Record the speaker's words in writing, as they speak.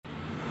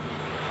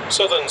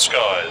Southern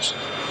Skies.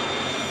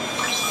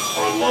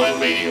 Online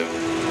media.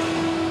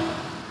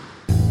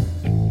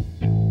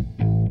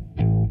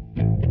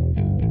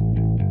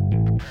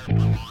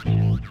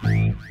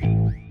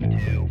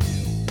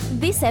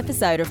 This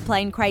episode of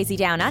Plane Crazy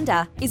Down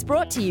Under is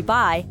brought to you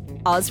by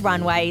Oz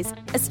Runways,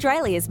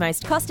 Australia's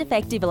most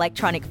cost-effective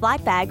electronic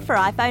flight bag for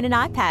iPhone and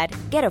iPad.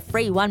 Get a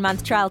free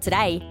 1-month trial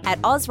today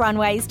at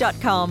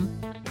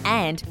ozrunways.com.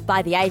 And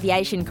by the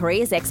Aviation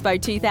Careers Expo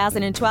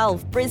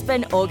 2012,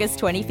 Brisbane, August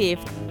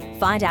 25th.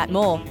 Find out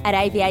more at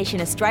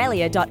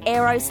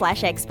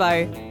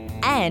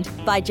aviationaustralia.aero/expo.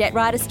 And by Jet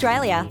Ride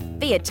Australia.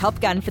 Be a Top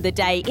Gun for the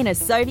day in a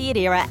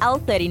Soviet-era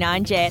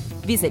L-39 jet.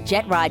 Visit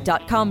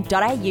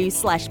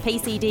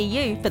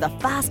jetride.com.au/PCDU for the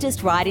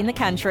fastest ride in the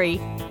country.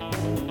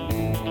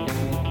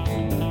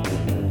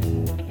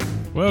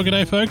 Well,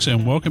 g'day folks,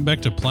 and welcome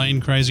back to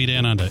Plane Crazy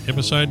Down Under,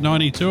 episode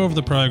 92 of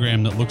the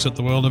program that looks at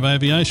the world of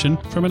aviation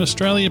from an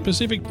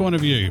Australia-Pacific point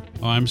of view.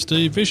 I'm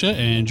Steve Fisher,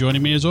 and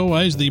joining me as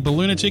always, the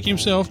balloonatic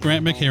himself,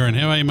 Grant McHerron.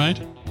 How are you, mate?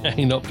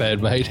 Hey, not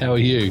bad, mate. How are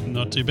you?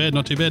 Not too bad,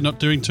 not too bad. Not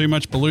doing too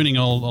much ballooning,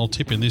 I'll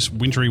tip, in this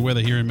wintry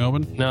weather here in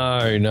Melbourne. No,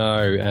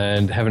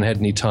 and haven't had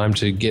any time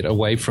to get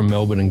away from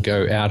Melbourne and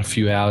go out a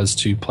few hours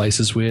to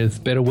places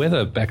with better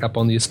weather, back up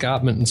on the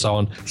escarpment and so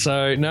on.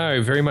 So,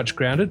 no, very much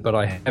grounded, but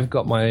I have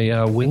got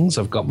my wings,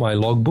 I've got my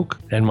logbook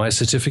and my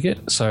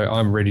certificate, so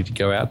I'm ready to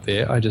go out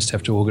there. I just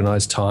have to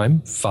organise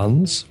time,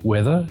 funds,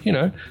 weather,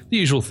 the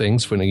usual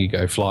things when you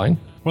go flying.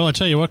 Well, I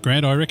tell you what,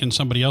 Grant, I reckon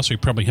somebody else who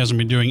probably hasn't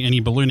been doing any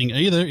ballooning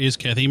either is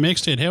Kathy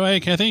Mexted. How are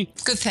you, Kathy?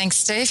 Good, thanks,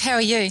 Steve. How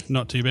are you?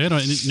 Not too bad. I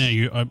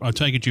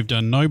take it you've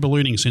done no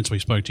ballooning since we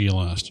spoke to you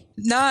last.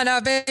 No,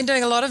 I've been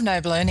doing a lot of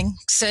no ballooning,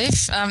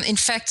 Steve. In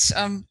fact,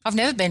 I've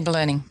never been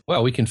ballooning.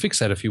 Well, we can fix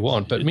that if you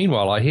want. But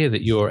meanwhile, I hear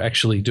that you're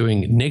actually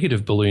doing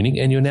negative ballooning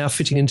and you're now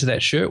fitting into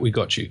that shirt we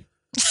got you.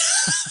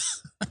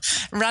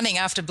 Running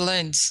after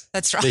balloons.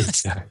 That's right.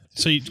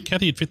 See,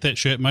 Kathy would fit that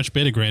shirt much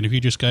better, Grant, if you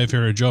just gave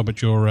her a job at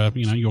your,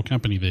 your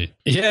company there.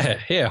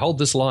 Yeah, hold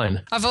this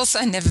line. I've also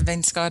never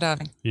been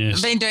skydiving. Yes.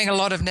 I've been doing a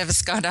lot of never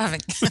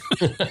skydiving.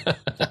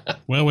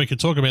 Well, we could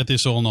talk about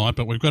this all night,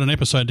 but we've got an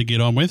episode to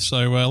get on with,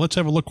 so let's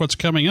have a look what's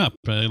coming up.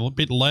 A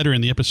bit later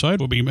in the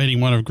episode, we'll be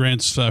meeting one of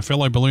Grant's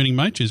fellow ballooning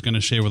mates who's going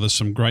to share with us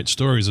some great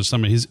stories of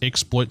some of his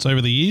exploits over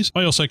the years.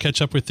 I also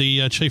catch up with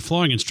the chief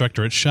flying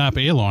instructor at Sharp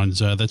Airlines,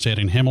 that's out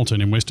in Hamilton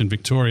in Western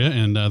Victoria,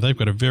 and they've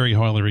got a very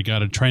highly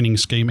regarded training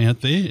scheme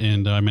out there,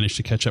 and I managed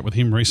to catch up with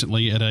him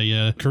recently at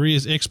a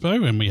Careers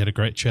Expo, and we had a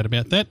great chat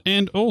about that.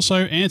 And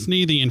also,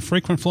 Anthony, the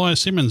infrequent flyer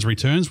Simmons,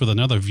 returns with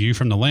another view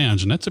from the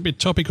lounge, and that's a bit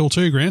topical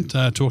too, Grant,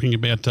 talking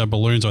about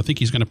balloons. I think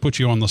he's going to put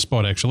you on the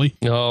spot, actually.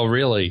 Oh,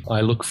 really?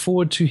 I look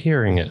forward to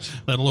hearing it.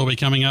 That'll all be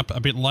coming up a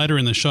bit later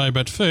in the show,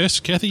 but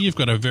first, Kathy, you've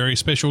got a very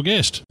special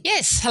guest.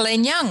 Yes,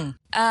 Helene Young.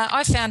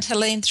 I found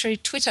Helene through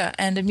Twitter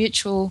and a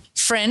mutual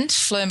friend,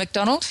 Fleur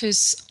McDonald,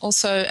 who's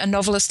also a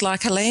novelist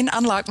like Helene,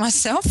 unlike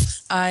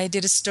myself. I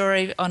did a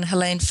story on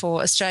Helene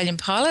for Australian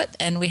Pilot,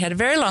 and we had a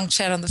very long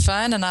chat on the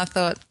phone, and I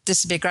thought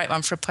this would be a great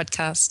one for a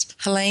podcast.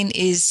 Helene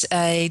is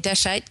a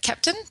Dash 8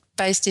 captain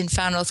based in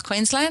Far North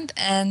Queensland,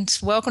 and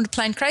welcome to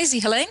Plane Crazy,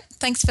 Helene.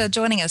 Thanks for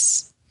joining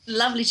us.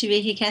 Lovely to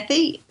be here,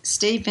 Kathy,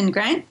 Steve and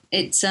Grant.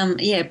 It's a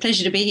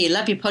pleasure to be here.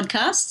 Love your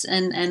podcasts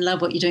and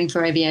love what you're doing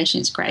for aviation.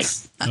 It's great.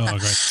 Oh,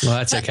 great. Well,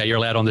 that's okay. You're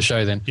allowed on the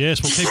show then.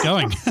 Yes, we'll keep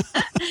going.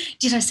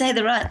 Did I say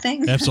the right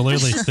thing?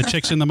 Absolutely. The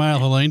check's in the mail,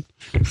 Helene.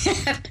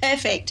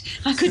 Perfect.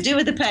 I could do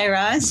with a pay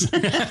rise.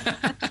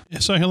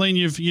 So, Helene,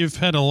 you've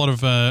had a lot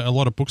of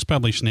books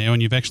published now,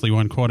 and you've actually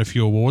won quite a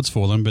few awards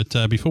for them.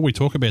 But before we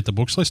talk about the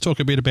books, let's talk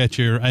a bit about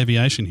your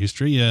aviation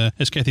history.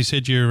 As Kathy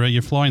said,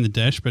 you're flying the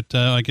Dash, but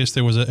I guess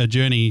there was a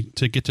journey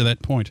to get to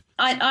that point.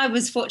 I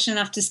was fortunate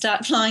enough to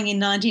start flying in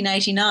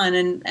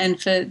 1989,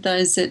 and for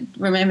those that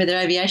remember their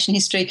aviation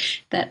history,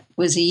 that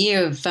was a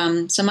year of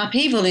some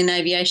upheaval in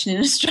aviation in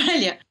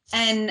Australia.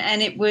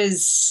 And it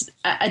was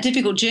a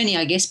difficult journey,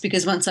 I guess,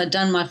 because once I'd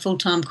done my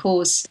full-time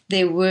course,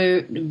 there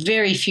were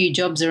very few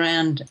jobs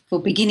around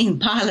for beginning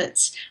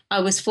pilots. I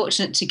was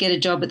fortunate to get a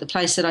job at the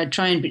place that I'd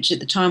trained, which at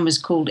the time was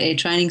called Air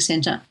Training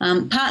Centre,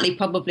 partly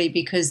probably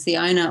because the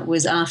owner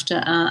was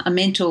after a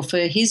mentor for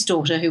his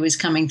daughter who was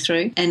coming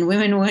through, and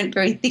women weren't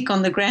very thick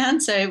on the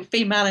ground, so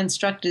female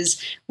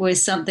instructors were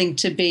something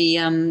to be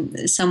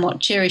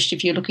somewhat cherished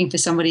if you're looking for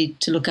somebody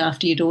to look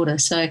after your daughter.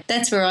 So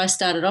that's where I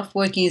started off,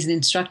 working as an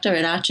instructor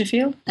at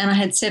Archerfield, and I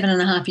had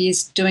 7.5 years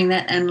doing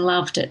that and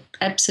loved it,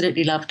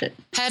 absolutely loved it.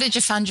 How did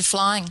you fund your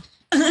flying?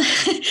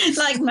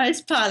 Like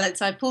most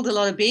pilots, I pulled a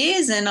lot of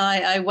beers and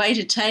I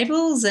waited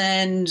tables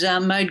and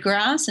mowed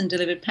grass and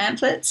delivered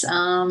pamphlets.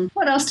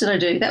 What else did I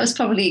do? That was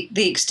probably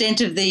the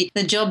extent of the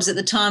jobs at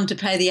the time to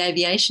pay the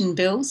aviation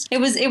bills. It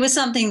was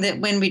something that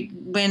when we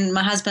when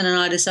my husband and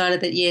I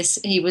decided that, yes,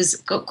 he was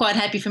quite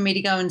happy for me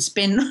to go and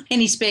spend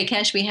any spare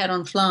cash we had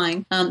on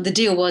flying, the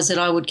deal was that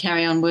I would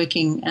carry on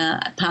working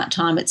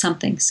part-time at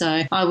something.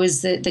 So I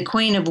was the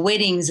queen of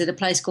weddings at a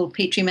place called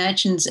Petrie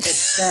Mansions.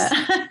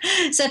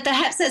 So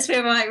perhaps that's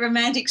where my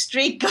romantic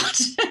streak got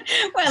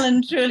well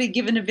and truly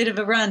given a bit of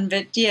a run.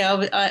 But,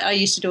 yeah, I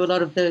used to do a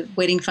lot of the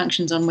wedding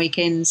functions on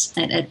weekends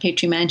at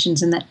Petrie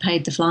Mansions, and that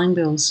paid the flying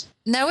bills.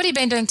 Now, what have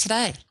you been doing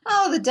today?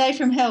 Oh, the day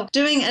from hell.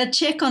 Doing a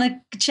check on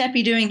a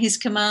chappie doing his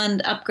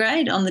command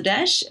upgrade on the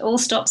dash, all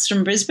stops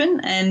from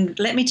Brisbane. And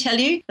let me tell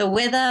you, the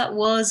weather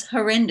was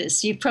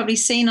horrendous. You've probably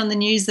seen on the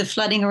news the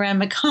flooding around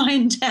Mackay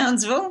and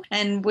Townsville,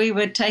 and we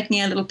were taking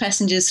our little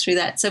passengers through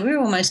that. So we were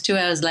almost 2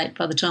 hours late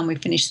by the time we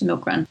finished the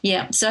milk run.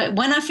 Yeah, so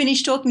when I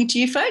finish talking to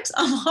you folks,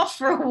 I'm off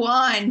for a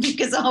wine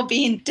because I'll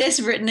be in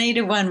desperate need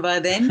of one by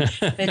then.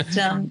 But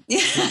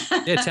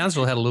Yeah,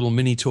 Townsville had a little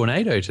mini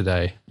tornado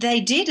today. They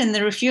did, and the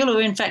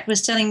refueler, in fact,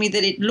 was telling me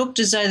that it looked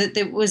as though that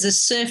there was a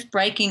surf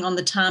breaking on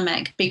the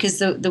tarmac because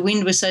the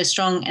wind was so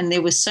strong and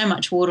there was so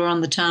much water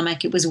on the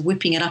tarmac, it was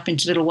whipping it up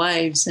into little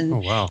waves. And oh,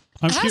 wow.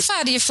 How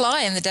far do you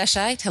fly in the Dash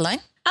 8, Helene?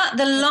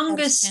 The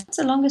longest, what's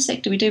the longest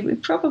sector we do? We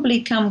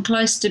probably come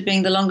close to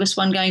being the longest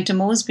one going to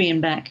Moresby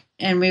and back.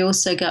 And we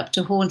also go up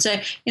to Horn. So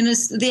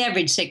the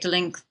average sector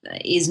length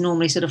is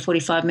normally sort of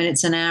 45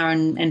 minutes, an hour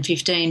and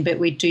 15, but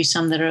we do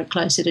some that are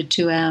closer to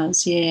 2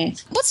 hours, yeah.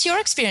 What's your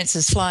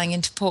experiences flying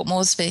into Port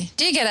Moresby?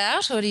 Do you get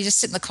out or do you just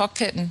sit in the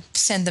cockpit and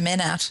send the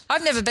men out?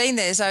 I've never been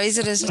there, so is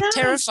it as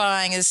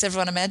terrifying as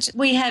everyone imagines?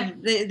 We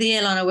have, the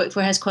airline I work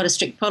for has quite a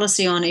strict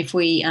policy on if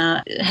we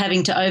are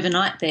having to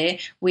overnight there,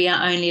 we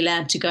are only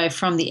allowed to go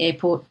from the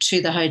airport to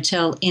the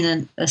hotel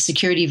in a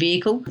security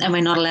vehicle, and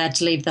we're not allowed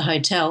to leave the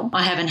hotel.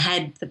 I haven't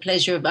had the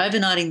pleasure of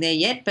overnighting there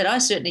yet, but I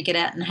certainly get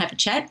out and have a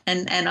chat,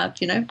 and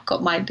I've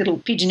got my little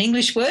pidgin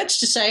English words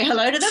to say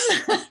hello to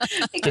them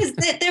because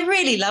they're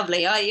really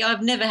lovely.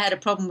 I've never had a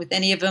problem with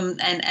any of them,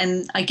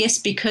 and I guess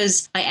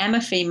because I am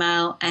a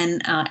female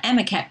and am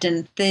a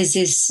captain, there's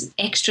this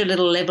extra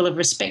little level of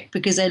respect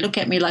because they look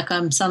at me like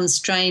I'm some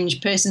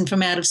strange person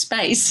from out of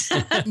space.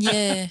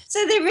 Yeah.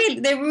 So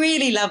they're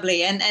really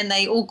lovely, and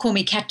they all call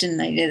me captain.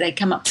 They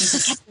come up and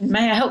say, "Captain,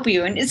 may I help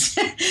you?" And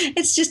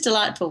it's just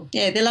delightful.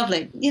 Yeah, they're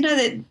lovely.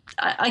 That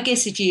I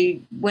guess if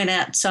you went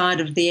outside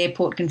of the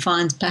airport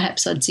confines,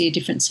 perhaps I'd see a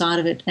different side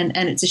of it. And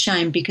it's a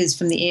shame because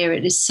from the air,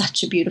 it is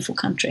such a beautiful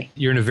country.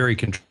 You're in a very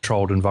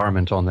controlled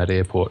environment on that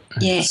airport.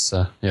 Yeah. It's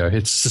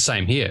the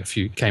same here. If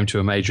you came to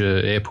a major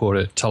airport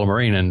at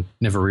Tullamarine and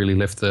never really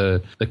left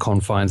the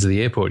confines of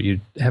the airport,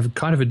 you'd have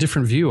kind of a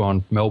different view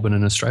on Melbourne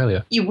and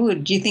Australia. You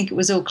would. You think it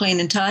was all clean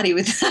and tidy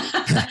with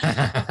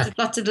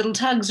lots of little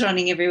tugs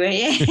running everywhere,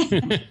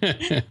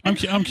 yeah.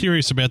 I'm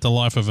curious about the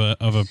life of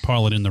a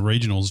pilot in the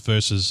regionals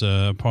versus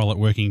a pilot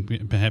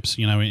working perhaps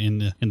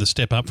in the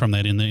step up from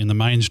that in the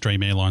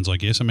mainstream airlines, I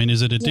guess. I mean,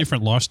 is it a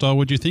different lifestyle,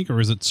 would you think, or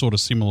is it sort of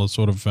similar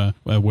sort of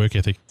work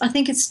ethic? I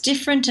think it's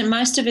different, and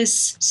most of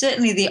us,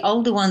 certainly the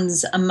older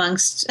ones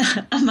amongst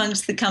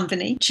the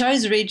company,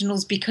 chose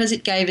regionals because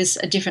it gave us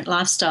a different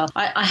lifestyle.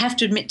 I have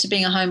to admit to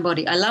being a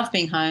homebody. I love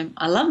being home.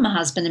 I love my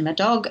husband and my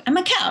dog and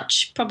my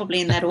couch,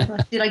 probably in that order.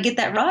 Did I get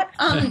that right?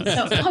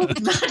 So I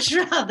would much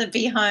rather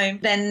be home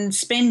than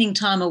spending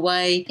time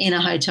away in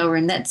a hotel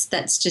room.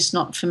 That's just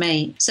not for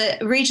me. So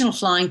regional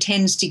flying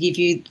tends to give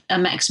you a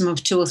maximum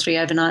of 2 or 3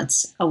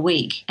 overnights a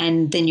week,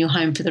 and then you're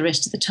home for the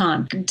rest of the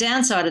time. The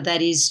downside of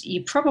that is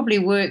you probably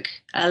work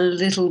a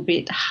little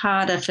bit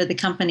harder for the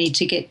company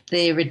to get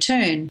their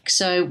return.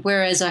 So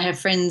whereas I have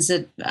friends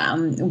that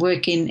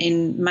work in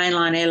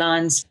mainline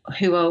airlines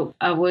who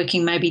are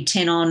working maybe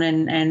 10 on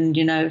and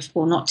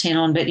well, not 10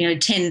 on, but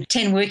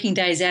 10 working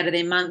days out of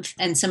their month,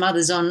 and some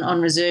others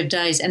on reserve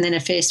days, and then a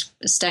fair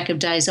stack of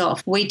days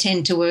off. We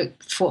tend to work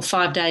for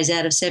 5 days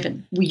out of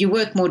 7. You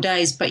work more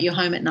days, but you're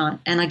home at night.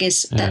 And I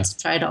guess that's a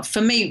trade-off.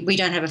 For me, we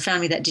don't have a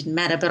family, that didn't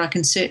matter, but I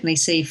can certainly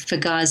see for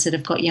guys that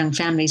have got young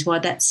families why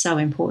that's so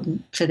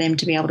important for them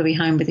to be able to be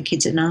home with the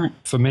kids at night.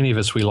 For many of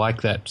us, we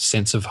like that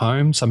sense of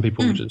home. Some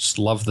people just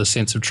love the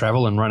sense of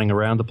travel and running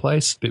around the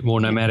place, a bit more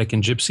nomadic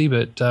and gypsy,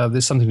 but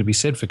there's something to be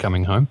said for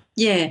coming home.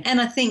 Yeah, and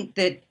I think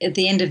that at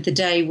the end of the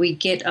day, we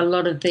get a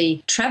lot of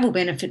the travel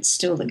benefits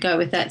still that go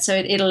with that. So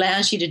it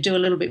allows you to do a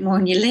little bit more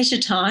in your leisure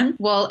time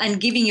and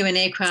giving you an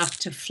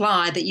aircraft to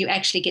fly that you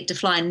actually get to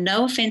fly.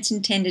 No offence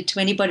intended to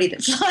anybody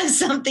that flies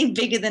something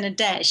bigger than a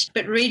dash,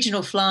 but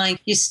regional flying,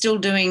 you're still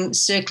doing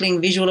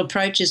circling visual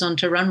approaches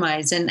onto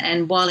runways.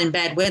 And while in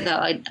bad weather,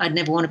 I'd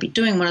never want to be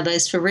doing one of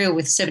those for real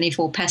with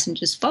 74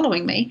 passengers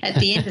following me. At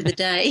the end of the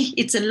day,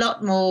 it's a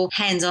lot more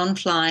hands-on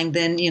flying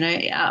than,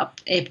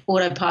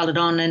 autopilot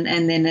on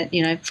and then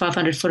at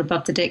 500 foot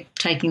above the deck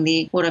taking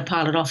the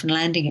autopilot off and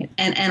landing it.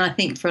 And And I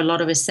think for a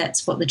lot of us,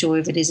 that's what the joy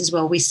of it is as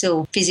well. We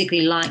still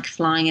physically like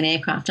flying an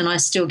aircraft, and I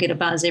still get a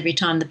buzz every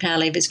time the power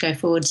levers go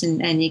forwards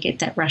and you get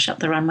that rush up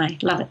the runway.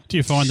 Love it. Do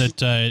you find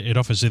that it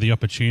offers you the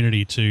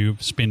opportunity to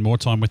spend more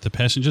time with the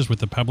passengers, with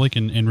the public,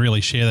 and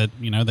really share that,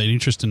 you know, that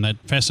interest and that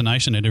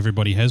fascination that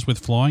everybody has with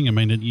flying? I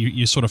mean,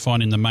 you sort of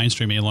find in the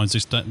mainstream airlines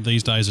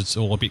these days it's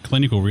all a bit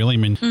clinical, really. I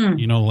mean,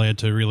 you're not allowed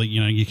to really,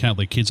 you know, you can't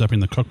let kids up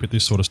in the cockpit,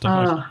 this sort of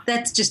stuff. Oh,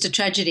 that's just a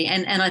tragedy.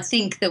 And I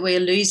think that we're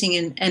losing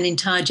an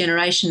entire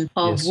generation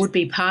of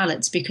would-be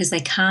pilots because they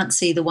can't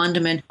see the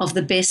wonderment of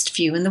the best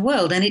view in the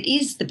world. And it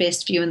is the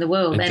best view in the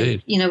world. Indeed.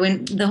 And, you know,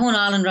 when the Horn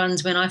Island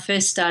runs, when I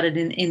first started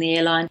in the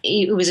airline,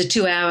 it was a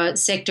 2-hour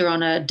sector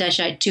on a Dash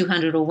 8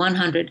 200 or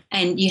 100,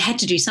 and you had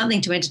to do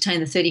something to entertain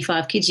the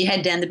 35 kids you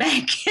had down the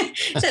back.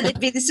 So there'd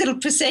be this little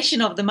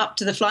procession of them up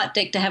to the flight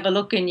deck to have a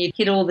look, and you'd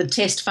hit all the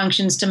test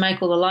functions to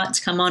make all the lights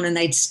come on, and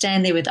they'd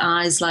stand there with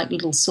eyes like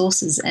little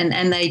saucers,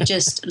 and they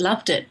just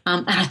loved it.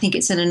 And I think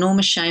it's an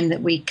enormous shame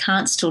that we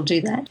can't still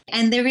do that.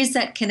 And there is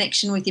that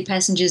connection with your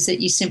passengers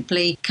that you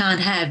simply can't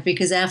have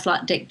because our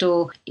flight deck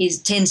door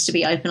tends to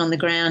be open on the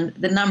ground.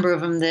 The number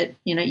of them that,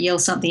 you know, yell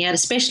something out,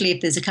 especially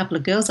if there's a couple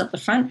of girls up the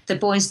front, the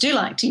boys do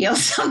like to yell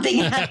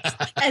something out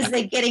as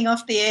they're getting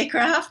off the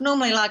aircraft,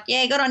 normally like,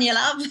 yeah, good on you,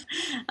 love.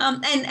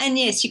 And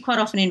yes, you're quite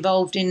often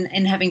involved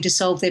in having to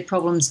solve their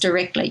problems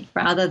directly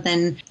rather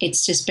than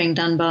it's just being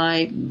done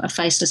by a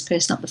faceless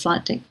person up the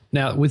flight deck.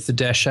 Now, with the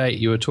Dash 8,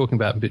 you were talking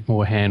about a bit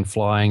more hand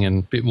flying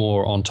and a bit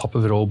more on top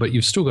of it all, but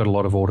you've still got a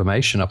lot of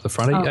automation up the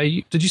front.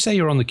 Did you say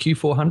you're on the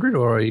Q400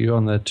 or are you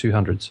on the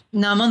 200s?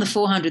 No, I'm on the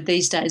 400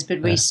 these days,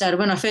 but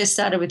when I first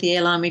started with the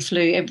airline, we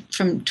flew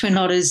from Twin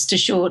Otters to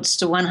shorts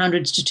to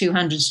 100s to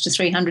 200s to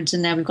 300s,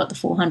 and now we've got the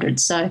 400s.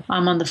 So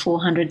I'm on the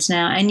 400s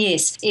now. And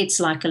yes, it's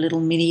like a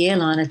little mini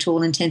airliner to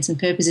all intents and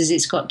purposes.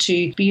 It's got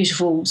 2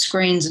 beautiful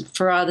screens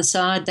for either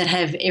side that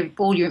have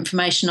all your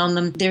information on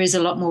them. There is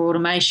a lot more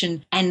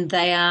automation, and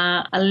they are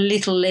a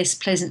little less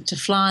pleasant to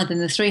fly than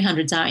the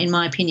 300s are, in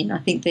my opinion. I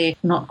think they're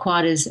not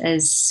quite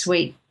as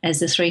sweet as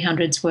the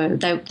 300s were.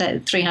 The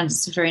 300s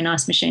is a very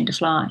nice machine to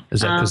fly. Is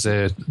that because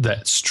they're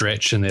that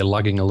stretch and they're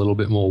lugging a little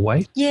bit more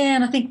weight? Yeah,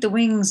 and I think the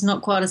wing's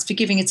not quite as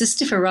forgiving. It's a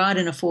stiffer ride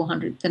in a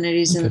 400 than it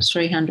is in a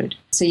 300.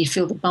 So you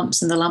feel the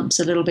bumps and the lumps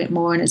a little bit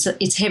more, and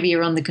it's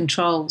heavier on the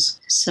controls.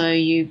 So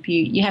you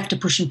have to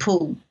push and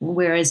pull,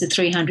 whereas the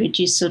 300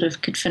 you sort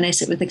of could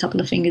finesse it with a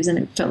couple of fingers and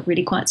it felt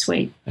really quite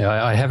sweet.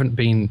 Yeah, I haven't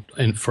been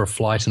in for a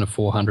flight in a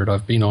 400.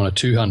 I've been on a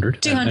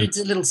 200.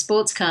 200s are little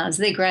sports cars.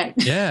 They're great.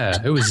 Yeah,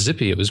 it was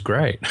zippy. It was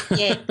great.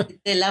 Yeah,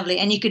 they're lovely.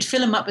 And you could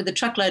fill them up with a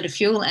truckload of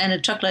fuel and a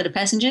truckload of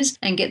passengers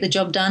and get the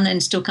job done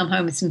and still come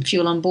home with some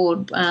fuel on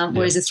board,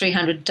 whereas the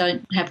 300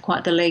 don't have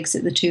quite the legs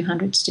that the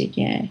 200s did,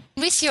 yeah.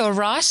 With your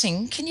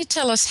writing, can you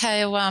tell us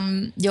how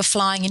your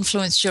flying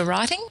influenced your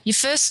writing? Your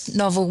first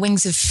novel,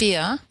 Wings of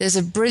Fear, there's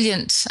a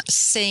brilliant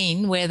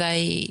scene where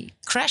they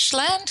crash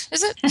land,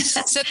 is it? Is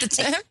that the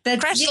term?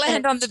 Crash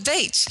land on the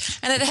beach.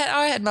 And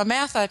I had my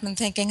mouth open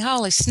thinking,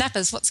 holy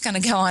snappers, what's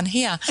going to go on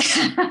here?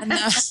 And,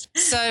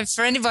 so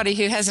for anybody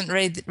who hasn't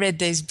read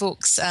these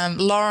books,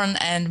 Lauren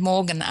and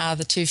Morgan are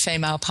the 2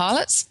 female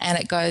pilots, and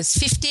it goes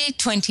 50,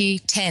 20,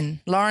 10.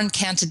 Lauren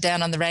counted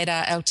down on the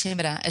radar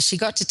altimeter. As she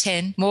got to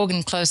 10,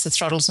 Morgan closed the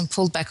throttles and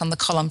pulled back on the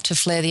column to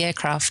flare the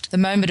aircraft. The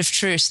moment of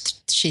truth,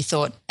 she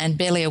thought, and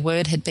barely a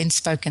word had been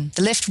spoken.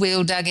 The left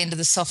wheel dug into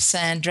the soft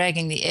sand,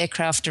 dragging the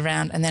aircraft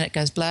around, and then it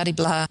goes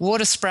blah-de-blah.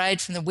 Water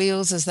sprayed from the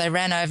wheels as they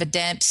ran over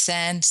damp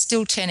sand.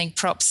 Still turning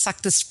props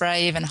sucked the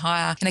spray even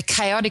higher. In a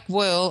chaotic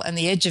whirl, and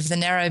the edge of the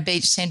narrow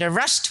beach seemed to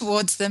rush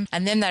towards them,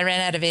 and then they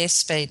ran out of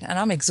airspeed. And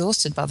I'm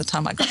exhausted by the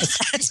time I got to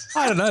that.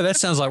 I don't know. That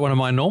sounds like one of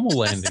my normal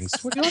landings.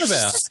 What are you on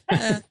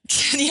about?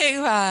 Can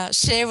you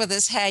share with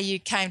us how you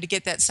came to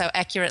get that so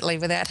accurately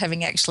without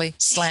having actually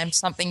slammed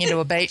something into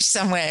a beach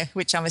somewhere,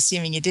 which I'm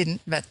assuming you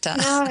didn't, but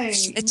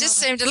it just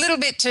seemed a little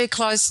bit too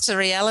close to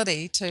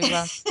reality to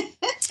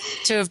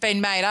have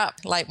been made up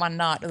late one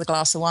night with a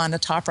glass of wine and a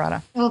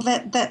typewriter. Well,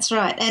 that's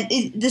right.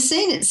 And the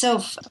scene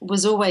itself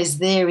was always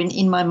there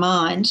in my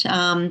mind,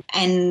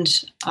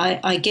 and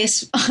I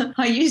guess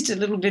I used a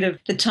little bit of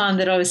the time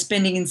that I was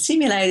spending in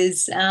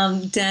simulators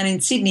down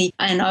in Sydney,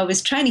 and I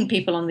was training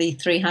people on the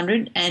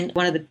 300, and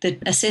one of the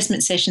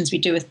assessment sessions we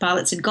do with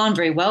pilots had gone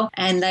very well,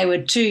 and they were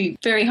 2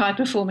 very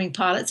high-performing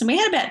pilots, and we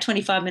had about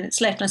 25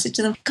 minutes left, and I said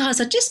to them,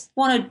 guys, I just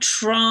want to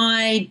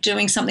try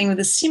doing something with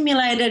a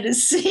simulator to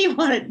see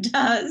what it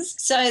does.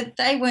 So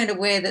they weren't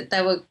aware that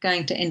they were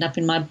going to end up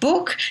in my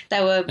book.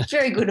 They were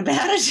very good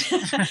about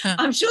it.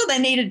 I'm sure they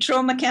needed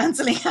trauma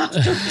counselling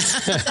after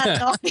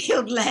that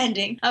off-field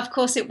landing. Of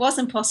course, it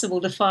wasn't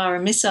possible to fire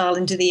a missile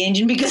into the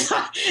engine because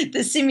the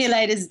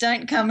simulators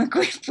don't come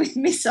equipped with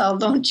missile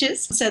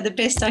launchers. So the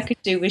best I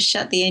could do was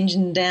shut the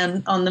engine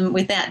down on them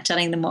without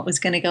telling them what was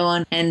going to go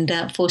on and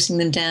forcing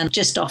them down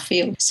just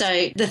off-field.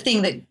 So the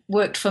thing that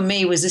worked for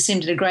me was the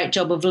sim did a great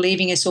job of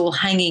leaving us all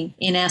hanging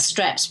in our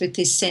straps with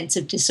this sense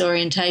of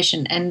disorientation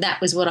education, and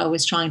that was what I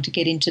was trying to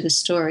get into the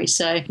story.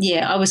 So,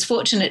 yeah, I was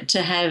fortunate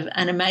to have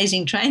an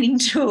amazing training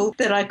tool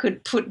that I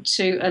could put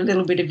to a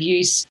little bit of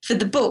use for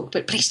the book,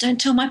 but please don't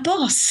tell my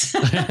boss.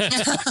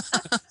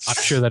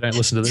 I'm sure they don't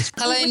listen to this.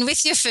 Helene,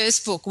 with your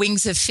first book,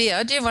 Wings of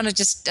Fear, do you want to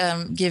just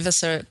give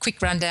us a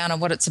quick rundown on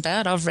what it's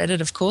about? I've read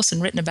it, of course,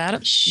 and written about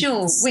it.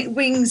 Sure.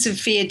 Wings of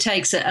Fear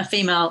takes a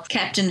female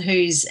captain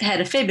who's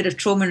had a fair bit of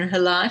trauma in her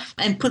life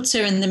and puts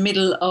her in the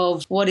middle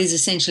of what is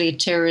essentially a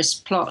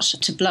terrorist plot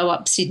to blow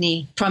up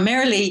Sydney,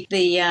 primarily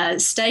the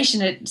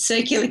station at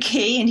Circular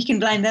Quay, and you can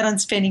blame that on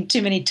spending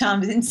too many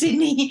times in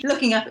Sydney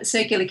looking up at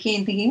Circular Quay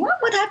and thinking, what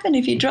would happen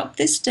if you drop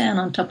this down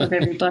on top of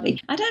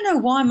everybody? I don't know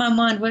why my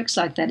mind works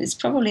like that. It's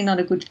probably not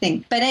a good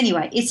thing. But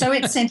anyway, it's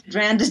centred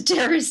around a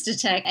terrorist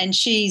attack, and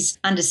she's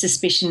under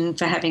suspicion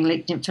for having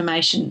leaked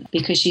information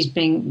because she's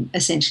being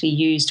essentially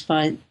used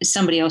by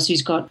somebody else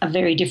who's got a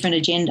very different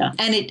agenda.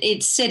 And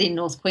it's set in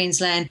North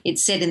Queensland,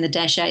 it's set in the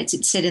Dash 8s,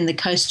 it's set in the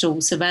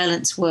coastal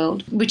surveillance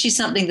world, which is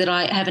something that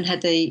I haven't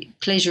had the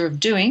pleasure of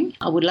doing.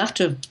 I would love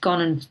to have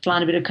gone and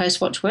flown a bit of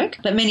Coast Watch work,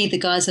 but many of the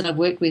guys that I've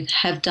worked with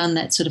have done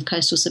that sort of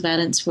coastal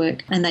surveillance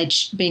work, and they've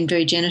been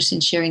very generous in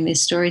sharing their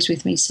stories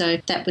with me. So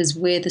that was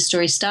where the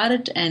story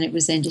started, and it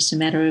was then just a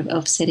matter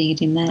of setting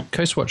it in that.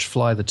 Coast Watch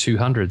fly the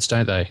 200s,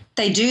 don't they?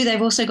 They do.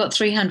 They've also got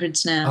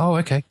 300s now. Oh,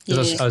 okay.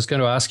 Yeah. I was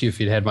going to ask you if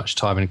you'd had much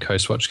time in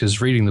Coast Watch,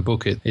 because reading the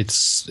book,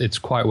 it's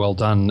quite well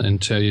done.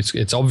 And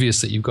it's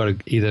obvious that you've got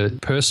either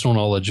personal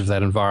knowledge of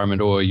that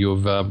environment, or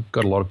you've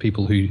got a lot of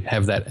people who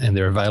have that and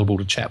they're available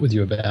to chat with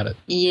you about it.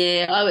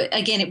 Yeah.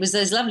 Again, it was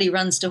those lovely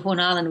runs to Horn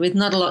Island with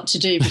not a lot to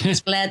do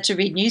because we're allowed to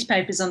read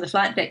newspapers on the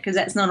flight deck because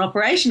that's not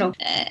operational.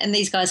 And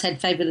these guys had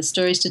fabulous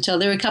stories to tell.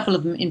 There were a couple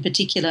of them in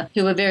particular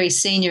who were very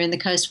senior in the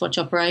Coast Watch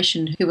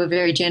operation who were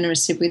very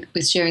generous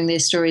with sharing their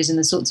stories and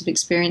the sorts of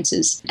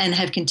experiences, and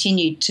have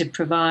continued to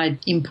provide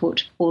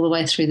input all the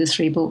way through the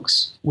 3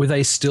 books. Were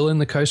they still in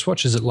the Coast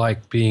Watch? Is it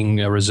like being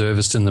a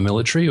reservist in the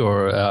military,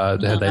 or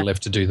had they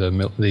left to do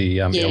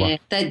Yeah,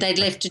 they'd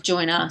left to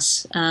join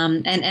us.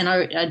 And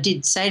I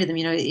did say to them,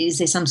 is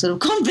there some sort of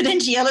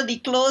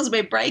confidentiality clause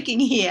we're breaking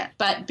here?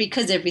 But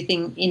because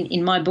everything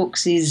in my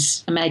books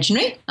is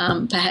imaginary,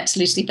 perhaps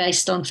loosely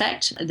based on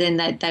fact, then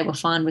they were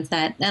fine with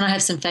that. And I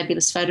have some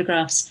fabulous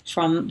photographs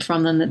from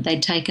them that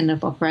they'd taken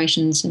of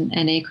operations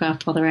and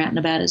aircraft while they're out and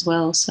about as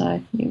well.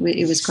 So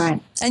it was great.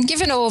 And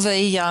given all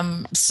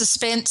the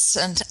suspense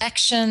and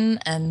action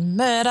and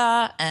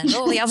murder and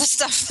all the other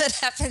stuff that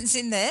happens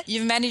in there,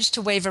 you've managed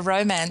to weave a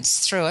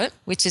romance through it,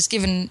 which has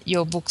given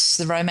your books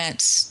the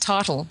romance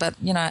title. But,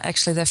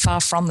 actually they're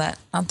far from that,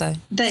 aren't they?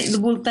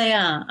 They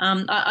are.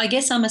 I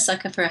guess I'm a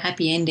sucker for a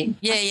happy ending.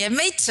 Yeah,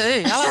 me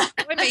too. I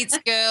like boy meets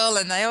girl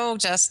and they all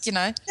just,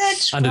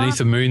 That's underneath right.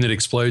 a moon that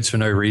explodes for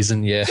no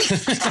reason, yeah.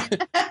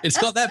 It's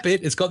got that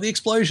bit. It's got the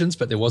explosions,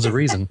 but there was a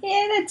reason.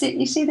 Yeah, that's it.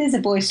 You see, there's a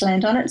boy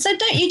slant on it. So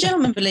don't you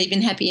gentlemen believe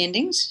in happy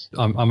endings?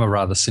 I'm a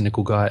rather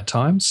cynical guy at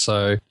times,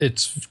 so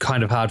it's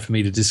kind of hard for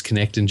me to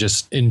disconnect and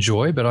just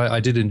enjoy, but I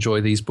did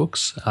enjoy these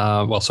books.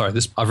 I've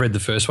read the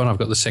first one. I've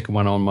got the second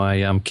one on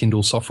my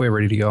Kindle software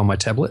ready to go on my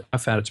tablet. I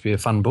found it to be a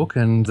fun book,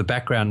 and the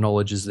background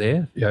knowledge is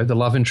there. The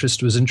love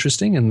interest was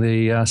interesting, and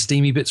the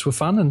steamy bits were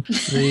fun, and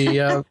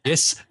the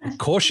yes,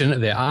 caution,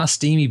 there are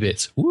steamy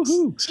bits.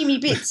 Woohoo! Steamy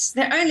bits.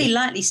 They're only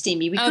lightly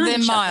steamy. We can't they're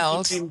shut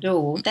mild. the bedroom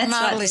door. That's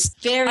Mild right. is-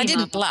 Very I didn't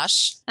mild.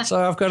 blush.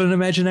 So I've got an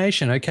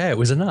imagination. Okay, it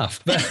was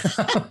enough.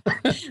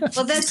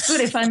 Well, that's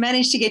good. If I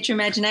managed to get your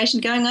imagination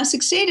going, I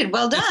succeeded.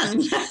 Well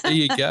done. There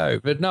you go.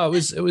 But no,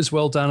 it was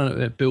well done,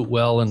 and it built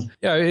well. And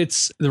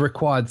it's the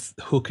required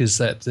hook is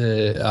that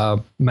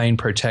the main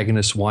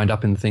protagonists wind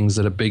up in things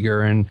that are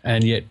bigger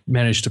and yet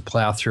manage to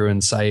plow through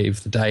and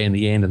save the day in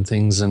the end and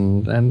things.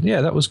 And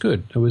yeah, that was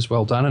good. It was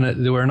well done,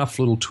 and there were enough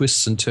little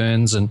twists and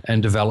turns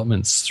and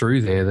developments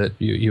through there that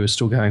you were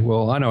still going,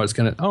 well, I know it's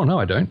going to. Oh no,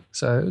 I don't.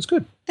 So it was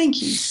good.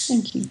 Thank you.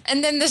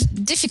 And then the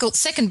difficult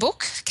second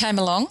book came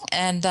along,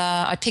 and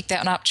I picked that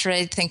one up to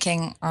read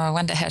thinking, I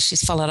wonder how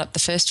she's followed up the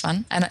first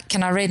one. And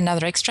can I read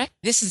another extract?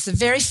 This is the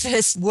very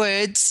first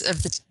words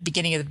of the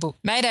beginning of the book.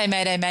 Mayday,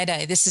 mayday,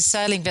 mayday. This is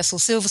sailing vessel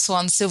Silver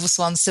Swan, Silver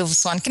Swan, Silver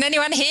Swan. Can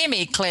anyone hear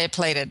me? Claire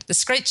pleaded. The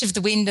screech of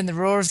the wind and the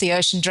roar of the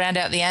ocean drowned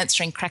out the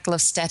answering crackle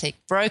of static.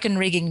 Broken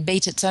rigging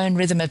beat its own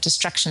rhythm of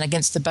destruction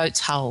against the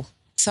boat's hull.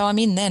 So I'm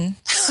in then.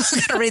 I'm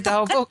going to read the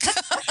whole book.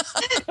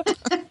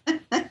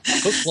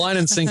 Hook, line,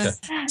 and sinker.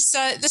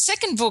 So the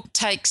second book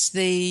takes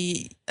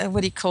the,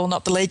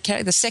 not the lead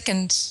character, the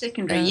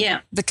Secondary, yeah.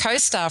 The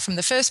co-star from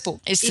the first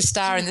book is the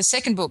star in the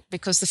second book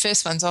because the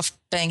first one's off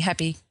being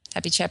happy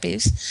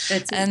chappies.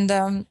 That's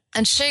it.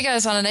 And she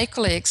goes on an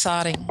equally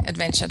exciting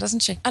adventure,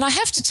 doesn't she? And I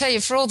have to tell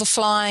you, for all the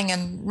flying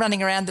and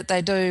running around that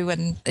they do,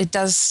 and it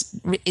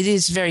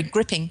is very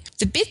gripping.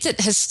 The bit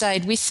that has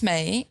stayed with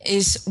me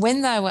is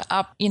when they were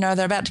up,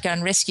 they're about to go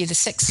and rescue the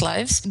sex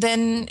slaves.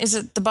 Then is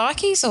it the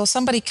bikies or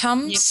somebody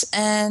comes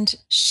and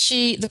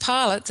the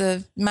pilot,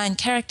 the main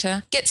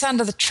character, gets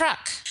under the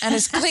truck and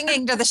is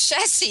clinging to the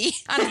chassis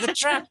under the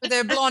truck with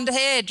her blonde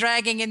hair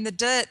dragging in the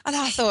dirt. And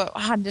I thought,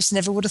 I just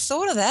never would have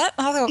thought of that.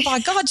 I thought, my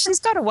God, she's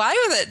got away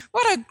with it.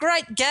 What a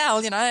great gal,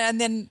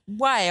 and then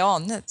way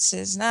on it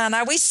says,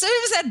 no, we saw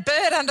that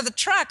bird under the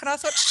truck. And I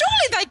thought,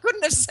 surely they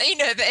couldn't have seen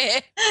her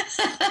there.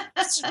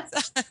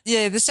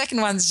 Yeah, the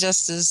second one's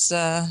just as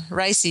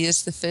racy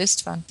as the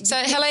first one. So,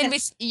 Helene,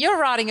 you're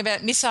writing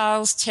about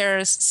missiles,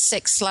 terrorists,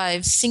 sex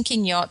slaves,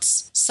 sinking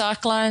yachts,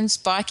 cyclones,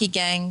 bikie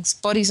gangs,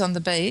 bodies on the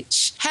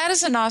beach. How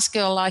does a nice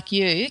girl like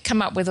you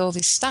come up with all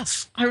this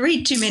stuff? I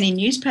read too many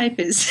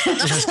newspapers.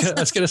 I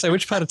was going to say,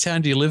 which part of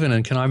town do you live in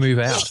and can I move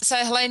out? So,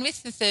 Helene,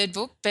 with the third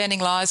book, Burning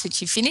Lies,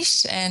 which you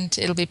finished and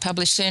it'll be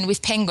published soon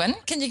with Penguin,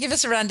 can you give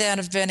us a rundown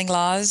of Burning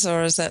Lies,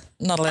 or is that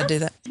not allowed to do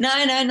that?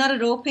 No, not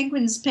at all.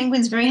 Penguin's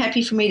very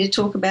happy for me to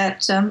talk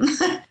about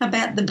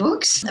about the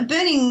books.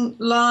 Burning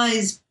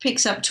Lies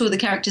picks up two of the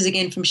characters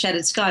again from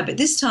Shattered Sky, but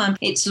this time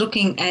it's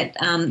looking at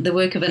the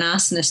work of an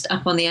arsonist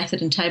up on the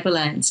Atherton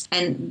Tablelands.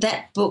 And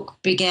that book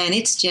began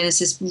its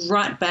genesis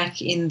right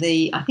back in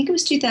I think it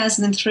was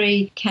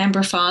 2003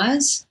 Canberra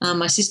fires.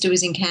 My sister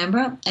was in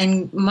Canberra,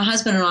 and my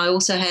husband and I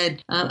also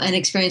had an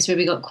experience where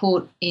we got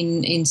caught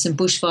in some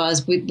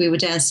bushfires. We were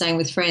down staying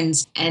with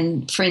friends,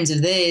 and friends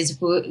of theirs,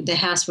 their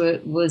house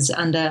was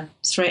under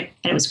threat,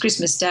 and it was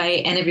Christmas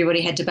Day, and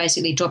everybody had to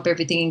basically drop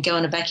everything and go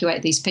and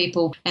evacuate these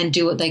people and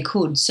do what they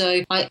could.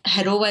 So I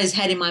had always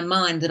had in my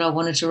mind that I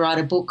wanted to write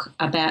a book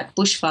about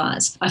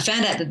bushfires. I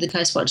found out that the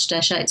Coast Watch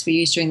Dash 8s were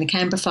used during the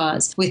Canberra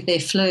fires with their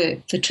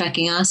FLIR for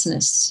tracking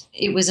arsonists.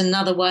 It was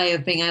another way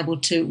of being able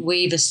to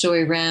weave a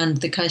story around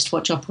the Coast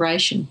Watch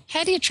operation.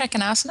 How do you track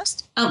an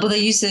arsonist? Well, they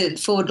use the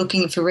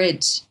forward-looking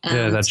infrared.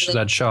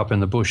 That'd show up in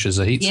the bush as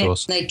a heat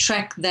source. They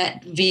track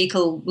that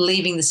vehicle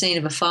leaving the scene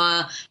of a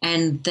fire,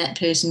 and that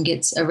person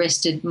gets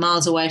arrested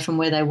miles away from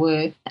where they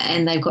were,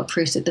 and they've got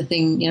proof that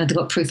they've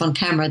got proof on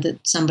camera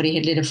that somebody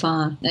had lit a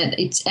fire.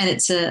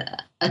 It's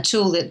a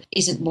tool that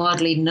isn't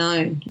widely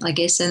known, I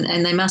guess,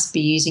 and they must be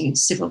using it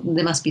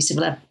there must be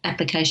civil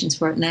applications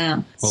for it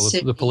now. Well,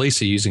 the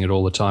police are using it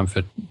all the time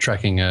for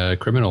tracking a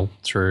criminal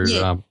through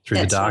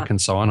the dark and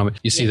so on. I mean,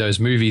 you see those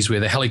movies where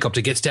the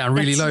helicopter gets down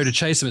really low to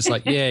chase them. It's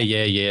like,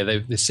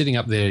 they're sitting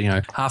up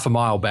there, half a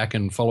mile back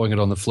and following it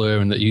on the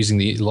FLIR, and they're using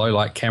the low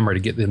light camera to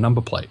get their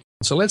number plate.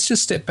 So let's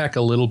just step back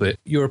a little bit.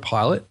 You're a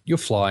pilot, you're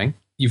flying.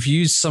 You've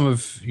used some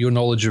of your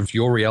knowledge of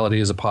your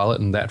reality as a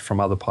pilot and that from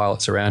other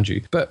pilots around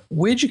you. But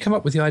where'd you come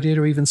up with the idea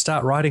to even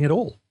start writing at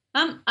all?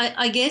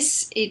 I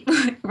guess it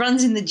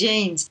runs in the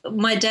genes.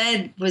 My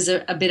dad was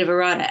a bit of a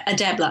writer, a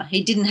dabbler.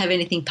 He didn't have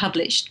anything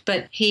published,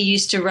 but he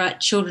used to write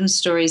children's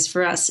stories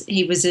for us.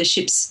 He was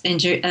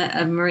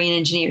a marine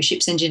engineer, a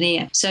ship's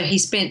engineer. So he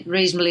spent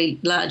reasonably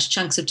large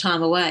chunks of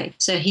time away.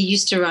 So he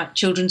used to write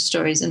children's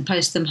stories and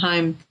post them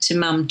home to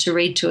Mum to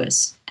read to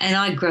us. And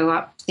I grew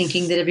up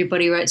thinking that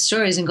everybody wrote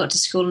stories and got to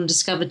school and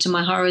discovered to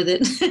my horror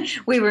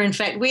that we were in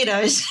fact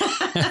weirdos,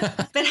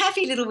 but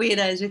happy little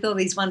weirdos with all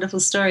these wonderful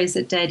stories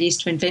that Dad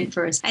used to invent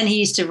for us. And he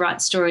used to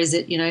write stories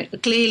that,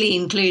 clearly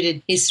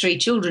included his 3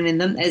 children in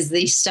them as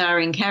the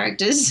starring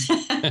characters,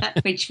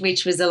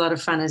 which was a lot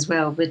of fun as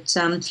well. But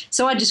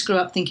so I just grew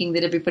up thinking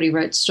that everybody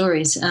wrote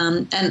stories.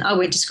 And I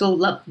went to school,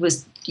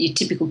 was your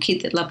typical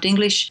kid that loved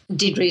English,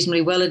 did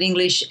reasonably well at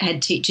English,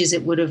 had teachers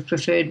that would have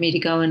preferred me to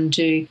go and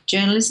do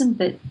journalism,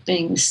 but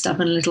being the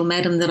stubborn little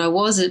madam that I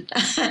was at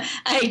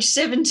age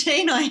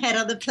 17, I had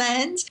other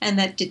plans, and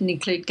that didn't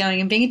include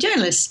going and being a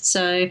journalist.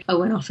 So I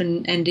went off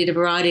and did a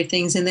variety of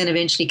things, and then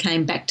eventually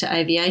came back to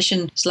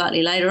aviation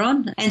slightly later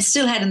on, and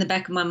still had in the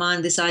back of my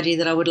mind this idea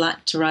that I would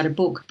like to write a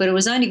book. But it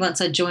was only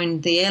once I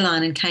joined the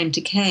airline and came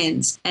to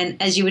Cairns,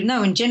 and as you would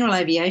know, in general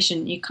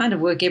aviation, you kind of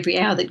work every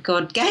hour that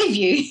God gave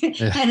you,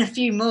 and a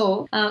few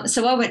more.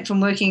 So I went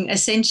from working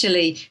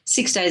essentially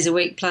 6 days a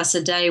week plus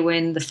a day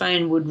when the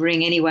phone would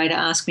ring anyway to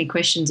ask me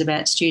questions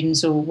about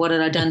students or what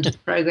had I done to the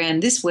program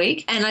this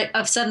week. And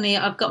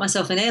I've got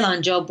myself an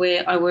airline job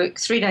where I work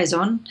 3 days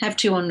on, have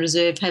 2 on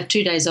reserve, have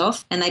 2 days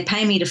off, and they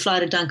pay me to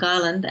fly to Dunk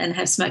Island and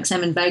have smoked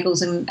salmon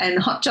bagels and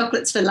hot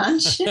chocolates for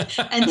lunch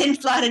and then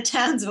fly to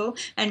Townsville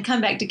and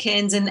come back to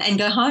Cairns and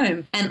go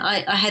home. And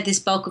I had this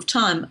bulk of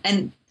time,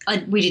 and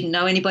we didn't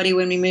know anybody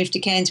when we moved to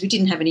Cairns. We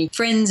didn't have any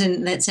friends,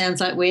 and that sounds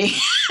like we're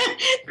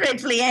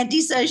dreadfully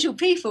antisocial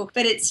people.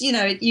 But it's,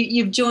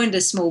 you've joined a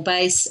small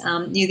base.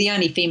 You're the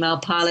only female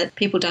pilot.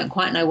 People don't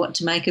quite know what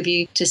to make of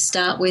you to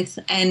start with.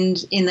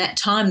 And in that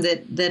time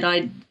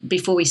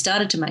before we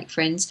started to make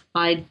friends,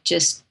 I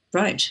just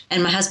wrote.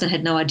 And my husband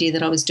had no idea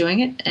that I was doing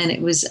it. And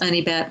it was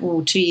only about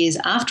 2 years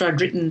after I'd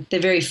written the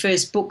very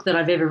first book that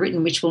I've ever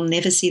written, which will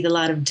never see the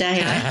light of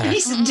day. I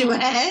hasten to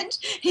add.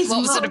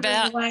 What was it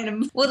about?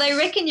 Well, they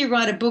reckon you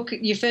write a book,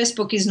 your first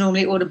book is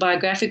normally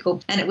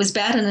autobiographical. And it was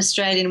about an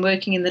Australian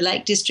working in the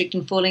Lake District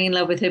and falling in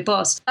love with her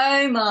boss.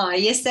 Oh my,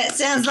 yes, that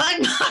sounds like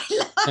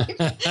my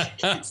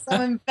life.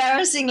 So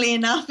embarrassingly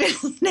enough,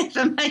 it'll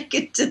never make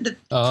it to the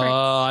print.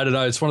 I don't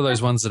know. It's one of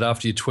those ones that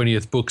after your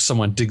 20th book,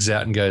 someone digs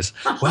out and goes,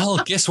 well,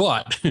 guess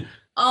what?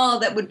 Oh,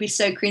 that would be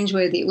so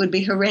cringeworthy. It would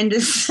be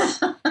horrendous.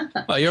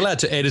 Well, you're allowed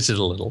to edit it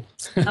a little.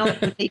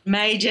 It would be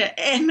major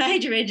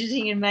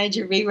editing and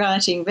major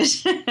rewriting. But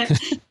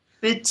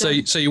But, So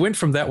you went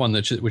from that one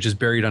which is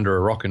buried under a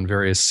rock in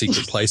various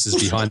secret places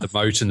behind the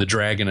moat and the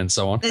dragon and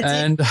so on.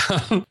 And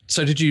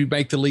so did you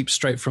make the leap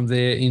straight from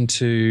there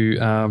into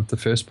the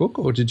first book,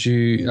 or did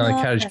you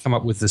how did you come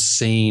up with the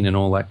scene and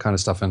all that kind of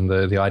stuff and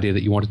the idea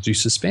that you wanted to do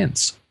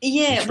suspense?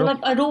 Yeah, well,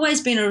 I'd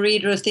always been a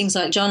reader of things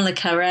like John le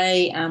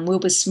Carré,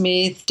 Wilbur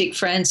Smith, Dick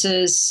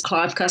Francis,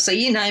 Clive Cussler,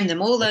 you name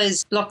them, all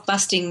those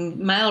blockbusting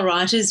male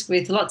writers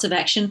with lots of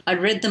action. I'd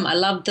read them, I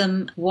loved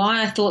them.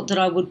 Why I thought that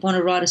I would want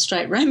to write a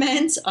straight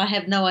romance, I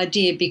have no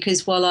idea,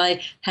 because while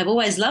I have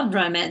always loved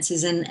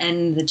romances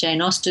and the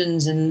Jane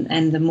Austens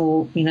and the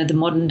more, the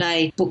modern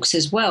day books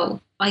as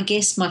well, I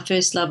guess my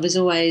first love was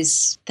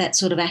always that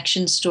sort of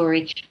action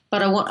story.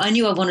 But I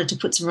knew I wanted to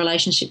put some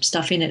relationship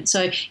stuff in it.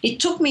 So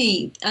it took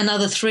me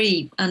another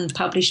 3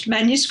 unpublished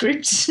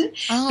manuscripts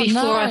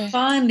before I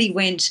finally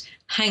went,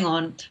 hang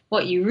on,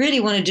 what you really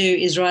want to do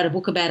is write a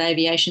book about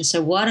aviation, so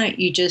why don't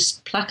you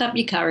just pluck up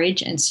your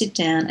courage and sit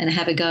down and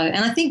have a go?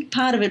 And I think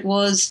part of it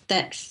was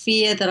that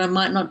fear that I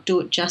might not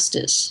do it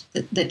justice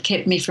that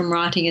kept me from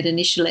writing it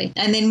initially.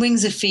 And then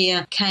Wings of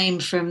Fear came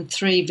from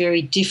 3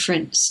 very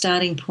different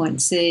starting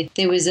points.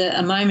 There was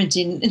a moment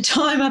in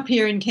time up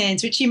here in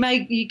Cairns, which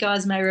you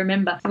guys may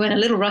remember, when a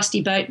little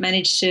rusty boat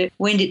managed to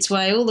wend its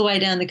way all the way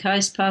down the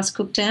coast past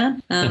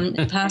Cooktown,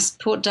 past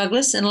Port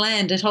Douglas, and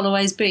land at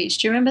Holloway's Beach.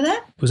 Do you remember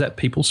that? Was that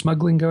people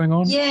smuggling going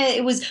on? Yeah,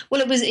 it was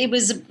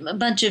a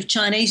bunch of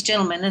Chinese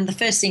gentlemen, and the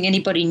first thing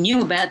anybody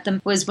knew about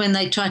them was when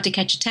they tried to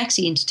catch a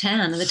taxi into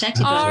town, and the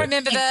taxi driver. I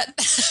remember that.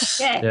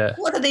 Yeah.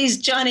 What are these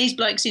Chinese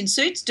blokes in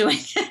suits doing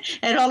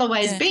at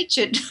Holloway's Beach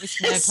at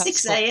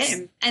 6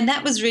 a.m.? And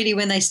that was really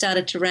when they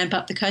started to ramp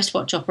up the Coast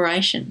Watch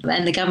operation,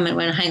 and the government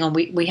went, hang on,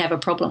 we have a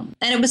problem.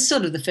 And it was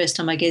sort of the first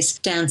time, I guess,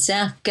 down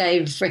south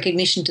gave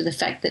recognition to the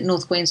fact that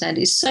North Queensland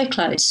is so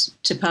close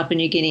to Papua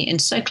New Guinea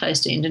and so close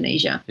to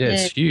Indonesia. Yeah,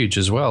 it's huge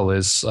as well.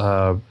 There's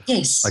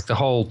yes, like the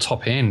whole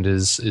top end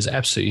is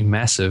absolutely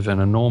massive, an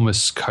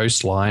enormous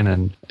coastline,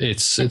 and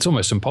it's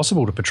almost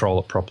impossible to patrol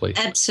it properly.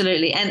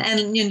 Absolutely,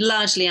 and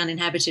largely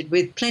uninhabited,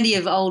 with plenty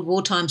of old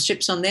wartime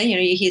strips on there.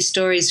 You hear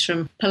stories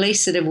from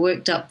police that have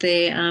worked up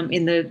there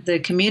in the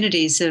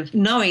communities of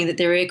knowing that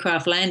there are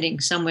aircraft landing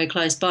somewhere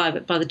close by,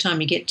 but by the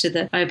time you get to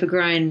the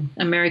overgrown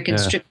American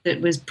strip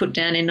that was put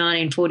down in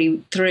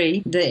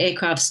 1943, the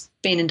aircraft's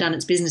been and done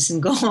its business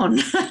and gone.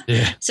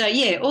 So,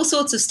 all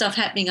sorts of stuff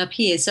happening up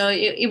here. So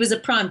it was a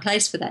prime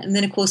place for that. And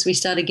then, of course, we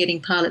started getting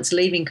pilots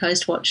leaving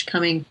Coast Watch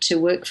coming to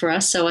work for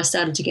us. So I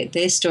started to get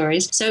their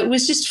stories. So it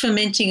was just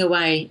fermenting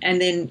away. And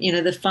then,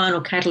 the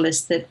final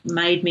catalyst that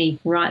made me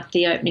write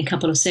the opening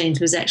couple of scenes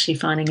was actually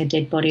finding a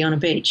dead body on a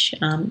beach,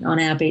 on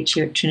our beach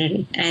here at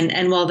Trinity.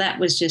 And while that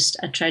was just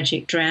a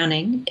tragic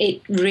drowning,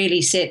 it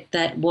really set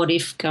that what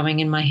if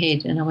going in my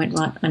head. And I went,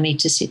 right, I need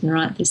to sit and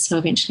write this. So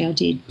eventually I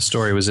did. The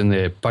story was in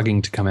there bugging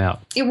to come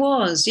out. It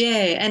was,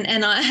 yeah.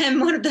 And I am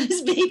one of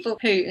those people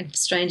who,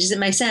 strange as it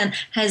may sound,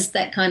 has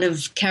that kind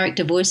of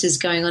character voices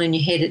going on in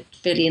your head at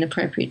fairly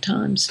inappropriate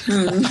times.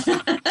 My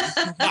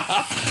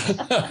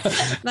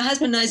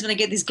husband knows when I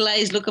get this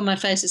glazed look on my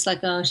face, it's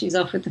like, oh, she's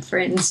off with the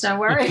friends. Don't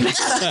worry about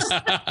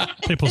it.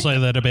 People say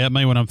that about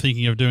me when I'm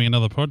thinking of doing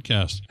another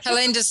podcast.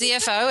 Helene, does the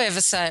FO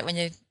ever say it when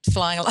you're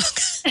flying along?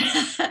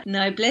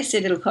 No, bless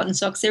their little cotton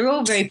socks. They're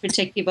all very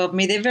protective of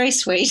me. They're very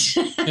sweet.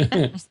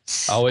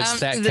 Oh, it's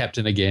that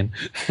captain again.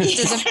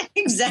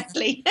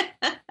 Exactly.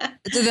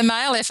 Do the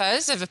male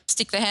FOs ever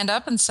stick their hand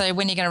up and say,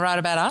 when are you going to write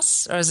about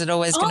us? Or is it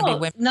always going to be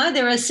women? No,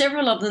 there are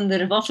several of them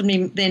that have offered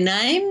me their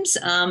names.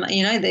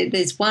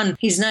 There's one,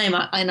 his name,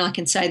 and I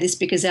can say this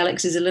because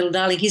Alex is a little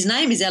darling, his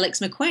name is Alex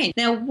McQueen.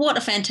 Now, what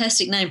a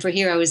fantastic name for a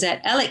hero is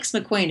that. Alex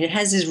McQueen, it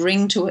has his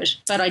ring to it.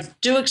 But I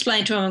do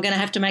explain to him I'm going to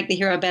have to make the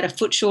hero about a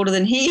foot shorter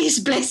than he is,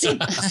 bless him.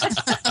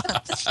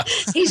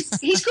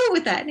 He's cool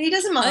with that. He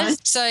doesn't mind.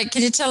 So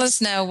can you tell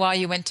us now why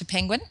you went to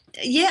Penguin?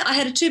 Yeah, I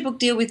had a 2-book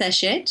deal with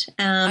Hachette,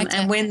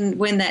 and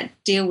when that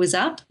deal was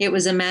up, it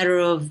was a matter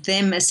of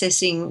them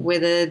assessing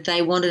whether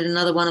they wanted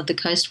another one of the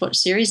Coast Watch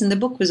series, and the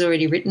book was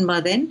already written by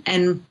then,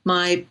 and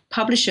my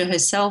publisher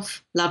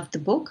herself loved the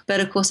book, but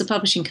of course the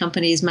publishing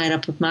company is made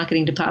up of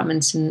marketing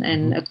departments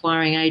and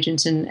acquiring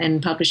agents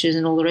and publishers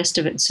and all the rest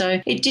of it,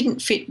 so it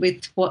didn't fit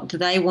with what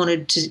they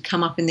wanted to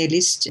come up in their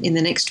list in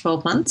the next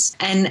 12 months,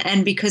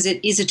 and because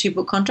it is a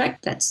 2-book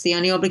contract, that's the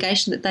only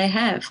obligation that they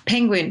have.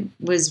 Penguin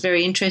was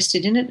very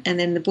interested in it, and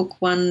then the book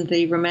won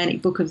the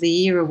Romantic Book of the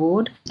Year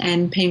award,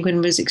 and Penguin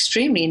was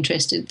extremely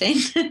interested then.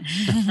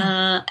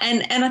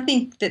 And I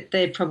think that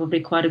they're probably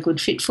quite a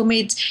good fit for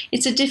me.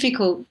 It's a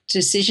difficult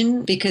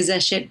decision because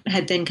Hachette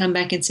had then come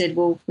back and said,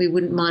 well, we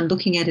wouldn't mind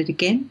looking at it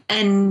again.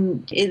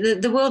 And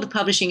the world of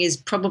publishing is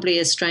probably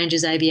as strange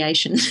as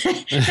aviation.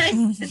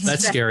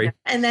 That's scary.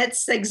 And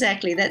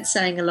that's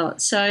saying a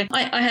lot. So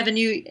I have a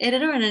new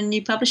editor and a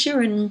new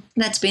publisher, and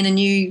that's been a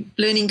new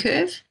learning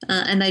curve,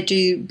 and they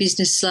do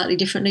business slightly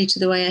differently to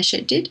the way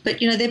Hachette did. But,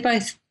 they're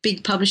both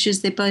big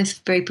publishers. They're both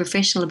very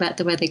professional about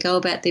the way they go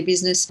about their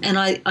business. And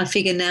I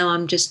figure now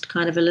I'm just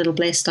kind of a little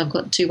blessed. I've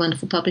got 2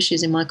 wonderful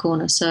publishers in my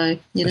corner. So,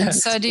 you know.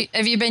 So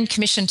have you been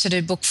commissioned to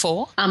do book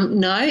 4?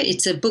 No,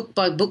 it's a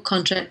book-by-book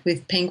contract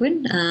with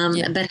Penguin.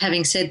 But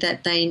having said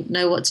that, they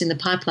know what's in the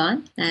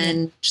pipeline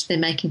and they're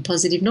making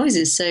positive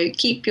noises. So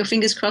keep your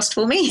fingers crossed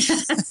for me.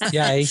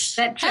 Yay.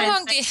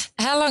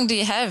 How long do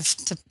you have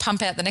to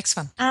pump out the next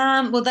one?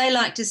 Well, they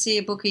like to see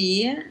a book a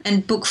year,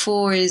 and book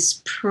 4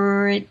 is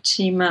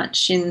pretty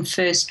much in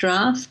first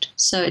draft.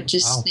 So it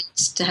just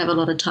needs to have a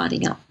lot of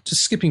tidying up.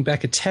 Just skipping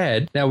back a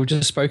tad, now we've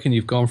just spoken,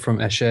 you've gone from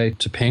Hachette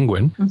to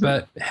Penguin,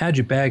 but how'd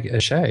you bag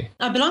Hachette?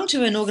 I belong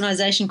to an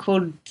organisation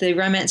called the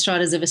Romance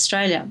Writers of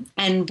Australia,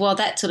 and while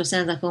that sort of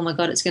sounds like, oh my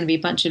God, it's going to be a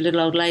bunch of little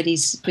old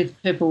ladies with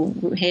purple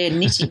hair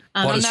knitting.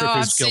 I've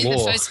seen the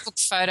Facebook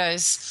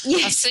photos.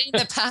 Yeah. I've seen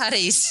the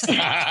parties.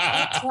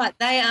 That's right.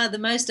 They are the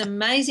most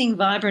amazing,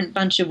 vibrant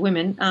bunch of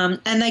women,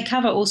 and they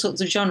cover all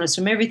sorts of genres,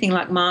 from everything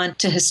like mine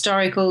to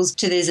historicals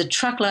to there's a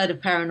truckload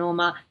of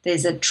paranorma,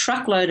 there's a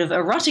truckload of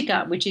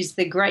erotica, which is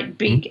the great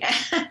big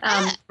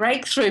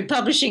breakthrough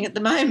publishing at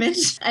the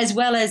moment, as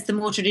well as the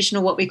more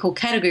traditional what we call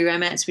category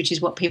romance, which is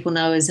what people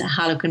know as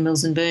Harlequin,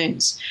 Mills and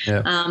Burns.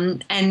 Yeah.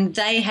 And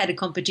they had a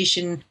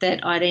competition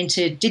that I'd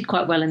entered, did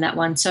quite well in that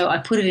one. So I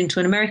put it into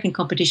an American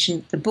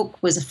competition. The book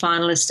was a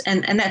finalist,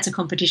 and that's a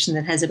competition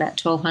that has about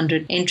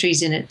 1,200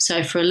 entries in it.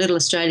 So for a little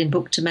Australian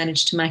book to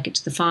manage to make it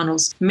to the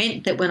finals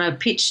meant that when I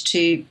pitched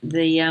to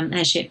the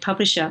Hachette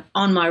publisher,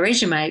 on my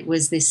resume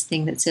was this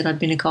thing that said I'd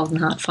been a Golden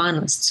Heart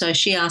finalist. So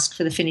she asked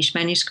for the finished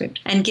manuscript,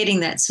 and getting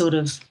that sort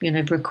of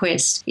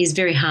request is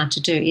very hard to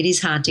do. It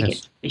is hard to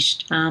get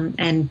published,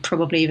 and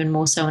probably even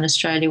more so in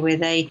Australia, where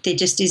there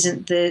just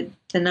isn't the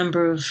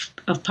number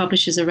of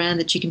publishers around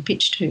that you can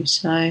pitch to.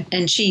 So,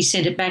 and she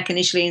sent it back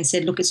initially and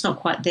said, look, it's not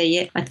quite there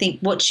yet. I think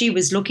what she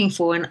was looking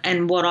for,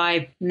 and what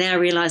I now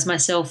realise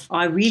myself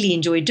I really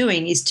enjoy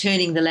doing, is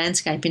turning the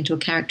landscape into a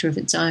character of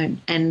its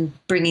own and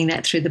bringing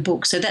that through the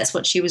book. So that's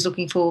what she was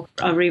looking for.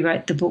 I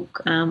rewrote the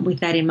book with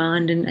that in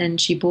mind, and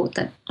she bought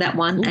that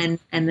one and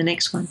the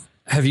next one.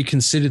 Have you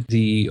considered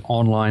the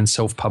online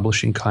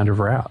self-publishing kind of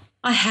route?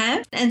 I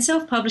have, and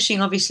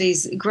self-publishing obviously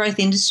is a growth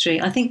industry.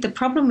 I think the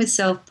problem with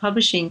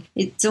self-publishing,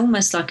 it's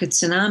almost like a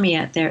tsunami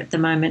out there at the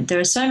moment.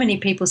 There are so many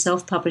people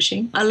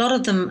self-publishing. A lot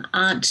of them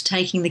aren't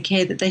taking the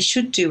care that they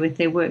should do with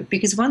their work,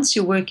 because once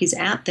your work is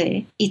out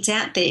there, it's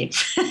out there.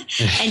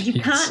 And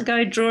you can't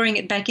go drawing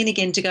it back in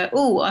again to go,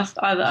 oh,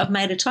 I've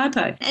made a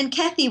typo. And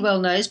Kathy well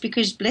knows,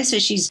 because bless her,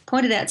 she's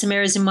pointed out some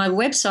errors in my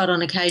website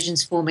on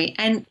occasions for me.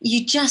 And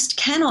you just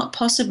cannot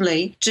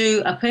possibly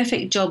do a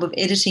perfect job of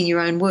editing your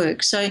own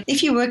work. So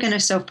if you were going to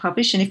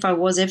self-publish, and if I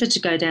was ever to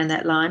go down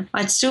that line,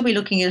 I'd still be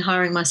looking at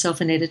hiring myself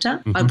an editor.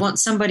 I'd want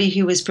somebody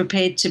who was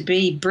prepared to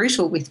be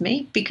brutal with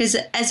me, because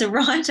as a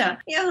writer,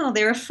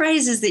 there are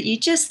phrases that you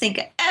just think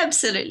are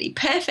absolutely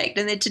perfect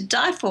and they're to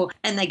die for,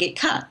 and they get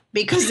cut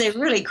because they're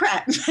really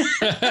crap.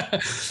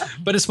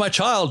 But it's my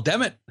child,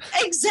 damn it.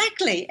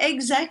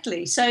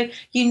 Exactly. So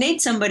you need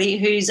somebody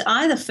who's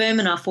either firm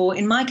enough, or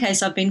in my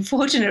case, I've been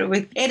fortunate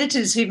with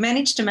editors who've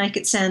managed to make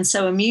it sound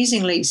so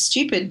amusingly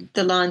stupid,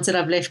 the lines that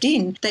I've left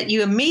in, that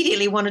you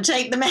immediately want to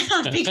take them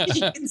out because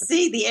you can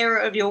see the error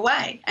of your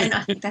way. And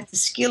I think that's a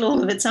skill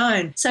all of its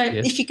own. So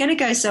if you're going to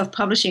go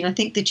self-publishing, I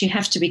think that you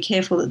have to be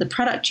careful that the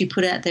product you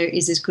put out there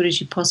is as good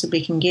as you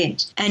possibly can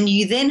get. And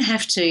you then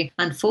have to,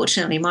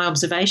 unfortunately, my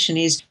observation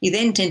is, you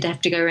then tend to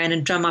have to go around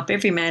and drum up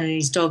every man and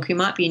his dog who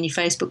might be in your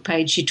Facebook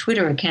page, your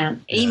Twitter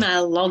account,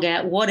 email, log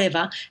out,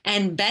 whatever,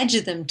 and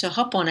badger them to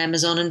hop on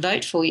Amazon and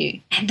vote for you.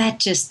 And that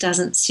just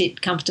doesn't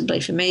sit comfortably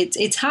for me.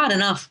 It's hard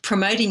enough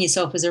promoting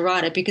yourself as a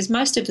writer, because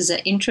most of us are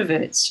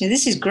introverts.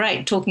 This is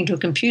great talking to a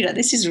computer.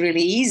 This is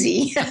really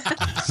easy.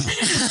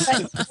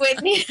 But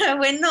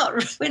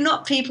we're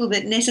not people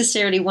that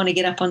necessarily want to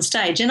get up on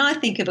stage. And I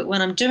think of it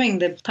when I'm doing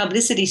the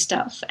publicity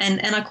stuff,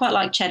 and I quite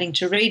like chatting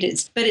to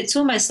readers, but it's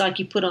almost like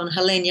you put on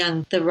Helene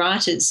Young, the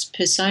writer's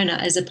persona,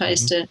 as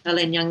opposed to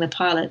Helene Young, the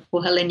pilot,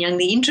 or Helene Young,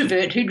 the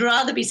introvert, who'd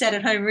rather be sat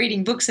at home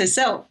reading books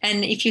herself.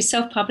 And if you're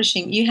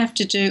self-publishing, you have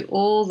to do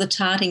all the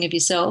tarting of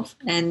yourself,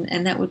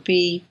 and that would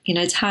be,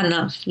 it's hard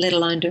enough, let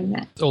alone doing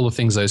that. All the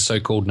things those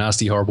so-called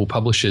nasty, horrible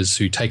publishers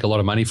who take a lot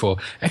of money for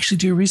actually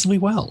do reasonably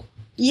well.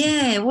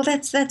 Yeah, well,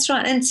 that's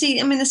right. And see,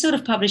 the sort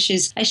of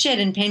publishers, Hachette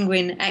and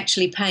Penguin,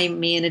 actually pay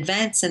me in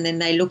advance, and then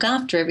they look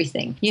after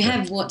everything. You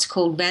have what's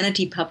called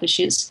vanity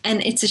publishers,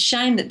 and it's a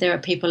shame that there are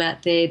people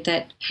out there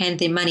that hand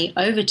their money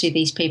over to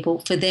these people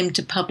for them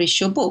to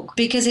publish your book,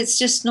 because it's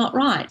just not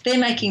right. They're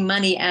making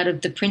money out of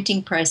the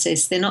printing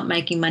process. They're not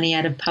making money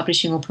out of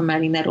publishing or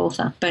promoting that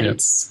author, but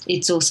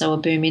it's also a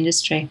boom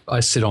industry. I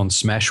sit on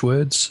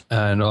Smashwords,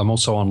 and I'm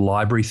also on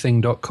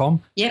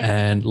librarything.com. Yep.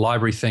 And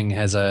LibraryThing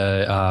has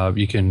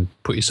you can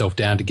put put yourself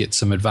down to get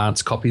some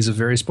advanced copies of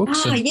various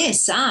books.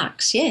 Yes,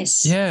 ARCs,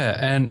 yes. Yeah,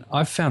 and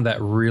I've found that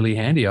really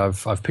handy.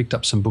 I've picked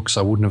up some books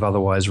I wouldn't have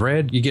otherwise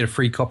read. You get a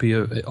free copy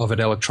of it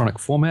electronic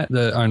format.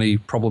 The only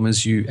problem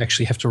is you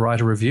actually have to write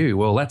a review.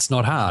 Well, that's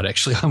not hard,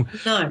 actually.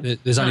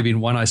 There's only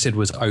been one I said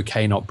was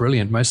okay, not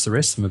brilliant. Most of the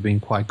rest of them have been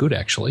quite good,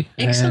 actually.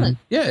 Excellent. And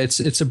yeah,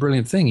 it's a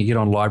brilliant thing. You get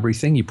on Library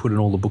Thing, you put in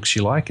all the books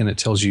you like, and it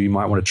tells you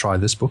might want to try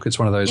this book. It's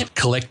one of those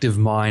collective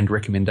mind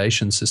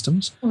recommendation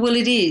systems. Well,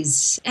 it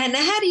is. And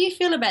how do you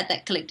feel about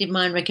that collective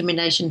mind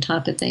recommendation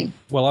type of thing?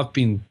 Well, I've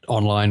been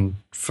online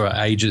for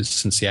ages,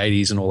 since the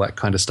 80s and all that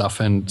kind of stuff.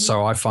 And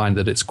so I find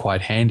that it's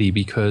quite handy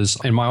because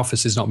in my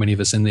office, there's not many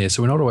of us in there.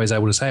 So we're not always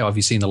able to say, oh, have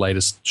you seen the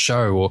latest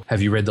show or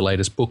have you read the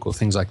latest book or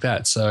things like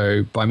that.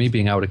 So by me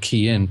being able to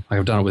key in, like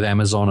I've done it with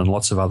Amazon and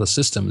lots of other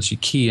systems, you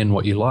key in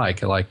what you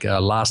like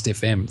Last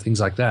FM, things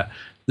like that.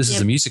 This is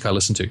the music I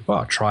listen to.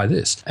 Oh, try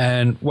this.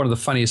 And one of the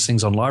funniest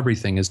things on Library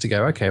Thing is to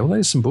go, okay, well,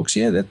 there's some books.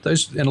 Yeah,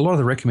 those, and a lot of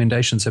the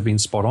recommendations have been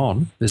spot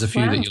on. There's a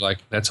few that you're like,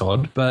 that's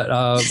odd. But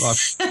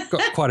I've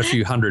got quite a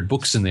few hundred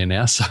books in there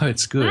now, so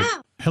it's good.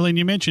 Wow. Helen,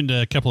 you mentioned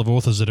a couple of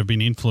authors that have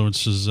been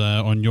influences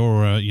on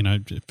your,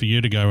 for you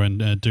to go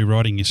and do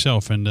writing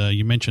yourself. And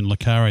you mentioned Le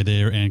Carre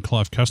there and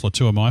Clive Cussler,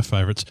 two of my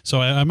favourites.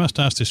 So I must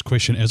ask this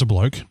question as a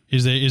bloke.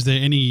 Is there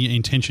any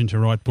intention to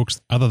write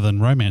books other than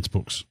romance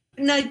books?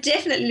 No,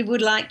 definitely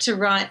would like to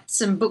write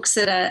some books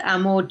that are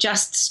more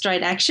just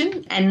straight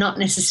action and not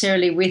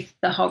necessarily with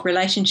the whole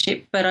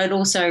relationship, but I'd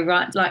also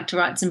like to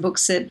write some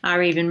books that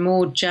are even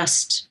more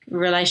just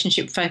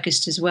relationship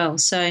focused as well.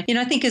 So,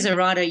 I think as a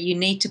writer, you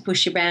need to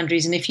push your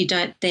boundaries, and if you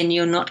don't, then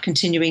you're not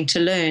continuing to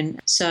learn.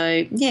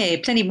 So, yeah,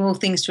 plenty more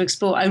things to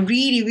explore. I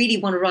really, really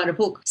want to write a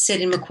book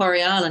set in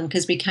Macquarie Island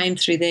because we came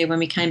through there when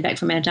we came back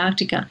from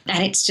Antarctica,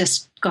 and it's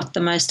just got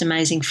the most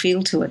amazing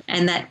feel to it.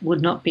 And that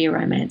would not be a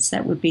romance.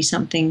 That would be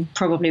something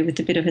probably with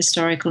a bit of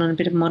historical and a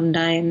bit of modern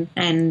day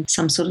and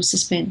some sort of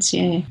suspense,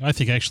 yeah. I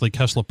think actually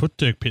Cussler put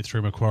Dirk Pitt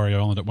through Macquarie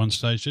Island at one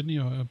stage, didn't he?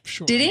 I'm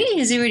sure. Did he?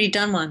 Has he already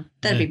done one?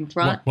 That'd be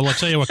right. Well, I'll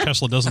tell you what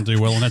Cussler doesn't do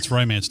well, and that's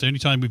romance. The only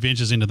time he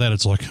ventures into that,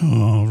 it's like,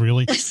 oh,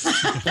 really?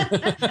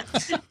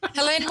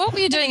 Helene, what were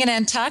you doing in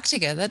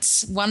Antarctica?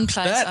 That's one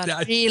place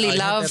I'd really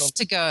love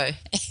to go.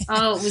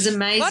 Oh, it was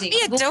amazing. What are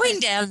you doing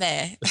down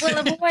there? Well,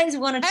 I've always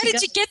wanted to How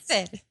did you get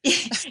there?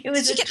 Did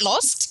you get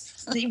lost?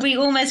 We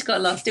almost got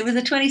lost. It was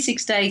a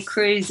 26-day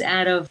cruise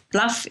out of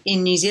Bluff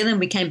in New Zealand.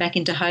 We came back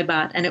into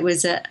Hobart, and it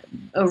was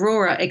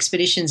Aurora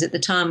Expeditions at the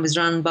time was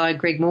run by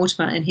Greg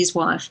Mortimer and his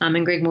wife.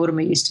 And Greg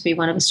Mortimer used to be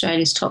one of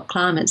Australia's top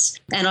climbers.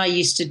 And I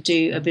used to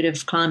do a bit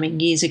of climbing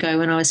years ago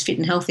when I was fit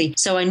and healthy.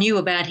 So I knew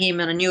about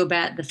him, and I knew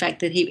about the fact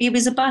that he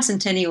was a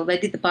bicentennial. They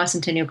did the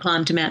bicentennial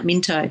climb to Mount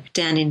Minto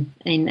down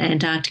in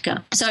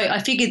Antarctica. So I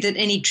figured that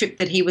any trip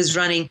that he was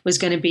running was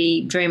going to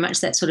be very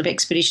much that sort of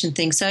expedition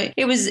thing. So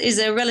it is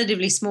a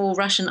relatively small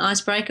Russian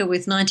icebreaker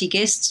with 90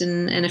 guests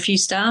and a few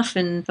staff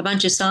and a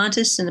bunch of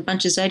scientists and a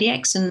bunch of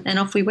Zodiacs, and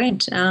off we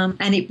went.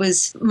 And it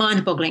was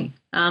mind-boggling.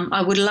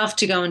 I would love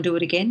to go and do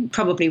it again.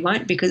 Probably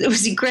won't because it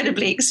was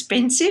incredibly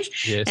expensive.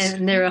 Yes.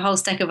 And there are a whole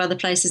stack of other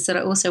places that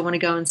I also want to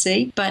go and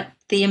see. But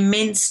the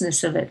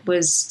immenseness of it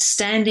was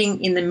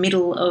standing in the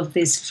middle of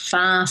this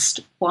vast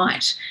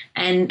white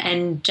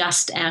and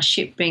just our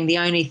ship being the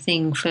only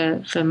thing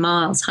for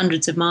miles,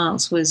 hundreds of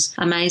miles, was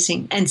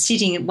amazing. And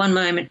sitting at one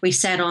moment, we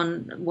sat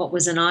on what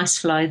was an ice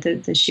floe.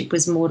 The ship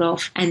was moored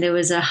off, and there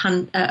was a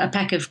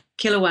pack of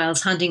killer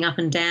whales hunting up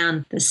and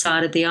down the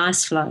side of the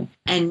ice floe,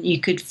 and you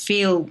could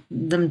feel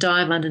them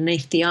dive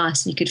underneath the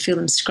ice, and you could feel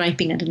them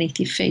scraping underneath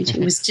your feet.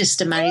 It was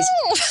just amazing.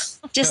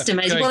 Just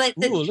amazing.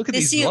 Well, look at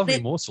these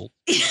lovely morsels.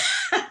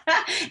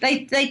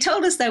 They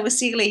told us they were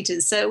seal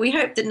eaters, so we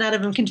hope that none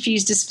of them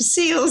confused us for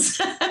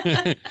seals.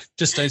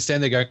 Just don't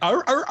stand there going,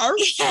 arr, arr, arr.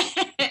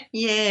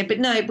 Yeah, but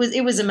no, it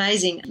was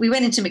amazing. We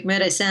went into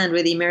McMurdo Sound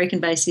where the American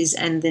base is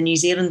and the New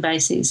Zealand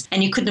base is,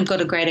 and you couldn't have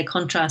got a greater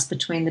contrast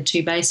between the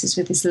two bases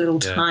with this little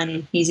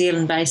tiny New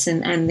Zealand base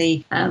and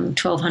the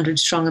 1,200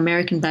 strong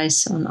American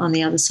base on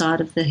the other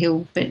side of the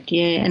hill. But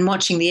yeah, and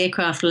watching the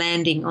aircraft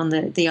landing on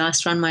the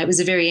ice runway, it was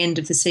the very end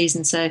of the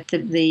season, so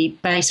the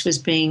base was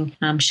being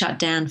shut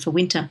down for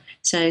winter.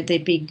 So the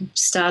big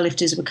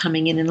starlifters were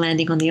coming in and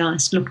landing on the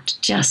ice.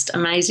 Looked just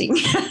amazing.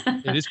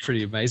 It is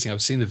pretty amazing.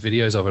 I've seen the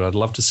videos of it. I'd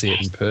love to see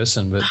it in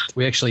person. But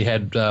we actually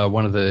had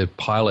one of the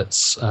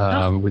pilots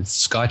with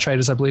Sky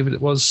Traders, I believe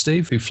it was,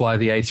 Steve, who fly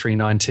the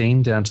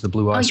A319 down to the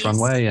Blue Ice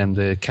runway and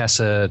the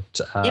CASA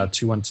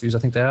 212s, I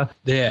think they are.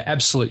 They're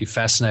absolutely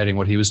fascinating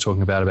what he was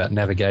talking about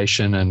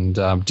navigation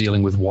and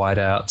dealing with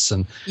whiteouts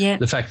and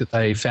the fact that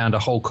they found a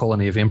whole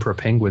colony of emperor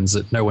penguins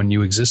that no one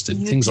knew existed,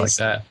 things like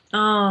that.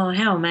 Oh,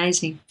 how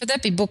amazing. Could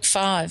that be book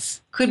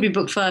 5? Could be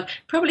book 5.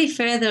 Probably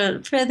further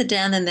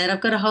down than that.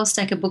 I've got a whole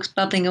stack of books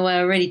bubbling away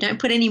already. Don't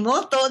put any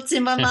more thoughts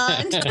in my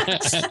mind.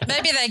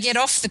 Maybe they get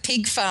off the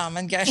pig farm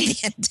and go to the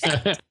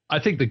Antarctic. I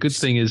think the good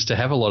thing is to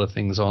have a lot of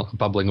things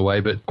bubbling away,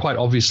 but quite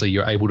obviously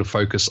you're able to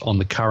focus on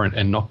the current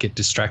and not get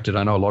distracted.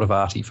 I know a lot of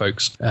arty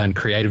folks and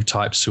creative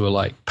types who are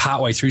like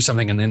partway through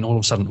something and then all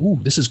of a sudden, ooh,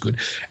 this is good.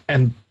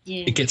 And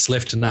it gets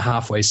left in a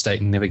halfway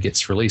state and never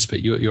gets released.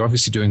 But you're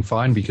obviously doing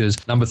fine because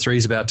number 3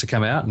 is about to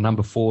come out and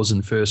number 4's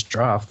in first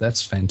draft.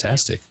 That's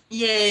fantastic.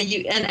 Yeah,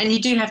 and you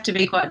do have to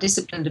be quite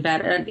disciplined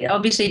about it.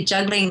 Obviously,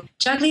 juggling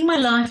my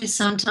life is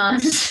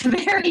sometimes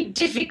very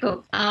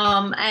difficult.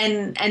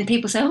 And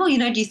people say, oh,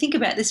 do you think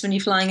about this when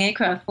you're flying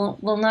aircraft?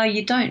 Well, no,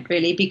 you don't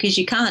really, because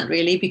you can't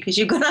really, because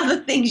you've got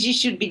other things you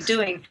should be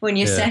doing when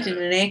you're sat in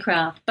an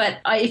aircraft. But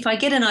if I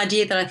get an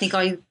idea that I think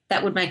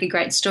that would make a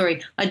great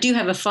story, I do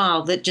have a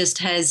file that just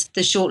has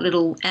the short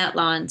little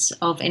outlines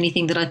of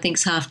anything that I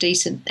think's half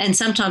decent. And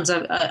sometimes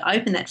I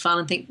open that file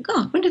and think,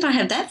 oh, when did I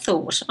have that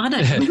thought? I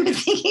don't remember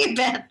thinking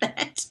about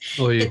that.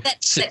 Or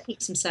that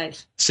keeps them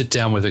safe. Sit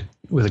down with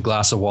a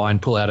glass of wine,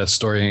 pull out a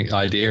story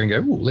idea and go,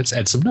 ooh, let's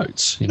add some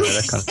notes, that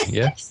kind of thing,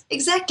 yeah?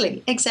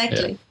 Exactly.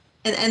 Yeah.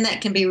 And that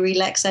can be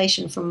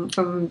relaxation from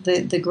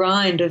the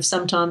grind of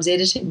sometimes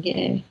editing,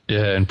 yeah.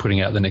 Yeah, and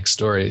putting out the next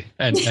story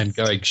and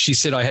going, she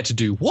said I had to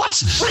do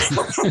what?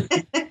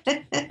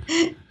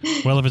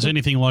 Well, if it's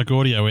anything like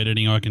audio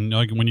editing, I can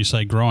when you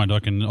say grind, I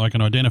can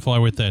identify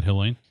with that,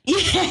 Helene.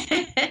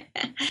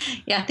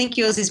 Yeah, I think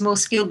yours is more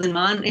skilled than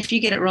mine. If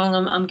you get it wrong,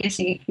 I'm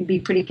guessing it could be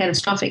pretty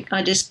catastrophic.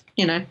 I just,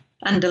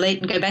 undelete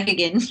and go back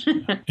again.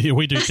 Yeah,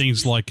 we do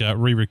things like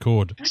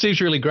re-record.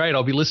 Steve's really great.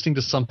 I'll be listening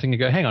to something and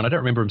go, hang on, I don't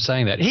remember him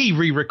saying that. He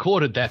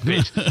re-recorded that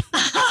bit.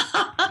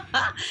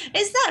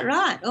 Is that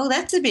right? Oh,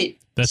 that's a bit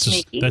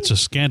sneaky. That's a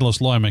scandalous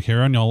lie,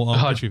 McHerron. I'll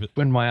bet you.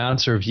 When my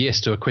answer of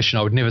yes to a question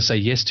I would never say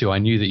yes to, I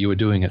knew that you were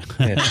doing it.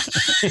 Yeah.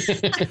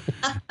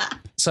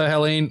 So,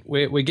 Helene,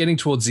 we're getting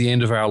towards the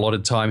end of our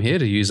allotted time here,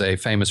 to use a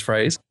famous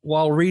phrase.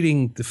 While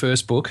reading the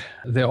first book,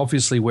 they're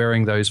obviously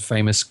wearing those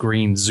famous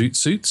green zoot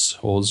suits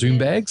or Zoom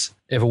bags.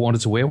 Ever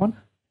wanted to wear one?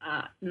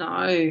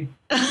 No.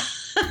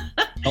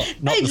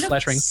 Not the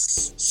flattering.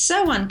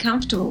 So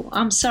uncomfortable.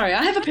 I'm sorry.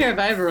 I have a pair of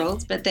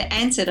overalls, but they're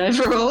Ansett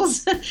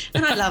overalls,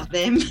 and I love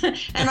them.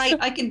 And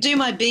I can do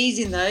my bees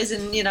in those,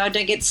 and I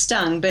don't get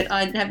stung. But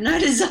I have no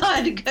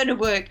desire to go to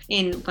work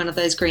in one of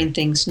those green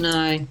things.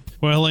 No.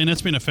 Well, Helene,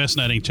 that's been a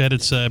fascinating chat.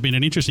 It's been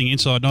an interesting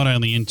insight not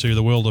only into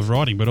the world of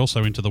writing, but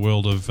also into the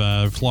world of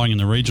flying in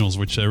the regionals,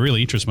 which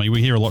really interests me.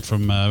 We hear a lot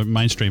from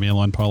mainstream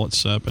airline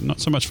pilots, but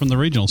not so much from the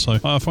regionals. So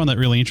I find that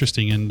really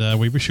interesting, and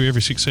we wish you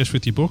every success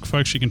with your book.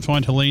 Folks, you can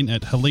find Helene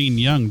at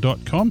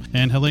heleneyoung.com.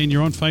 And Helene,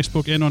 you're on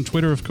Facebook and on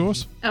Twitter, of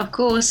course. Of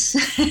course.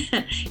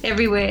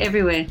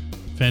 Everywhere.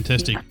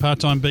 Fantastic.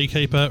 Part-time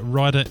beekeeper,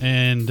 writer,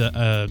 and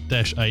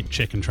Dash 8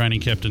 check and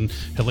training captain,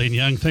 Helene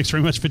Young. Thanks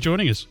very much for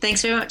joining us.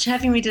 Thanks very much for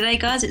having me today,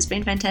 guys. It's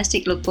been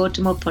fantastic. Look forward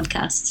to more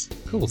podcasts.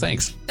 Cool,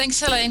 thanks. Thanks,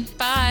 Helene.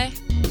 Bye.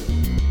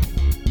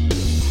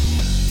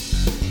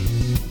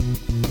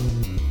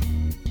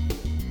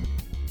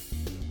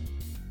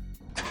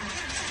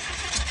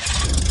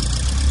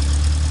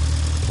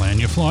 Plan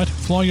your flight,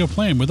 fly your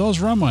plan with Oz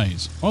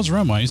Runways. Oz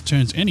Runways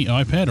turns any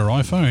iPad or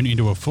iPhone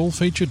into a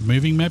full-featured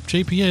moving map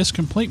GPS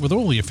complete with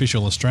all the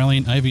official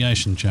Australian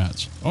aviation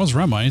charts. Oz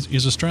Runways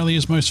is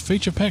Australia's most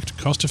feature-packed,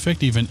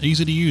 cost-effective and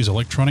easy-to-use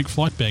electronic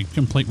flight bag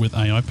complete with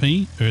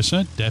AIP,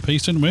 URSA, DAP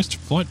East and West,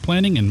 flight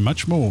planning and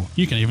much more.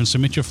 You can even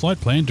submit your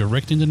flight plan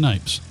direct into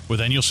NAPES.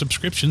 With annual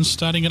subscriptions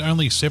starting at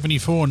only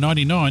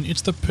 $74.99,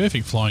 it's the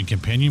perfect flying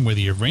companion whether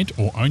you rent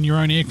or own your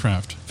own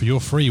aircraft. For your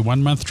free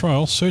 1-month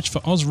trial, search for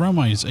Oz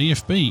Runways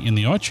EFB in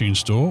the iTunes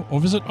store or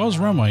visit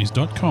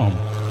ozrunways.com.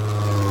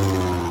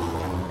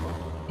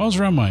 Oz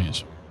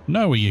Runways.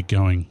 Know where you're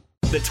going.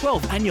 The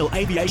 12th Annual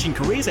Aviation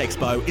Careers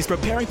Expo is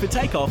preparing for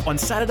takeoff on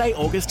Saturday,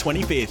 August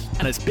 25th,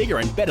 and it's bigger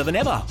and better than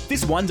ever.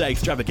 This one-day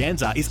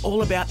extravaganza is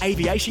all about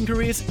aviation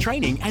careers,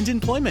 training and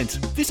employment.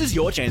 This is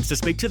your chance to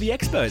speak to the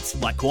experts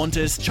like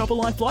Qantas,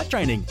 Chopperline Flight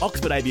Training,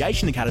 Oxford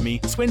Aviation Academy,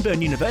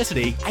 Swinburne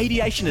University,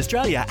 Aviation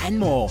Australia and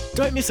more.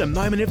 Don't miss a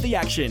moment of the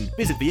action.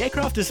 Visit the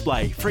aircraft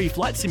display, free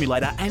flight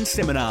simulator and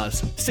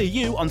seminars. See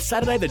you on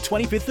Saturday the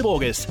 25th of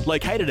August,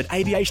 located at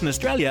Aviation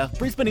Australia,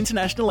 Brisbane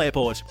International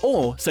Airport,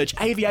 or search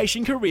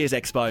Aviation Careers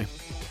Expo.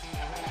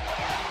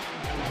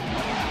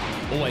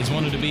 Always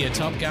wanted to be a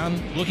Top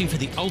Gun? Looking for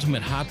the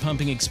ultimate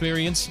heart-pumping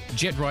experience?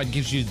 JetRide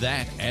gives you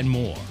that and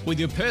more. With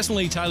your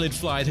personally tailored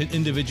flight and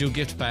individual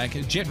gift pack,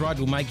 JetRide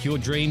will make your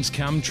dreams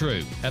come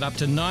true. At up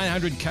to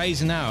 900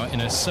 k's an hour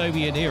in a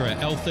Soviet-era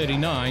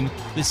L-39,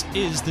 this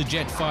is the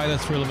jet fighter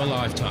thrill of a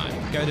lifetime.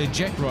 Go to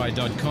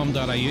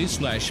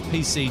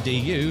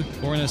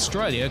jetride.com.au/PCDU or in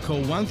Australia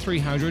call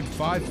 1300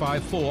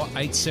 554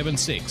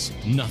 876.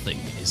 Nothing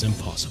is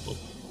impossible.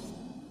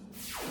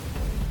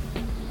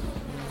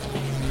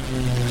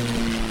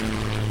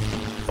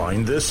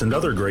 Find this and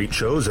other great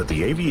shows at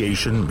the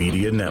Aviation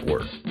Media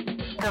Network.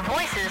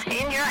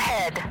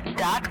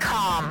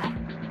 TheVoicesInYourHead.com.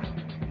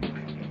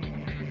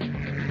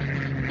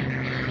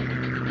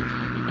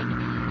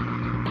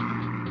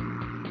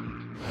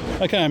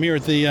 Okay, I'm here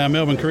at the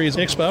Melbourne Careers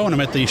Expo and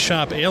I'm at the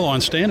Sharp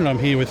Airlines stand and I'm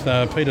here with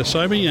Peter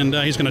Sobey and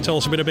he's going to tell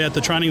us a bit about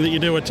the training that you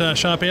do at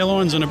Sharp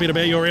Airlines and a bit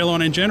about your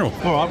airline in general.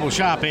 All right, well,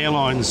 Sharp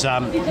Airlines,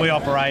 we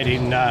operate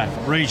in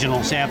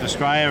regional South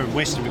Australia,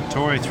 Western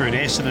Victoria through to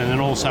Essendon, and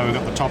also we've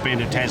got the top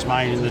end of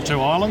Tasmania and the two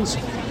islands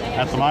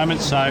at the moment.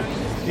 So,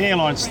 The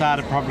airline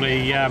started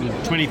probably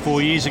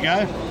 24 years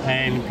ago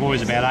and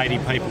employs about 80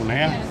 people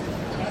now.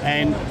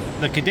 And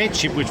the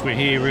cadetship, which we're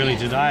here really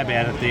today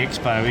about at the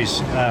Expo,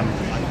 is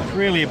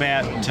really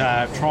about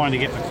trying to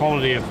get the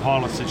quality of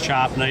pilots that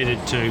Sharp needed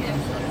to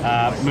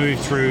move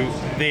through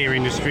their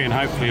industry and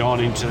hopefully on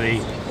into the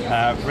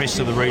rest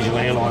of the regional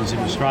airlines in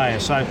Australia.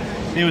 So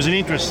there was an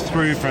interest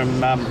through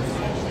from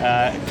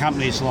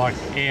companies like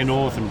Air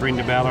North and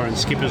Brindabella and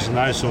Skippers and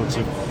those sorts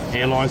of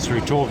airlines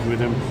through talking with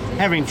them,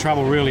 having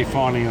trouble really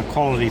finding the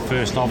quality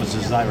first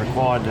officers they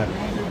required to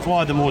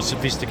fly the more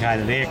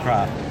sophisticated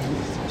aircraft.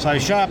 So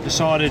Sharp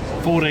decided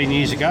 14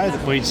 years ago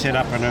that we'd set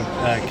up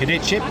a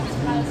cadetship,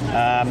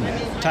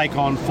 take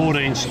on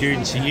 14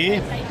 students a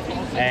year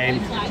and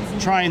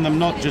train them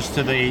not just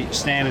to the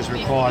standards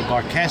required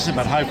by CASA,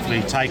 but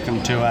hopefully take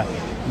them to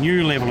a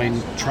new level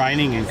in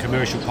training and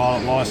commercial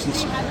pilot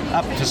licence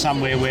up to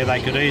somewhere where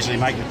they could easily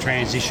make the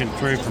transition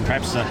through from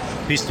perhaps the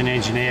piston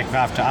engine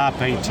aircraft to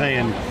RPT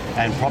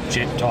and prop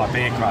jet type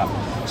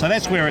aircraft. So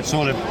that's where it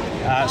sort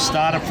of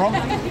started from.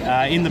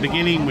 In the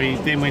beginning, we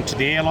then went to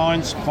the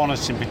airlines,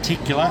 Qantas in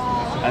particular,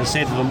 and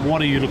said to them,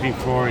 what are you looking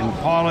for in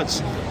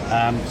pilots?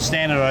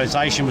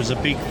 Standardisation was a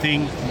big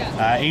thing,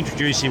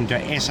 introducing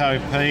them to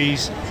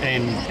SOPs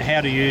and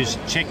how to use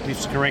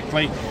checklists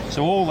correctly.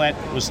 So all that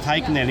was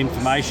taken, that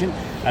information,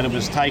 and it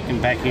was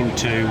taken back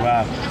into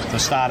the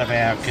start of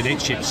our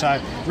cadetship.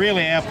 So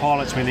really our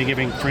pilots, when they're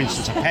giving, for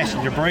instance, a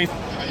passenger brief,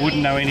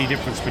 wouldn't know any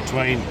difference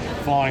between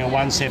flying a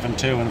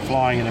 172 and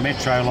flying in a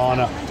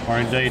Metroliner or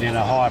indeed in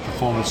a higher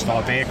performance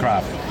type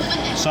aircraft.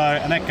 So,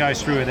 and that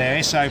goes through with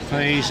our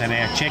SOPs and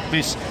our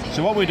checklists.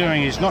 So what we're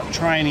doing is not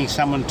training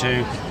someone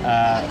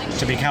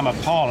to become a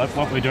pilot.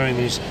 What we're doing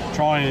is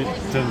trying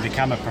to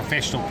become a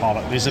professional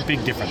pilot. There's a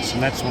big difference,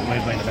 and that's what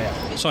we've been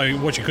about. So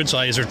what you could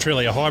say is it's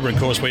really a hybrid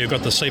course where you've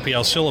got the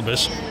CPL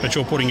syllabus, but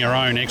you're putting your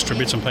own extra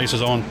bits and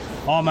pieces on.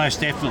 Oh, most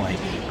definitely.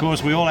 Of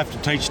course, we all have to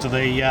teach to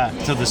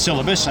the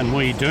syllabus, and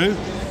we do,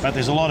 but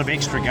there's a lot of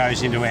extra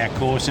goes into our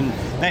course, and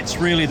that's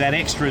really that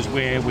extra is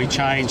where we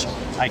change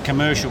a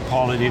commercial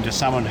pilot into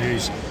someone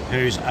who's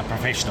a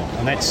professional,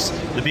 and that's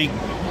the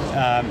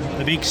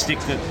big stick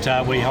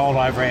that we hold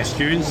over our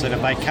students, that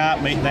if they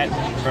can't meet that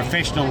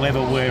professional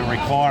level we're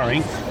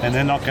requiring, then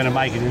they're not going to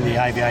make it in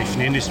the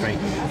aviation industry.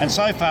 And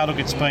so far, look,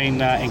 it's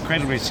been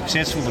incredibly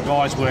successful. The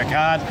guys work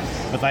hard,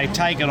 but they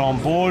take it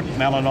on board.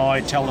 Mel and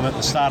I tell them at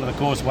the start of the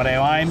course what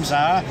our aims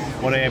are,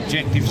 what our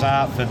objectives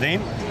are for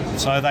them,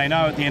 so they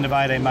know at the end of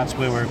 18 months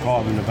where we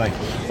require them to be.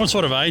 What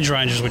sort of age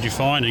ranges would you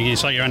find? You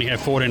say you only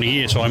have 14 a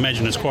year, so I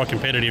imagine it's quite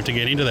competitive to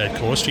get into that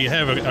course. Do you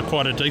have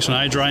quite a decent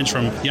age range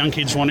from young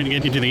kids wanting to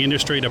get into the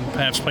industry to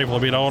perhaps people a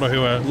bit older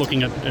who are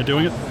looking at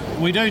doing it?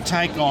 We do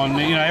take on,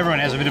 everyone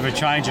has a bit of a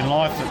change in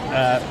life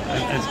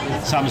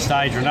at some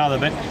stage or another,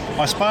 but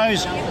I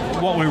suppose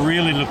what we're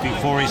really looking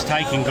for is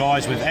taking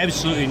guys with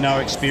absolutely no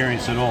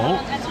experience at all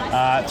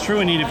through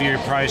an interview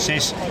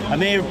process,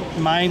 and they're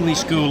mainly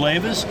school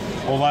leavers,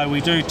 although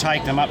we do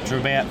take them up to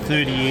about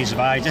 30 years of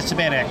age. That's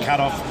about our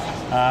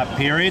cut-off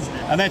period,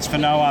 and that's for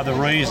no other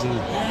reason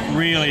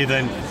really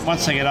than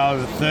once they get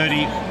over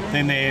 30,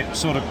 then they're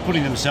sort of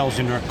putting themselves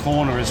into a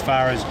corner as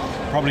far as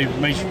probably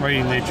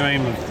reaching their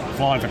dream of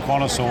flying for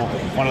Qantas or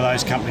one of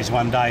those companies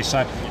one day.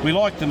 So we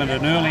like them at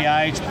an early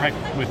age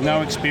with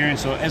no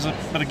experience,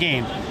 but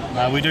again,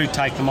 we do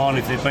take them on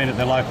if they've been at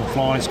their local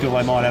flying school.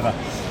 They might have a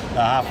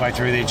halfway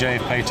through their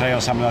GFPT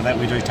or something like that,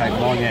 we do take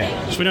them on,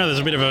 yeah. So we know there's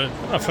a bit of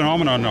a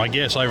phenomenon, I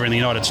guess, over in the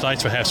United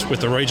States, perhaps with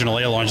the regional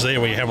airlines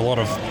there, where you have a lot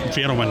of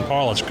gentlemen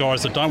pilots,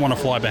 guys that don't want to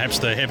fly perhaps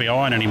the heavy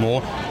iron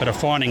anymore, but are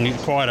finding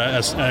quite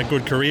a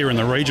good career in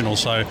the regional,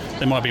 so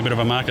there might be a bit of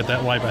a market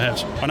that way,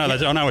 perhaps. I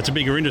know it's a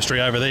bigger industry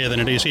over there than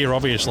it is here,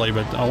 obviously,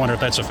 but I wonder if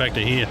that's a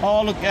factor here.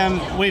 Oh, look,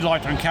 we'd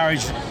like to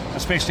encourage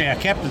especially our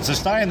captains to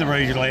stay in the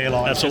regional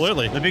airlines.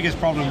 Absolutely. The biggest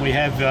problem we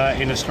have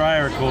in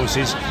Australia, of course,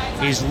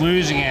 is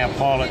losing our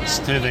pilots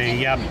to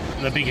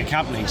the bigger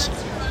companies.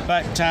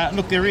 But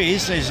look,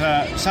 there's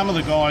some of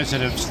the guys that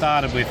have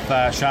started with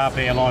Sharp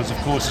Airlines, of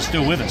course, are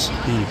still with us,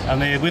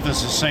 and they're with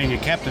us as senior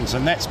captains,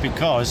 and that's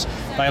because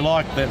they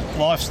like the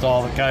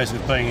lifestyle that goes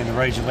with being in the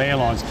regional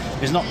airlines.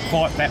 There's not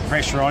quite that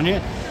pressure on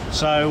you.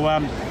 So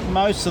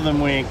most of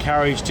them we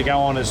encourage to go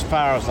on as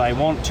far as they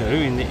want to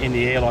in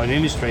the airline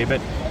industry,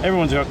 but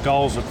everyone's got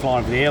goals of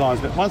flying for the airlines.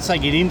 But once they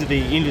get into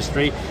the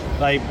industry,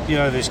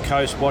 there's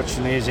Coast Watch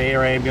and there's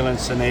Air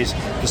Ambulance and there's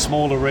the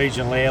smaller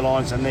regional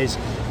airlines, and there's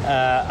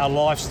a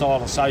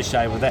lifestyle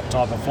associated with that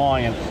type of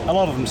flying, and a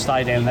lot of them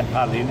stay down in that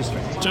part of the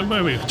industry. So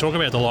maybe we could talk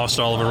about the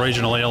lifestyle of a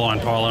regional airline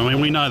pilot. I mean,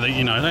 we know that,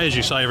 as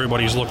you say,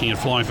 everybody's looking at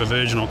flying for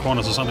Virgin or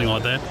Qantas or something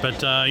like that,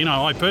 but,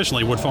 I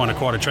personally would find it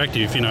quite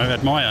attractive,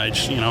 at my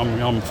age,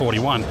 I'm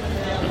 41,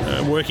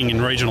 working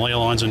in regional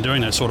airlines and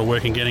doing that sort of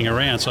work and getting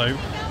around, so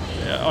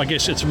I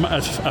guess it's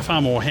a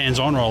far more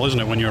hands-on role, isn't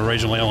it, when you're a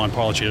regional airline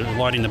pilot? You're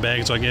loading the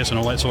bags, I guess, and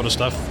all that sort of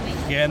stuff.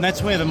 Yeah, and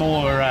that's where the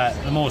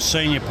more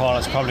senior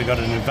pilot's probably got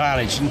an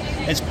advantage. And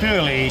it's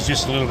purely he's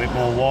just a little bit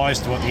more wise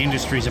to what the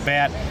industry's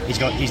about.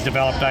 He's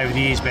developed over the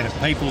years better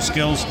people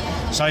skills.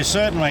 So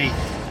certainly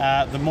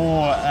the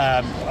more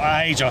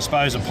age, I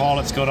suppose, a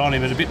pilot's got on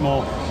him and a bit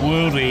more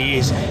worldly he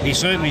is, he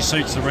certainly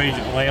suits the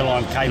regional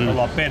airline caper a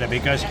lot better,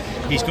 because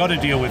he's got to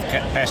deal with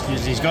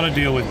passengers, he's got to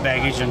deal with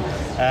baggage, and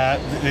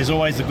there's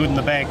always the good and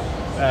the bad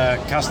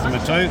customer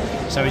too,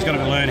 so he's got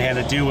to learn how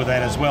to deal with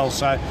that as well.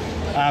 So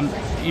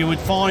you would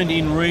find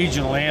in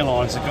regional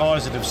airlines, the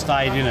guys that have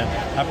stayed in it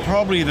are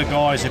probably the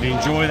guys that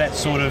enjoy that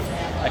sort of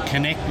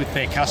connect with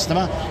their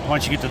customer.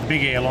 Once you get to the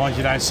big airlines,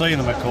 you don't see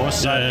them, of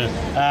course. So,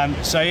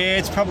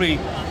 it's probably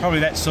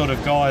that sort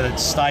of guy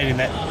that's stayed in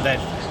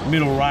that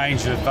middle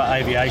range of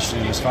aviation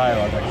in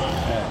Australia, I think.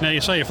 Yeah. Now,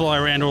 you say you fly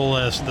around all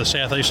the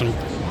southeastern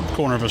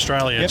corner of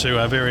Australia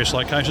to various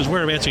locations.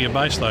 Whereabouts are you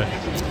based, though?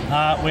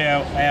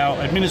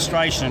 Our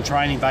administration and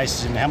training base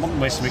is in Hamilton,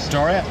 Western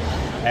Victoria.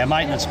 Our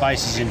maintenance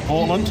base is in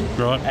Portland,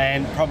 right,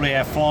 and probably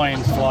our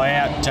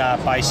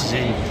fly-out base is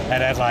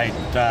at Adelaide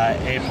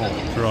Airport.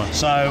 Right.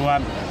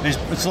 So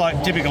it's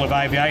like typical of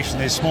aviation.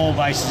 There's small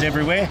bases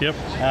everywhere. Yep.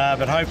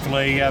 But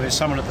hopefully there's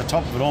someone at the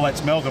top of it all.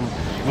 That's Malcolm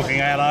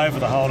looking out over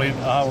the whole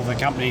of the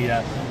company,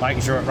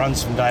 making sure it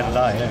runs from day to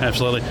day. Yeah.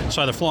 Absolutely.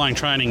 So the flying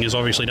training is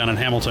obviously done in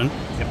Hamilton.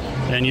 Yep.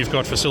 And you've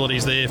got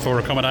facilities there for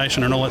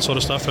accommodation and all that sort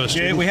of stuff for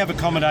students? Yeah, we have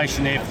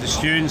accommodation there for the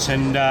students,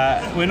 and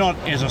we're not,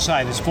 as I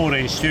say, there's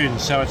 14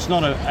 students, so it's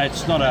not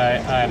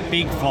a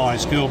big flying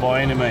school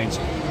by any means.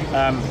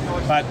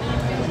 But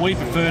we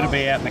prefer to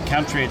be out in the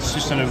country. It's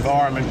just an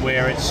environment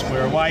where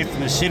we're away from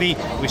the city.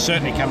 We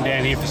certainly come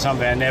down here for some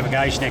of our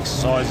navigation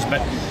exercises, but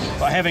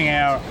by having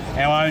our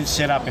own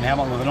setup in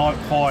Hamilton with the night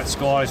quiet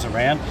skies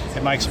around,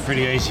 it makes it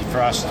pretty easy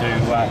for us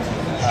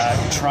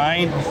to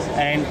train.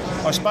 And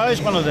I suppose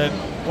one of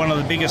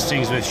the biggest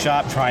things with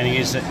Sharp training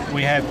is that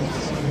we have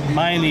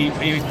mainly,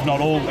 if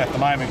not all at the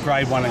moment,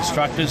 grade 1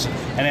 instructors,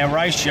 and our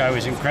ratio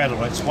is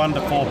incredible. It's 1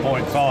 to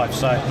 4.5.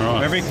 So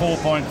for every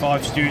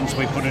 4.5 students,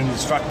 we put an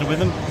instructor with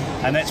them,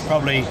 and that's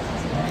probably,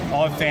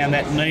 I've found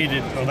that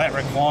needed, or that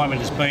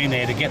requirement has been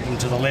there to get them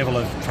to the level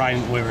of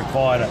training we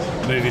require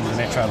to move into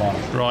the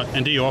Metroliner. Right,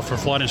 and do you offer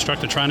flight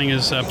instructor training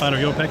as part of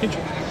your package?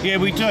 Yeah,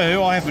 we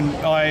do. I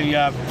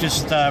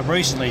just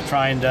recently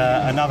trained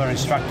another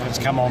instructor that's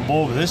come on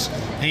board with us.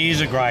 He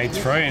is a grade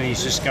 3 and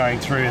he's just going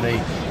through the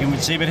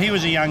infancy, but he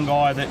was a young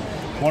guy that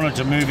wanted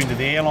to move into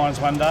the airlines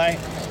one day,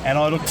 and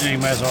I looked at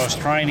him as I was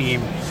training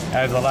him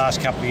over the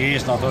last couple of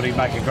years, and I thought he'd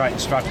make a great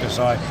instructor,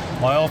 so I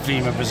offered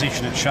him a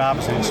position at Sharp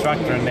as an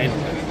instructor, and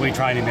then we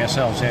trained him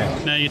ourselves,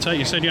 yeah. Now, you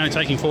said you're only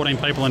taking 14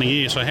 people in a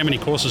year, so how many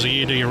courses a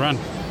year do you run?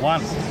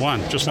 One,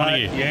 just one a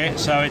year? Yeah,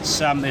 so it's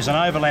there's an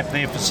overlap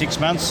there for 6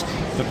 months.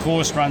 The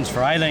course runs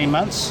for 18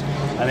 months,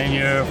 and then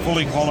you're a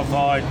fully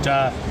qualified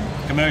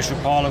commercial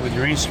pilot with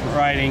your instrument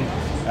rating,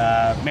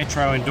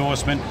 Metro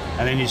endorsement,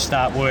 and then you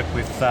start work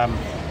with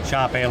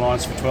Sharp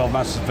Airlines for 12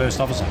 months as a first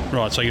officer.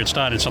 Right, so you'd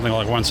start in something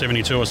like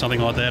 172 or something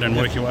like that and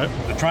work your way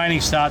up? The training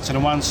starts in a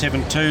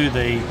 172,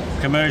 the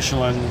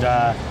commercial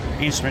and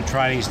instrument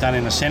training is done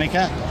in the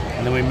Seneca,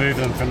 and then we move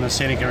them from the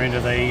Seneca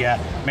into the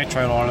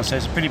Metroliner, so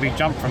it's a pretty big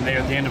jump from there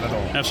at the end of it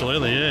all.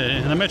 Absolutely,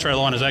 yeah. And the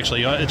Metroliner is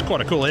actually, it's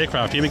quite a cool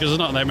aircraft here because there's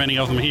not that many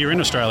of them here in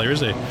Australia,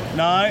 is there?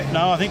 No,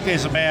 I think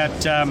there's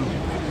about,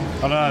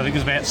 I think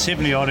there's about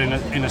 70 odd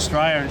in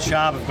Australia, and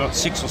Sharp have got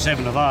 6 or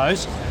 7 of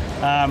those.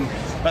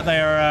 But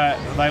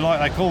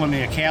they call them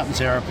the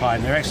accountant's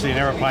aeroplane. They're actually an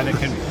aeroplane that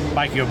can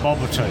make you a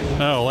bob or two. Oh,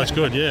 well, that's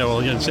good. Yeah.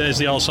 Well, as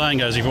the old saying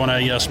goes, if you want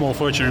a small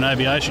fortune in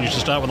aviation, you should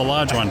start with a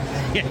large one.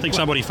 Yeah. I think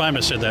somebody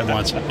famous said that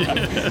once.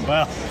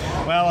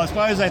 Well, I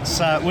suppose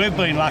that's we've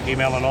been lucky,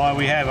 Mel and I.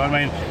 We have. I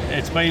mean,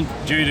 it's been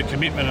due to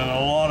commitment and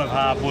a lot of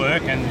hard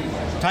work and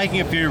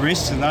taking a few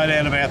risks, and no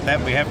doubt about that.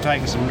 We have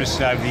taken some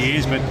risks over the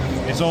years, but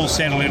it's all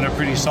settled in a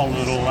pretty solid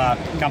little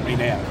company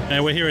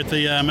now. We're here at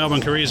the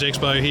Melbourne Careers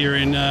Expo here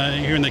in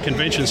the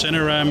convention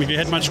centre. Have you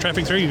had much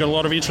traffic through? You've got a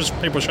lot of interest,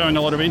 people showing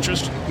a lot of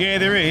interest? Yeah,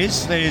 there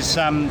is. There's,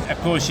 of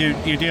course, you're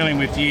dealing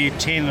with year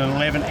 10 and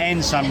 11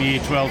 and some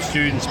year 12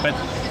 students, but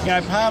we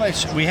have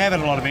had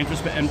a lot of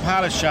interest, and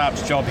part of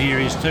Sharp's job here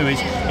is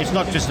it's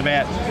not just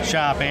about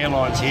Sharp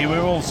Airlines here.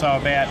 We're also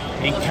about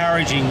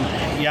encouraging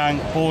young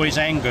boys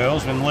and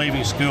girls when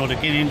leaving school to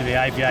get into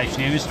the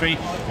aviation industry,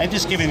 and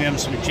just giving them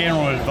some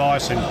general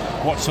advice on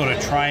what sort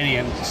of training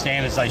and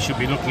standards they should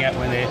be looking at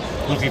when they're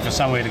looking for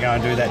somewhere to go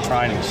and do that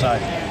training. So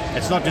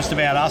it's not just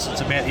about us,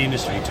 it's about the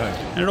industry too.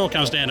 And it all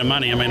comes down to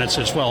money. I mean, it's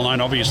well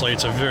known, obviously,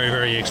 it's a very,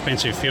 very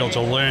expensive field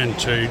to learn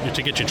to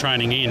get your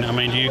training in. I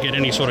mean, do you get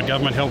any sort of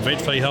government help,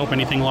 vet fee help,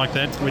 anything like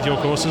that with your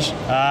courses?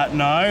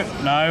 No,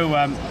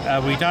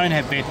 we don't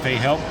have vet fee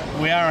help.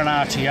 We are an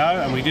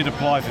RTO and we did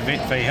apply for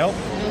vet fee help.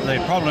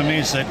 The problem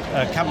is that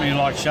a company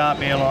like Sharp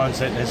Airlines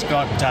that has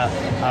got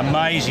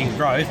amazing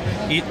growth,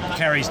 it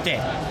carries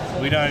debt.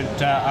 We don't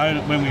own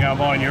it. When we go and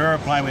buy a new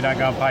aeroplane, we don't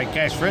go and pay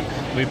cash for it.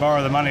 We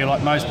borrow the money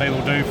like most people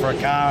do for a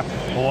car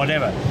or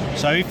whatever.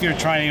 So if you're a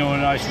training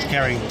organisation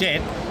carrying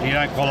debt, you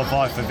don't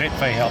qualify for vet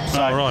fee help.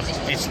 So right.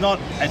 It's not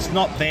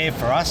there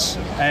for us,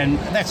 and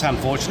that's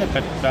unfortunate,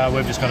 but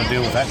we've just got to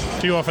deal with that.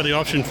 Do you offer the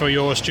option for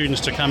your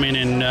students to come in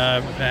and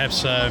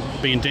perhaps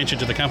be indentured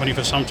to the company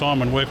for some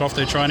time and work off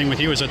their training with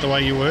you? Is that the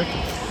way you work?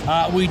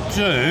 We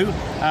do.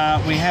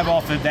 We have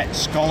offered that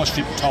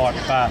scholarship type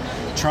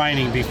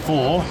training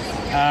before.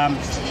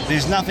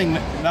 There's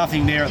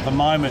nothing there at the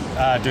moment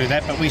do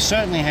that, but we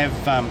certainly have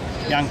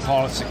young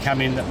pilots that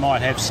come in that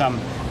might have some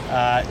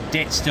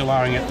debt still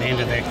owing at the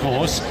end of their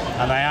course,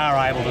 and they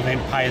are able to then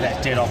pay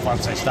that debt off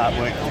once they start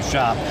working for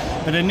Sharp.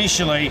 But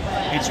initially,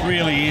 it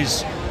really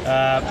is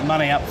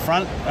money up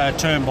front,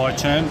 term by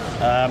term,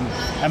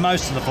 and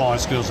most of the flying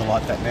schools are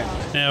like that now.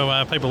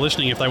 Now, people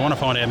listening, if they want to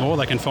find out more,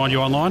 they can find you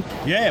online?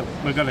 Yeah,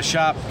 we've got a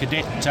Sharp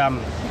Cadet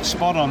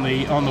spot on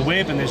the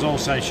web, and there's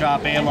also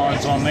Sharp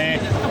Airlines on there,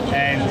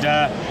 and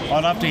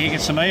I'd love to get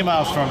some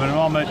emails from them.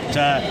 I'm at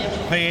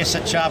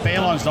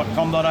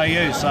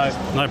ps@sharpairlines.com.au, so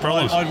no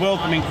problems. I'd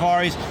welcome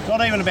inquiries,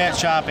 not even about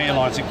Sharp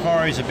Airlines,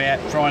 inquiries about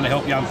trying to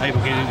help young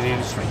people get into the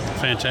industry.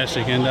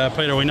 Fantastic. And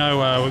Peter, we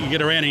know you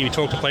get around and you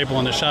talk to people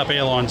on the Sharp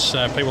Airlines,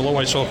 people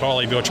always talk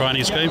highly of your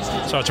training scheme,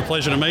 so it's a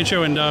pleasure to meet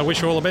you, and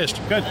wish you all the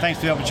best. Good, thanks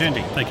for the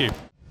opportunity. Thank you.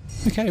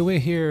 Okay, we're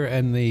here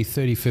in the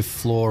 35th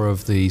floor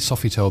of the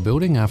Sofitel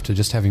building after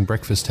just having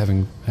breakfast,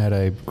 having had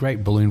a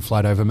great balloon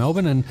flight over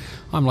Melbourne, and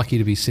I'm lucky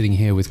to be sitting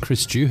here with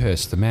Chris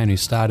Dewhurst, the man who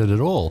started it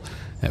all,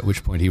 at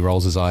which point he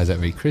rolls his eyes at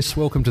me. Chris,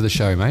 welcome to the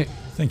show, mate.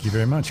 Thank you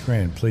very much,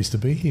 Grant. Pleased to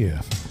be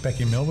here. Back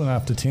in Melbourne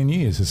after 10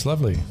 years. It's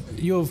lovely.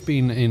 You've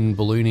been in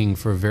ballooning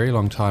for a very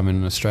long time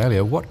in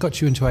Australia. What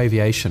got you into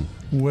aviation?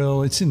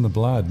 Well, it's in the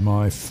blood.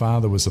 My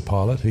father was a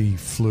pilot. He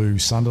flew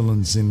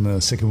Sunderlands in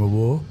the Second World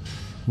War.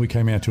 We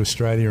came out to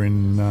Australia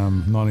in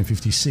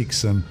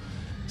 1956, and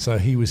so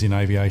he was in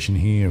aviation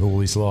here all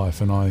his life,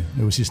 and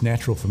it was just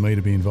natural for me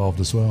to be involved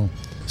as well.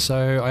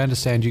 So I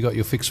understand you got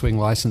your fixed-wing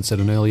licence at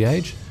an early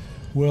age?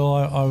 Well,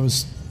 I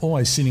was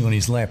always sitting on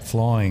his lap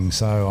flying,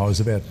 so I was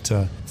about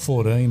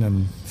 14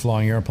 and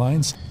flying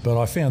aeroplanes, but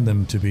I found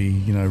them to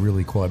be,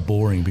 really quite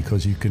boring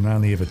because you can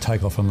only ever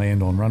take off and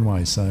land on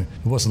runways, so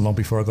it wasn't long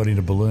before I got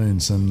into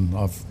balloons, and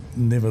I've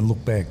never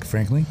looked back,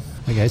 frankly.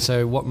 Okay,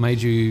 so what made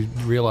you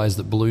realise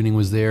that ballooning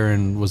was there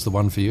and was the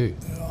one for you?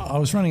 I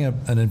was running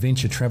an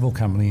adventure travel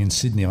company in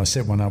Sydney. I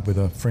set one up with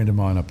a friend of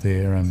mine up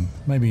there, and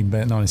maybe in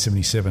about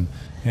 1977,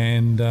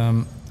 and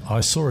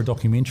I saw a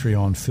documentary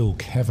on Phil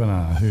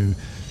Kavanagh, who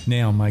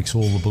now makes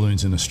all the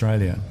balloons in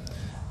Australia,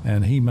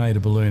 and he made a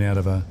balloon out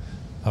of a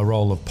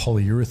roll of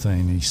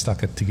polyurethane. He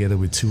stuck it together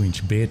with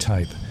 2-inch bear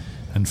tape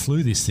and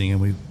flew this thing,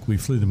 and we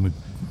flew them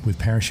with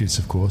parachutes,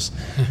 of course.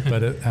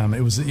 But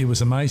it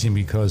was amazing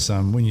because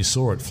when you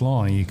saw it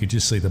flying, you could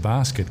just see the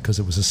basket because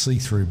it was a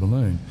see-through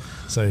balloon.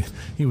 So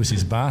it was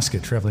his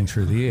basket travelling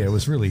through the air. It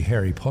was really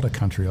Harry Potter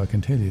country, I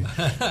can tell you.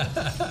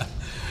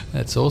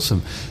 That's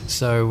awesome.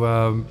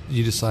 So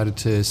you decided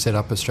to set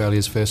up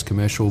Australia's first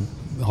commercial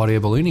hot air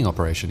ballooning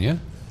operation, yeah?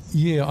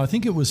 Yeah, I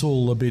think it was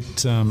all a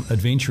bit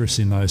adventurous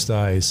in those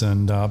days,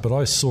 and but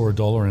I saw a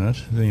dollar in it.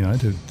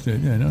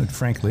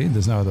 Frankly,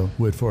 there's no other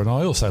word for it. And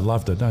I also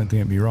loved it. Don't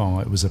get me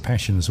wrong; it was a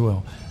passion as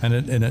well, and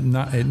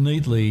it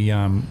neatly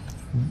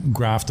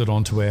grafted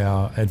onto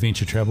our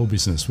adventure travel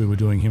business. We were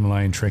doing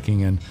Himalayan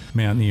trekking and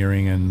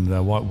mountaineering and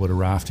whitewater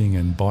rafting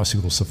and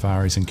bicycle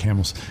safaris and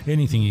camels.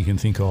 Anything you can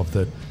think of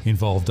that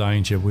involved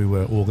danger, we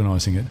were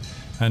organising it,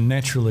 and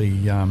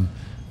naturally.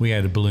 We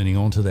added ballooning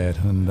onto that,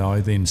 and I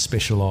then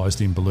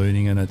specialised in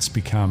ballooning, and it's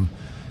become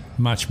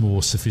much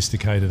more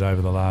sophisticated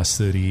over the last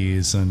 30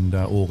 years and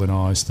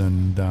organised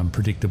and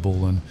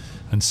predictable and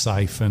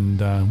safe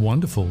and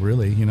wonderful,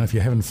 really. If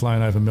you haven't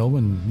flown over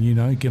Melbourne,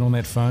 get on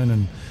that phone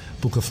and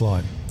book a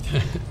flight.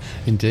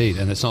 Indeed,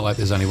 and it's not like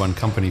there's only one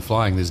company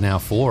flying, there's now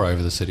 4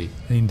 over the city.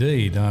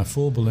 Indeed,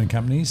 4 balloon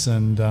companies,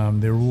 and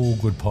they're all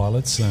good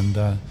pilots, and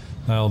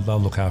they'll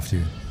look after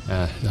you.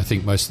 I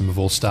think most of them have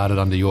all started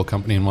under your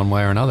company in one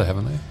way or another,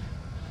 haven't they?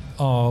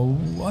 Oh,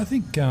 I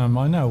think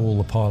I know all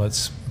the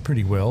pilots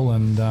pretty well,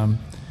 and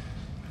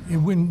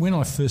when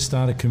I first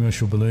started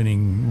commercial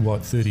ballooning,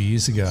 30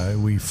 years ago,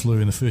 we flew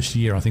in the first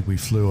year, I think we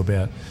flew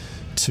about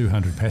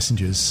 200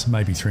 passengers,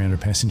 maybe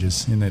 300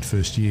 passengers in that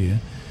first year.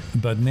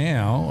 But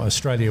now,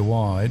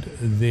 Australia-wide,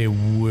 there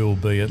will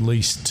be at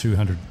least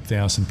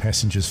 200,000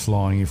 passengers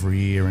flying every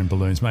year in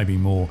balloons, maybe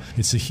more.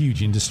 It's a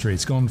huge industry.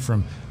 It's gone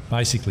from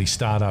basically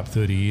start-up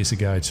 30 years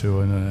ago to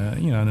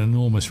an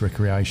enormous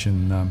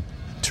recreation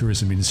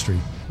tourism industry.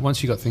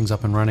 Once you got things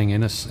up and running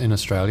in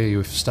Australia,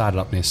 you started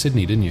up near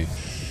Sydney, didn't you?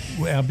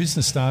 Our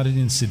business started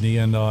in Sydney,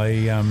 and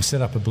I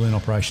set up a balloon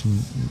operation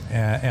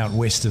out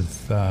west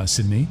of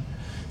Sydney,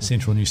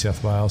 central New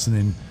South Wales, and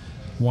then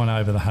one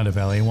over the Hunter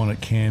Valley, one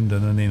at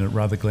Camden, and then at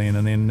Rutherglen.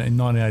 And then in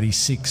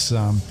 1986,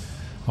 I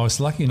was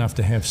lucky enough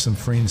to have some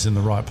friends in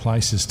the right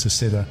places to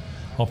set a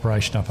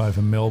operation up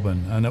over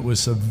Melbourne, and it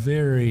was a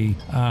very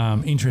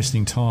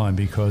interesting time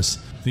because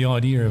the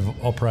idea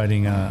of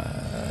operating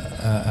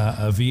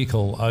a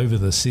vehicle over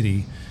the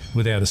city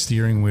without a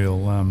steering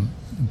wheel,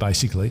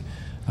 basically,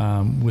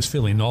 was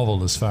fairly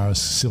novel as far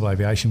as civil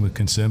aviation was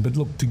concerned. But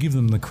look, to give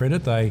them the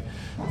credit, they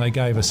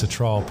gave us a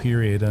trial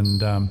period,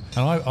 and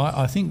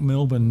I think the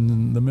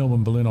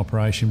Melbourne balloon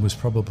operation was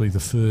probably the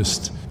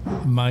first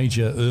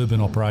major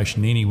urban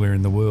operation anywhere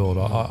in the world.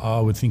 I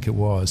would think it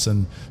was,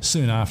 and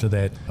soon after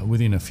that,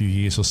 within a few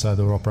years or so,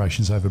 there were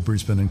operations over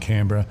Brisbane and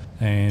Canberra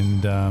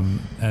and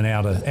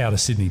out of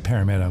Sydney,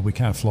 Parramatta. We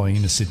can't fly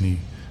into Sydney,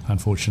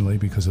 unfortunately,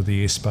 because of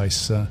the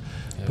airspace.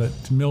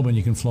 But Melbourne,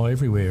 you can fly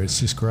everywhere. It's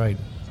just great.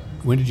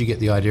 When did you get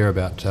the idea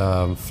about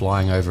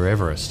flying over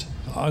Everest?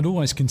 I'd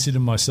always considered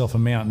myself a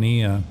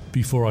mountaineer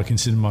before I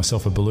considered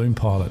myself a balloon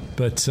pilot.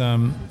 But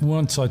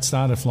once I'd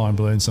started flying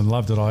balloons and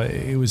loved it,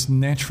 it was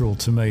natural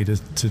to me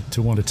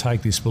to want to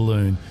take this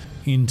balloon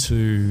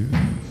into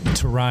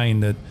terrain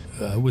that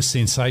was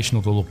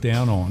sensational to look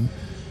down on.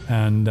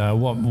 And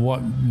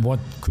what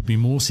could be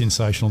more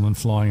sensational than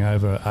flying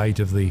over 8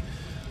 of the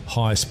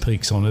highest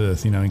peaks on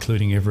Earth,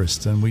 including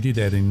Everest. And we did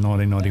that in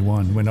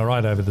 1991, went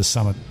right over the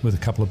summit with a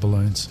couple of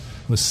balloons.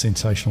 It was a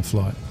sensational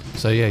flight.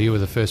 So yeah, you were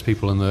the first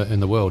people in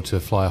the world to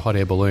fly a hot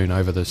air balloon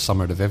over the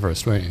summit of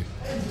Everest, weren't you?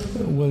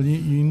 Well,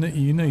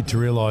 you need to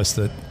realise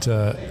that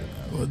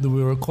there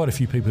were quite a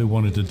few people who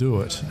wanted to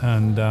do it,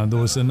 and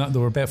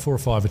there were about 4 or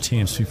 5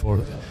 attempts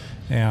before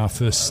our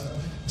first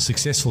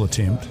successful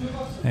attempt.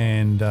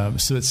 And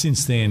so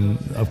since then,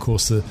 of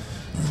course,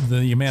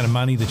 the amount of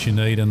money that you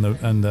need and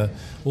the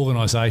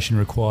organisation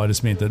required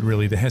has meant that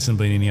really there hasn't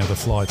been any other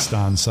flights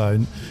done. So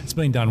it's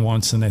been done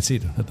once and that's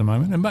it at the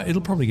moment. And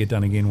it'll probably get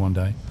done again one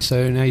day.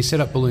 So now you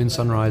set up Balloon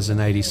Sunrise in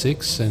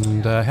 86,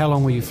 and how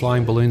long were you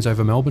flying balloons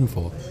over Melbourne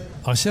for?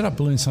 I set up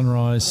Balloon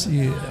Sunrise,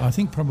 I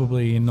think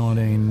probably in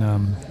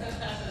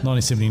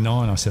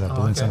 1979 I set up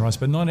Balloon Sunrise,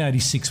 but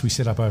 1986 we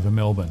set up over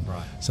Melbourne.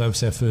 Right. So it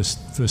was our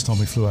first time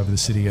we flew over the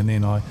city, and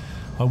then I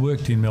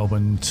worked in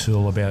Melbourne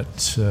till about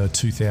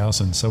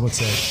 2000. So what's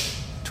that?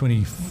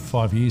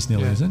 25 years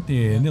nearly, isn't it?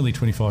 Yeah, nearly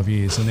 25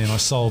 years. And then I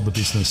sold the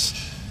business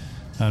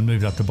and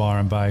moved up to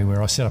Byron Bay,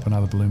 where I set up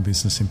another balloon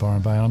business in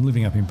Byron Bay. I'm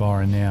living up in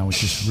Byron now,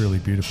 which is really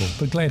beautiful.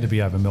 But glad to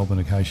be over Melbourne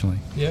occasionally.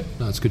 Yeah,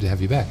 no, it's good to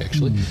have you back,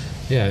 actually.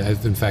 Yeah,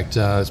 in fact,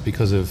 it's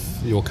because of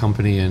your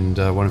company and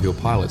one of your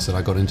pilots that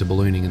I got into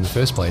ballooning in the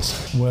first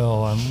place.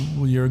 Well,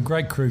 you're a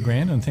great crew,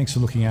 Grant, and thanks for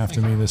looking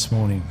after me this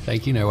morning.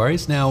 Thank you, no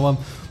worries. Now,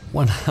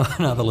 one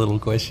other little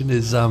question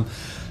is,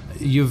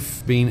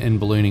 you've been in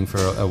ballooning for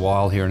a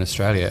while here in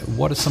Australia.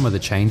 What are some of the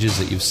changes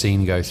that you've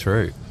seen go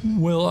through?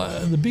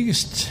 Well, the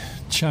biggest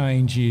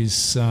change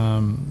is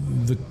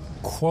the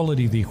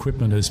quality of the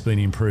equipment has been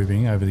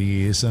improving over the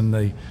years, and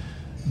the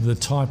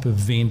type of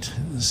vent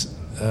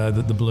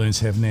that the balloons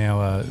have now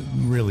are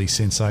really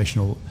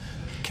sensational.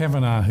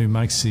 Kavanagh, who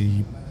makes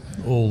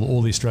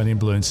all the Australian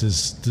balloons,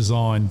 has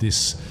designed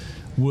this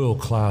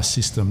world-class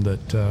system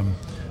that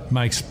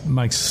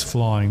makes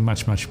flying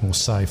much, much more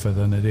safer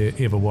than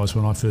it ever was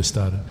when I first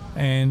started.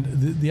 And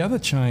the other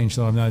change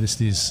that I've noticed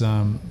is,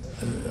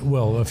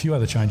 a few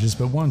other changes,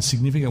 but one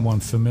significant one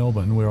for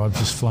Melbourne, where I've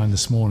just flown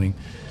this morning,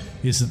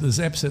 is that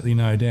there's absolutely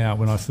no doubt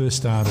when I first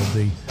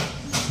started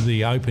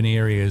the open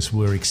areas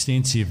were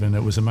extensive and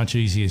it was a much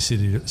easier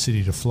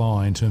city to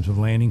fly in terms of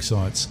landing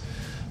sites.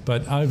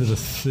 But over the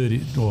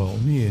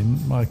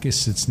I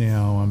guess it's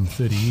now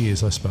 30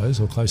 years, I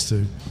suppose, or close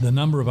to, the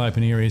number of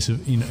open areas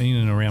in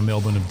and around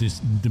Melbourne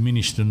have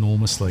diminished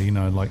enormously.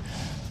 Like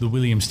the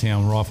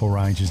Williamstown Rifle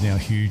Range is now a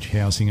huge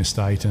housing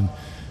estate, and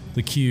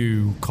the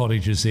Kew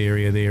Cottages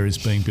area there is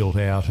being built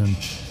out, and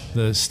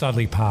the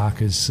Studley Park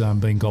has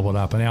been gobbled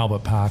up, and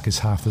Albert Park is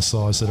half the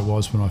size that it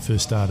was when I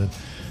first started.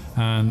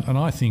 And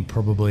I think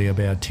probably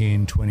about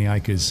 10, 20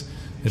 acres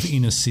of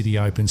inner city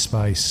open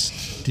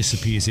space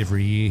disappears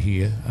every year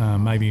here,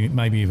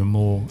 maybe even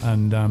more.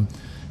 And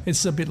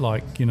it's a bit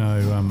like,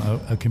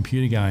 a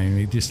computer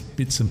game. Just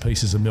bits and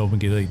pieces of Melbourne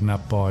get eaten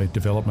up by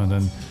development,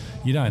 and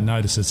you don't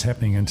notice it's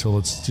happening until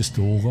it's just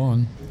all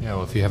gone. Yeah,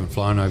 well, if you haven't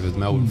flown over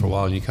Melbourne for a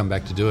while and you come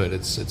back to do it,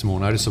 it's more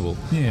noticeable.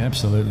 Yeah,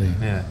 absolutely.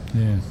 Yeah.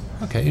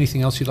 Okay,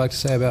 anything else you'd like to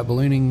say about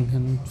ballooning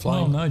and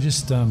flying? Well, no,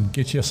 just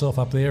get yourself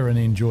up there and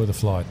enjoy the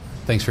flight.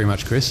 Thanks very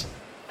much, Chris.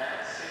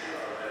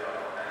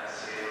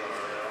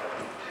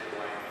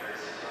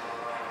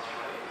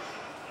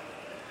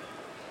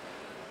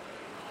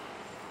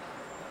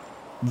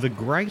 The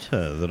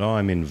greater that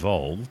I'm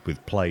involved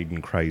with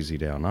Playing Crazy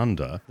Down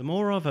Under, the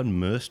more I've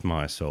immersed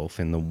myself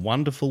in the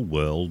wonderful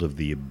world of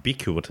the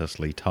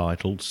ubiquitously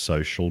titled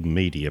social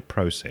media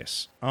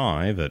process.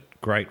 I've,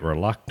 at great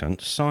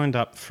reluctance, signed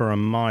up for a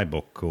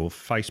MyBook or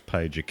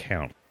FacePage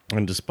account.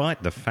 And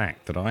despite the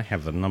fact that I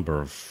have a number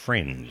of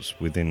friends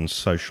within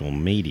social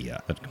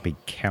media that can be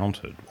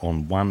counted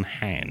on one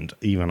hand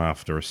even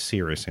after a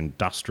serious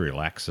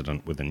industrial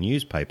accident with a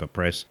newspaper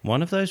press,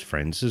 one of those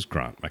friends is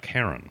Grant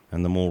McHerron,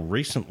 and the more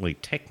recently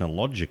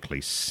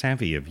technologically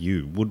savvy of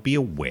you would be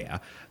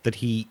aware that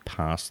he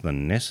passed the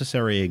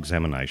necessary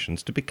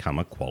examinations to become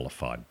a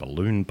qualified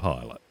balloon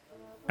pilot.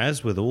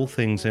 As with all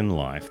things in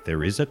life,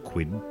 there is a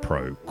quid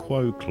pro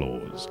quo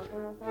clause.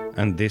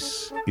 And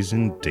this is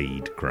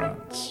indeed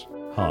Grant's.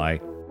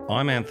 Hi,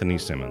 I'm Anthony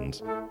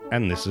Simmons,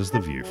 and this is The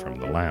View from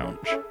the Lounge.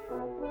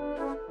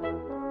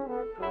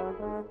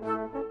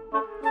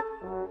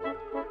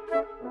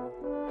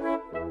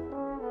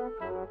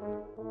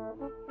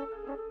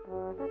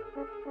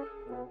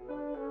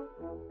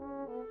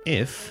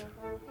 If,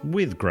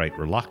 with great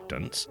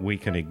reluctance, we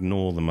can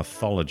ignore the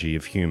mythology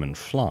of human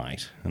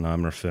flight, and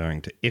I'm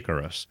referring to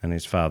Icarus and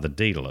his father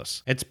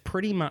Daedalus, it's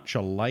pretty much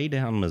a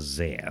lay-down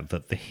misere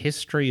that the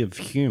history of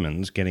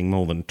humans getting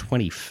more than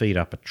 20 feet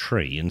up a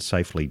tree and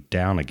safely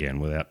down again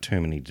without too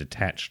many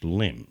detached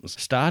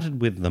limbs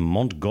started with the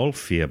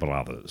Montgolfier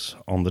brothers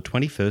on the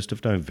 21st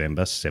of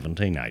November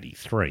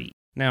 1783.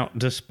 Now,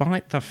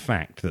 despite the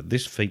fact that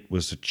this feat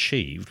was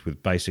achieved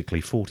with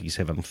basically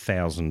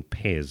 47,000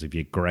 pairs of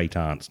your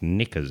great-aunt's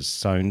knickers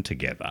sewn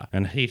together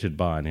and heated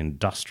by an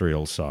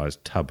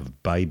industrial-sized tub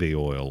of baby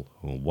oil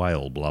or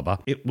whale blubber,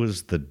 it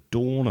was the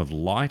dawn of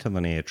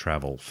lighter-than-air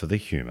travel for the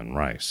human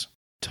race.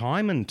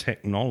 Time and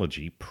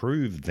technology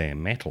proved their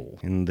mettle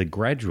in the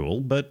gradual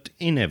but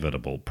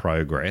inevitable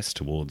progress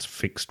towards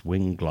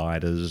fixed-wing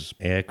gliders,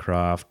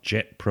 aircraft,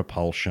 jet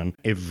propulsion,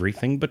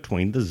 everything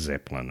between the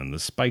Zeppelin and the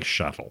space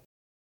shuttle.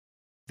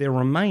 There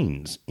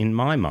remains, in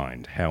my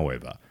mind,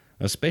 however,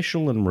 a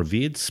special and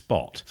revered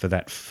spot for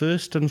that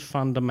first and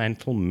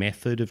fundamental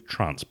method of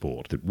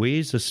transport that we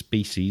as a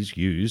species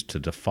used to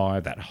defy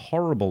that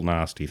horrible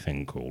nasty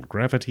thing called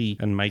gravity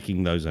and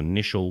making those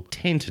initial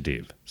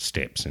tentative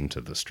steps into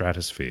the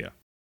stratosphere.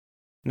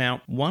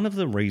 Now, one of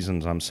the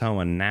reasons I'm so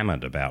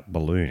enamoured about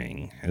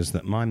ballooning is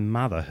that my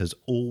mother has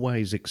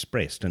always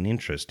expressed an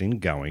interest in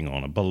going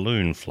on a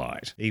balloon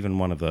flight, even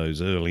one of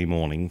those early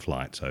morning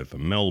flights over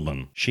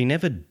Melbourne. She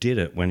never did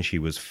it when she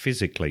was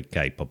physically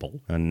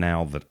capable, and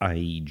now that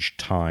age,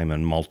 time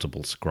and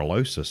multiple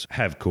sclerosis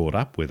have caught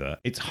up with her,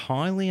 it's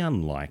highly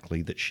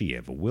unlikely that she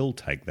ever will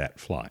take that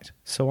flight.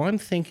 So I'm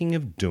thinking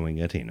of doing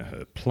it in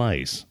her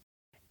place.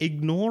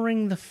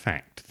 Ignoring the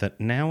fact that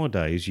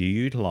nowadays you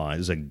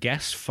utilise a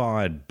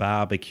gas-fired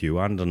barbecue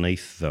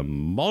underneath the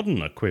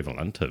modern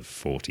equivalent of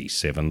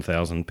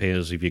 47,000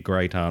 pairs of your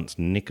great-aunt's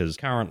knickers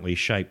currently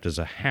shaped as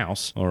a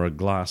house or a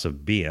glass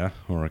of beer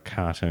or a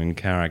cartoon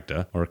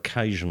character or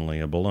occasionally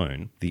a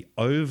balloon, the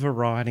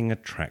overriding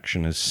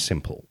attraction is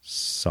simple: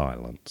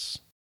 silence.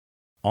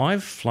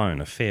 I've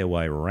flown a fair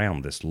way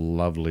around this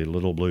lovely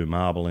little blue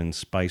marble in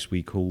space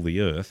we call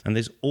the Earth, and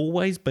there's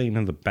always been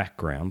in the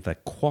background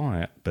that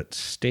quiet but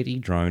steady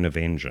drone of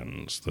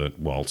engines that,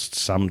 whilst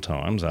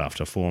sometimes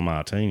after 4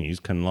 martinis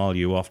can lull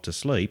you off to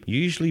sleep,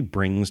 usually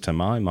brings to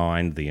my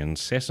mind the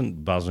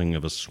incessant buzzing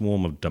of a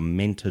swarm of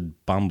demented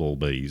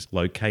bumblebees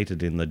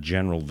located in the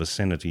general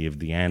vicinity of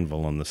the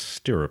anvil and the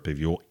stirrup of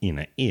your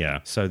inner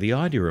ear, so the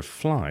idea of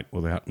flight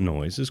without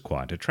noise is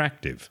quite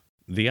attractive.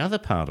 The other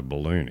part of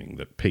ballooning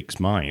that piques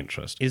my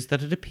interest is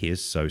that it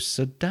appears so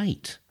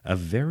sedate, a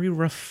very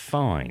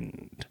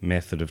refined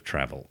method of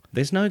travel.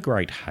 There's no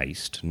great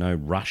haste, no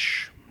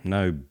rush,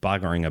 no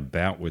buggering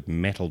about with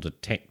metal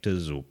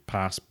detectors or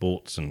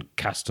passports and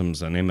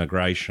customs and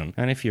immigration.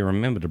 And if you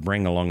remember to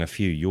bring along a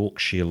few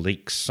Yorkshire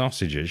leek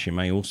sausages, you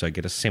may also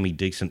get a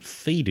semi-decent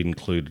feed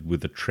included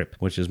with the trip,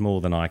 which is more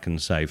than I can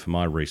say for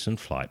my recent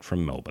flight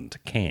from Melbourne to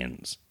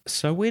Cairns.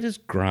 So where does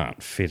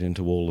Grant fit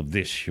into all of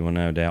this, you are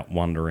no doubt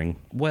wondering?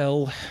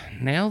 Well,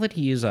 now that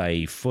he is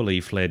a fully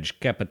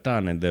fledged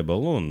Capitane de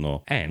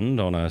Balloon, and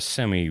on a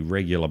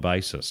semi-regular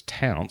basis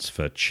touts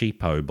for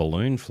cheapo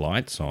balloon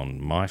flights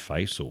on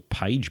MyFace or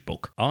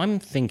PageBook, I'm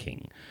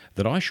thinking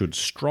that I should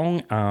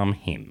strong-arm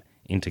him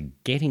into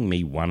getting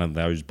me one of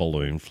those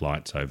balloon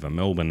flights over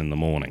Melbourne in the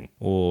morning,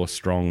 or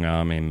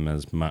strong-arm him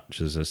as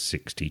much as a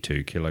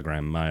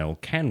 62-kilogram male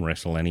can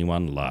wrestle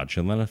anyone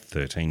larger than a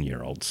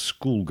 13-year-old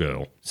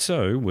schoolgirl.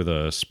 So, with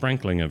a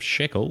sprinkling of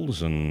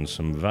shekels and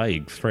some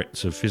vague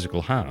threats of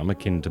physical harm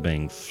akin to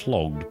being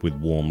flogged with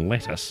warm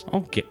lettuce,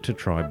 I'll get to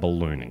try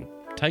ballooning,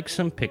 take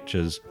some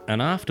pictures,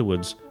 and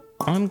afterwards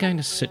I'm going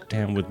to sit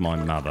down with my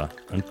mother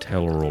and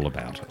tell her all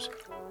about it.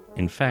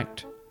 In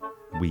fact,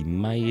 we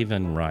may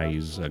even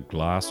raise a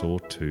glass or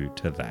two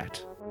to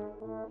that.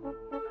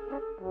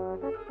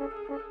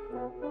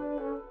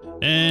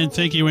 And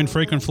thank you,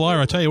 Infrequent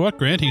Flyer. I tell you what,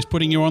 Grant, he's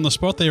putting you on the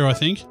spot there, I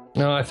think.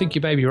 No, I think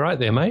you may be right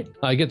there, mate.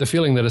 I get the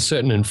feeling that a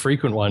certain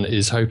infrequent one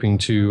is hoping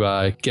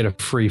to get a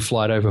free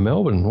flight over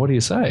Melbourne. What do you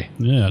say?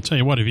 Yeah, I tell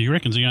you what, if he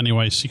reckons he only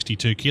weighs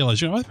 62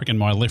 kilos, I reckon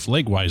my left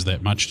leg weighs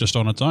that much just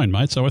on its own,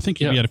 mate. So I think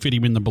you'll be able to fit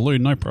him in the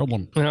balloon, no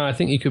problem. No, I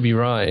think you could be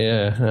right,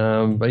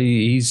 yeah. But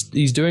he's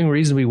doing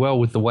reasonably well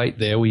with the weight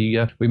there. We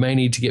may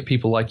need to get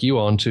people like you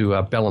on to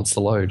balance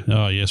the load.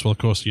 Oh, yes. Well, of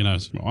course,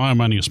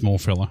 I'm only a small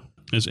fella,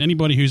 as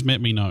anybody who's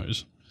met me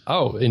knows.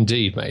 Oh,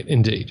 indeed, mate,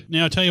 indeed.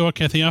 Now, I tell you what,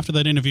 Kathy, after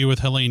that interview with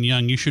Helene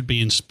Young, you should be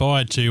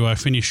inspired to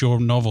finish your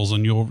novels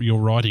and your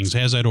writings.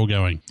 How's that all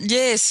going?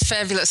 Yes,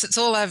 fabulous. It's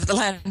all over the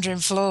lounge room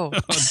floor.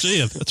 Oh,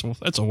 dear,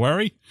 that's a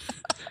worry.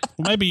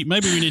 Well, maybe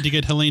we need to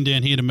get Helene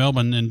down here to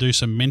Melbourne and do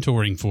some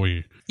mentoring for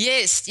you.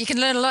 Yes, you can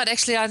learn a lot.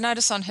 Actually, I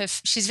notice on her,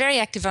 she's very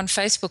active on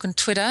Facebook and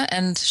Twitter,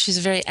 and she's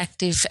a very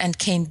active and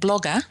keen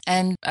blogger.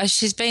 And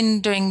she's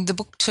been doing the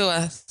book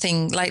tour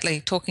thing lately,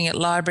 talking at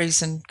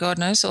libraries and God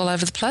knows, all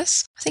over the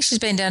place. I think she's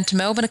been down to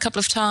Melbourne a couple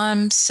of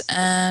times,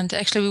 and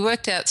actually we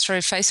worked out through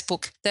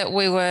Facebook that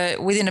we were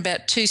within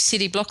about 2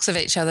 city blocks of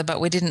each other, but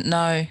we didn't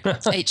know,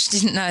 each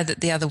didn't know that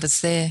the other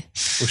was there.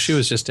 Well, she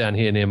was just down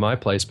here near my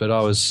place, but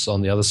I was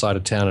on the other side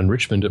of Town and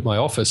Richmond at my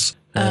office.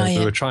 Yeah.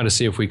 We were trying to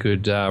see if we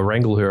could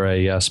wrangle her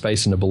a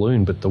space in a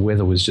balloon, but the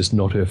weather was just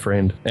not her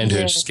friend. And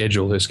her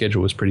schedule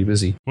was pretty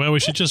busy. Well, we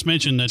should just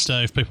mention that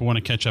if people want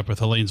to catch up with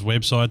Helene's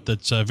website,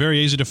 that's very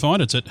easy to find.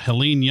 It's at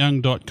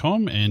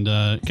heleneyoung.com.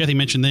 And Kathy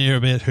mentioned there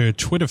about her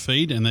Twitter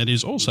feed, and that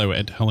is also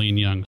at Helene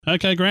Young.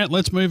 Okay, Grant,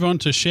 let's move on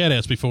to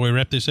shout-outs before we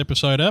wrap this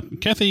episode up.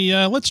 Kathy,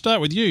 let's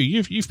start with you.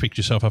 You've picked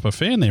yourself up a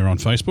fan there on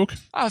Facebook.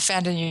 I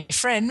found a new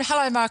friend.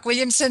 Hello, Mark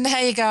Williamson. How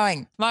you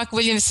going? Mark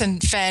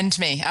Williamson fanned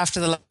me after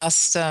the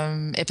last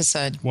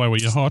episode. Why were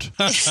you hot?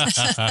 No,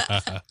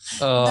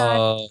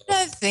 I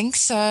don't think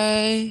so.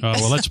 Oh,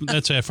 well,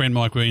 that's our friend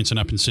Mike Williamson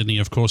up in Sydney,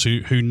 of course,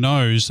 who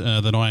knows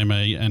that I am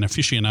an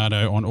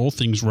aficionado on all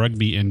things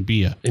rugby and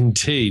beer.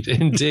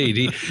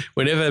 Indeed.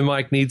 Whenever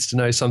Mike needs to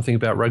know something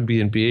about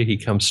rugby and beer, he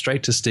comes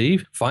straight to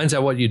Steve, finds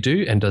out what you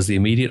do, and does the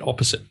immediate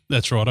opposite.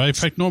 That's right. In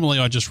fact, normally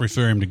I just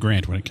refer him to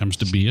Grant when it comes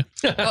to beer.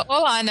 Well,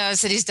 all I know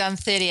is that he's done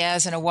 30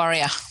 hours in a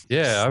Warrior.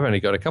 Yeah, I've only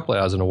got a couple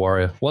of hours in a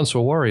Warrior. Once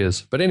were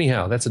Warriors. But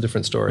anyhow, that's a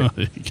different story.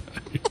 There you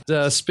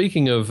go.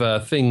 Speaking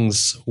of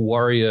things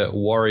Warrior,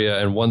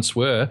 and once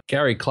were,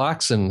 Gary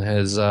Clarkson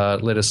has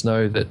let us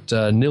know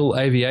that Nil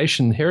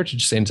Aviation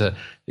Heritage Centre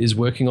is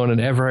working on an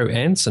Avro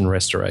Anson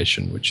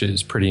restoration, which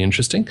is pretty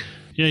interesting.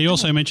 Yeah, he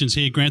also mentions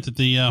here, Grant, that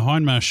the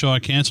Hindmarsh Shire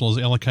Council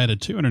has allocated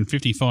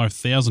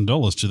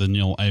 $255,000 to the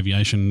Nil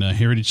Aviation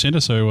Heritage Centre.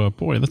 So,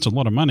 boy, that's a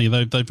lot of money.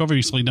 They've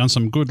obviously done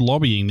some good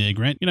lobbying there,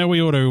 Grant. You know,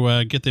 we ought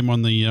to get them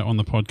on the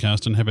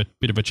podcast and have a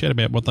bit of a chat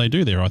about what they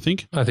do there, I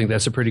think. I think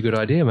that's a pretty good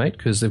idea, mate,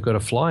 because they've got a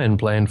fly-in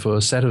planned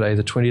for Saturday,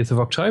 the 20th of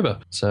October.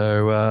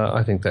 So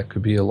I think that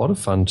could be a lot of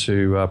fun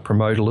to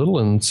promote a little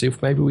and see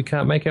if maybe we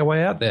can't make our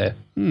way out there.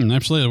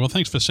 Absolutely. Well,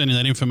 thanks for sending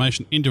that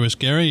information into us,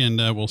 Gary, and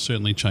we'll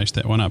certainly chase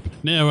that one up.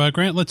 Now,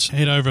 Grant, let's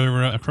head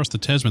over across the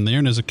Tasman there,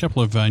 and there's a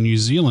couple of New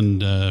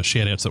Zealand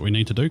shout-outs that we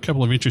need to do, a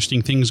couple of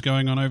interesting things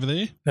going on over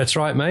there. That's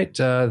right, mate.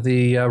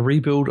 The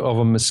rebuild of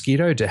a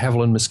Mosquito, de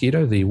Havilland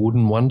Mosquito, the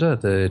Wooden Wonder,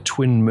 the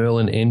twin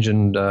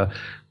Merlin-engined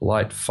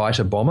light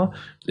fighter bomber,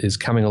 is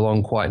coming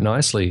along quite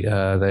nicely.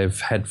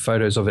 They've had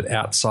photos of it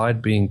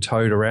outside being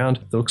towed around.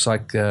 It looks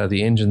like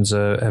the engines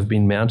have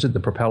been mounted. The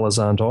propellers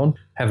aren't on.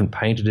 Haven't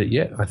painted it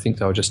yet. I think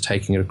they were just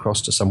taking it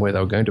across to somewhere they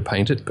were going to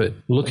paint it, but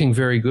looking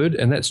very good,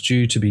 and that's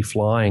due to be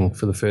flying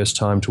for the first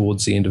time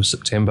towards the end of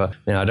September.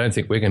 Now, I don't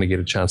think we're going to get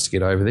a chance to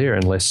get over there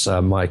unless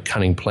my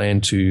cunning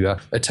plan to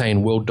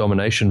attain world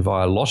domination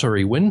via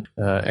lottery win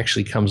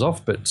actually comes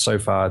off, but so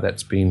far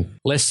that's been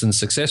less than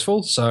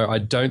successful, so I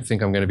don't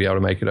think I'm going to be able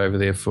to make it over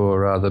there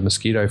for the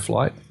Mosquito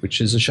flight,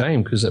 which is a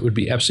shame because it would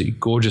be absolutely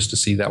gorgeous to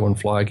see that one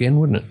fly again,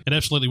 wouldn't it? It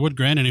absolutely would,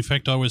 Grant, and in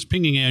fact I was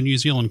pinging our New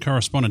Zealand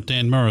correspondent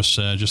Dan Morris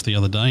just the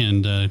other day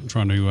and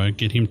trying to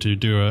get him to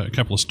do a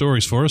couple of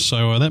stories for us,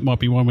 so that might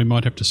be one we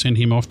might have to send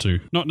him off to.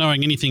 Not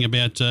knowing anything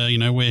about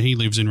where he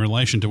lives in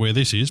relation to where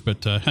this is,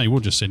 but hey,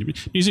 we'll just send him.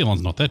 New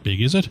Zealand's not that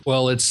big, is it?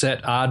 Well, it's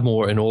at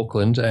Ardmore in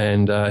Auckland,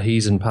 and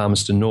he's in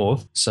Palmerston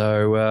North,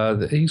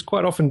 so he's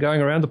quite often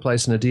going around the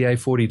place in a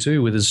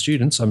DA-42 with his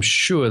students. I'm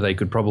sure they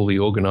could probably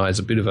organise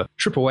a bit of a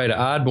trip away to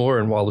Ardmore,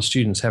 and while the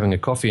student's having a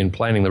coffee and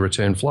planning the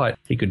return flight,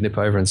 he could nip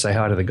over and say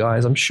hi to the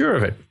guys. I'm sure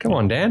of it. Come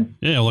on, Dan.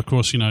 Yeah, well, of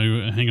course, hang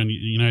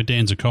on,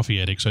 Dan's a coffee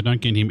addict, so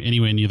don't get him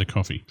anywhere near the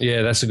coffee.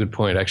 Yeah, that's a good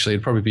point, actually.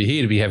 It'd probably be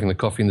here to be having the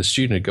coffee and the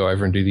student would go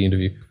over and do the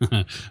interview.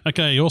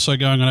 Okay, also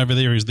going on over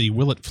there is the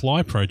Will It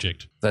Fly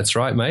project. That's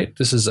right, mate.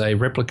 This is a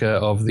replica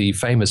of the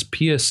famous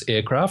Pierce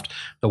aircraft,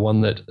 the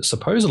one that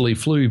supposedly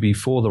flew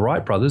before the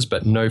Wright brothers,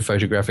 but no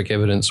photographic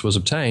evidence was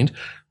obtained.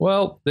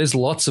 Well, there's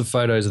lots of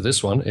photos of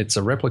this one. It's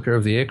a replica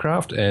of the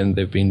aircraft, and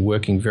they've been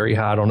working very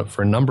hard on it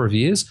for a number of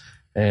years.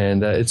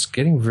 And it's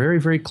getting very,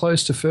 very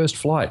close to first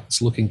flight.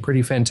 It's looking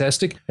pretty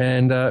fantastic.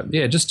 And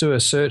just do a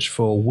search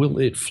for Will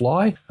It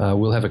Fly.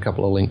 We'll have a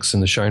couple of links in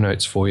the show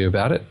notes for you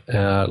about it.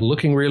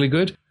 Looking really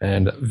good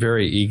and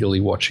very eagerly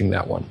watching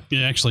that one.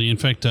 Yeah, actually, in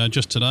fact,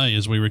 just today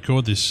as we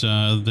record this,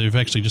 they've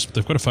got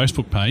a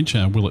Facebook page,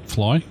 Will It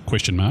Fly, ?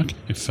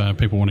 If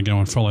people want to go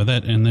and follow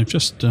that. And they've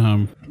just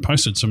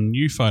posted some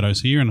new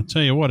photos here. And I'll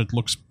tell you what, it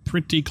looks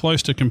pretty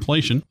close to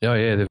completion. Oh,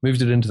 yeah. They've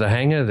moved it into the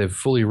hangar. They've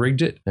fully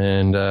rigged it.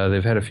 And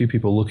they've had a few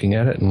people looking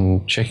at it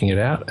and checking it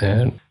out,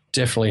 and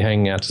definitely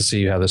hanging out to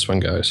see how this one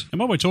goes. And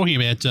while we're talking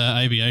about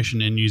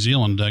aviation in New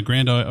Zealand,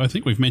 Grant, I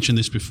think we've mentioned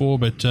this before,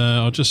 but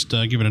I'll just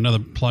give it another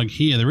plug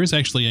here. There is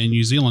actually a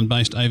New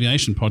Zealand-based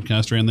aviation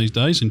podcast around these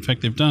days. In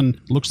fact, they've done,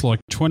 looks like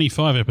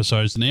 25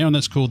 episodes now, and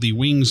that's called the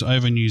Wings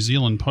Over New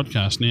Zealand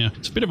podcast. Now,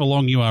 it's a bit of a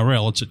long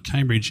URL. It's at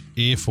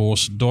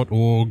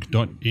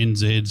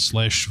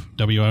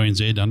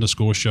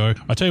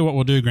cambridgeairforce.org.nz/WONZ_show. I tell you what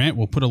we'll do, Grant,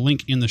 we'll put a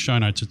link in the show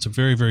notes. It's a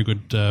very, very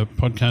good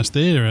podcast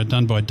there,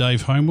 done by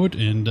Dave Homewood,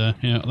 and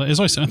as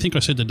I think I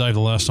said to Dave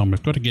the last time,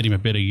 we've got to get him a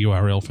better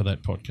URL for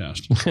that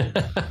podcast.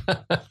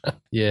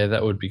 Yeah,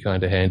 that would be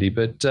kind of handy.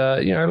 But,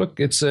 look,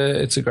 it's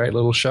a great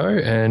little show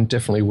and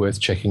definitely worth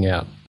checking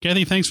out.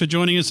 Kathy, thanks for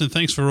joining us and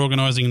thanks for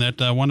organising that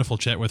wonderful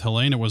chat with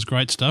Helene. It was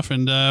great stuff.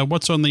 And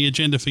what's on the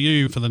agenda for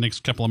you for the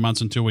next couple of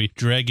months until we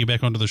drag you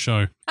back onto the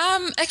show?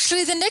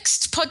 Actually, the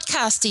next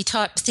podcasty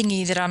type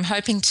thingy that I'm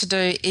hoping to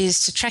do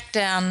is to track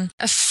down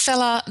a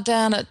fella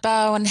down at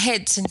Barwon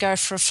Heads and go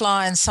for a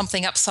fly in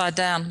something upside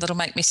down that'll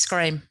make me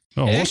scream.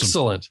 Oh, awesome.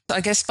 Excellent.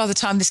 I guess by the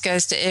time this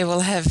goes to air,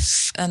 we'll have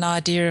an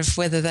idea of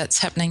whether that's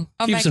happening.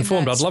 Keep us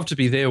informed. I'd love to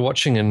be there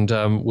watching, and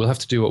we'll have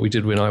to do what we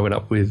did when I went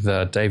up with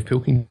Dave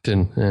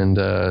Pilkington and,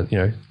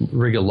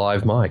 rig a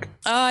live mic.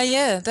 Oh,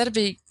 yeah, that'd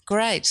be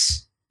great.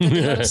 There'd be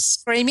a lot of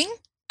screaming.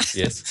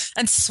 Yes.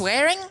 And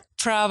swearing,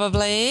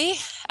 probably.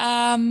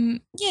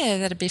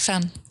 That'd be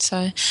fun.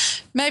 So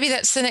maybe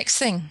that's the next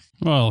thing.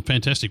 Well,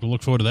 fantastic. We'll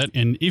look forward to that.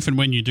 And if and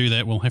when you do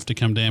that, we'll have to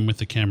come down with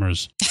the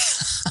cameras.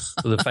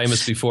 The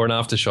famous before and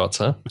after shots,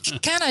 huh?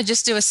 Can't I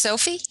just do a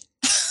selfie?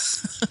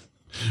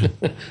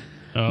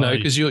 No,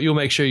 because you'll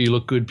make sure you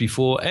look good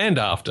before and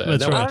after.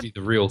 That's that right. would be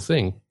the real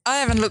thing. I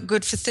haven't looked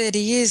good for 30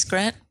 years,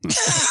 Grant.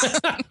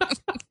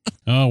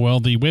 Oh, well,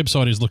 the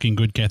website is looking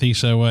good, Kathy.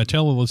 So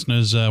tell the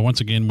listeners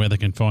once again where they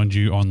can find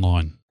you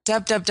online.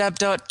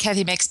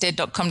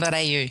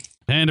 www.kathymexted.com.au.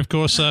 And, of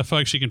course,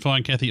 folks, you can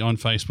find Kathy on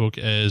Facebook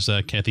as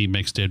Kathy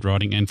Mexted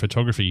Writing and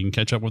Photography. You can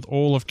catch up with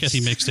all of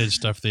Kathy Mexted's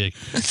stuff there.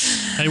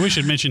 Hey, we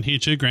should mention here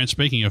too, Grant,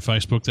 speaking of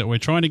Facebook, that we're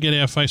trying to get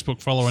our Facebook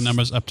follower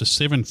numbers up to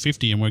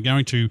 750, and we're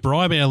going to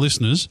bribe our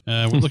listeners.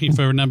 We're looking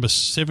for a number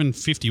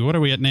 750. What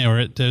are we at now? We're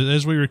at,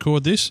 as we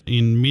record this,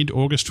 in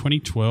mid-August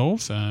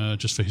 2012,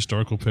 just for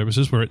historical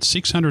purposes, we're at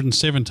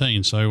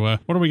 617. So what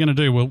are we going to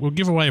do? We'll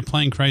give away a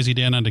Plane Crazy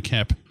Down Under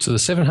cap. So the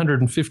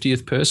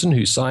 750th person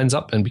who signs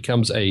up and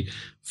becomes a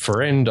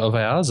friend of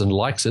ours and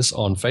likes us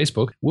on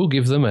Facebook, we'll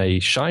give them a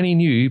shiny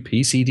new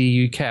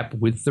PCDU cap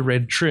with the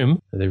red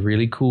trim. They're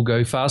really cool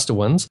Go Faster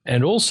ones.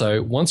 And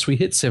also, once we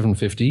hit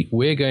 750,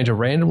 we're going to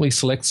randomly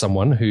select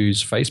someone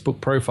whose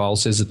Facebook profile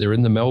says that they're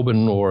in the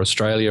Melbourne or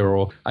Australia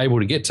or able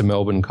to get to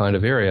Melbourne kind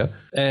of area.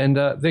 And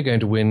they're going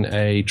to win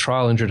a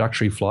trial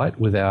introductory flight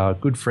with our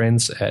good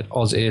friends at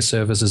Oz Air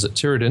Services at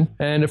Tooradin.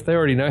 And if they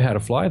already know how to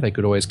fly, they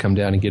could always come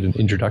down and get an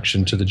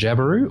introduction to the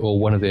Jabiru or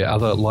one of their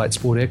other light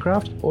sport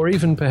aircraft, or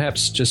even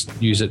perhaps just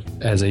use it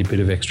as a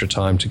bit of extra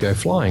time to go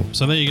flying.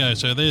 So there you go.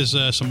 So there's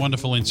some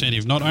wonderful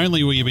incentive. Not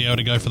only will you be able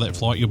to go for that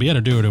flight, you'll be able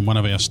to do it in one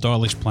of our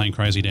stylish Plane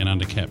Crazy Down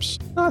Under caps.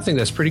 I think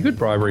that's pretty good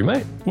bribery,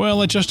 mate. Well,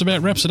 that just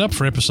about wraps it up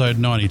for episode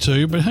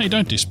 92. But hey,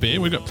 don't despair.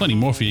 We've got plenty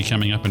more for you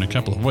coming up in a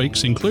couple of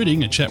weeks,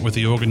 including a chat with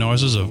the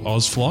organisers of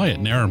Ozfly at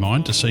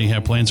Narromine to see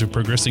how plans are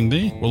progressing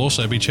there. We'll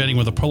also be chatting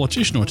with a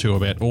politician or two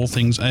about all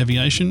things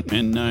aviation,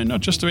 and no,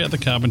 not just about the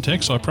carbon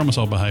tax. I promise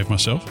I'll behave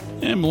myself.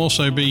 And we'll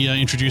also be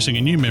introducing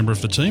a new member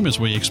of the team as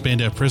we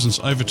expand our presence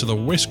over to the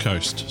West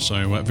Coast.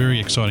 So very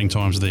exciting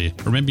times there.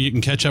 Remember, you can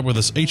catch up with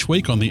us each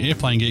week on the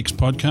Airplane Geeks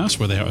podcast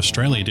with our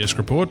Australia Desk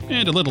Report,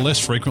 and a little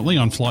less frequently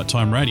on Flight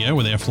Time Radio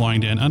with our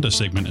Flying Down Under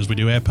segment as we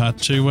do our part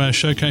to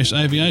showcase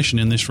aviation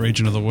in this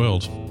region of the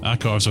world.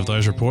 Archives of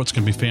those reports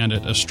can be found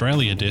at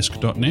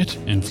australiadesk.net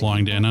and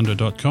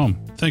flyingdownunder.com.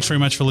 Thanks very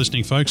much for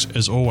listening, folks.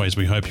 As always,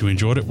 we hope you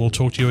enjoyed it. We'll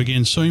talk to you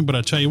again soon, but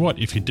I tell you what,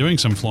 if you're doing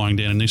some flying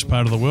down in this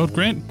part of the world,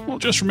 Grant, well,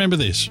 just remember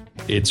this.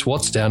 It's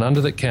what's down under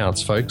that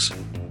counts, folks.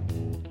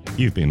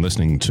 You've been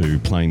listening to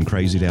Plane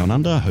Crazy Down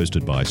Under,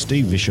 hosted by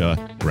Steve Vischer,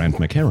 Grant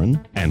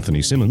McHerron,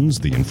 Anthony Simmons,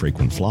 the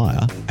infrequent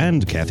flyer,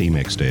 and Kathy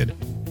Mexted.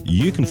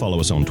 You can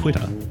follow us on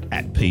Twitter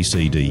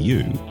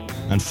 @PCDU.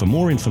 And for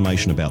more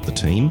information about the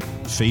team,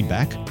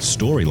 feedback,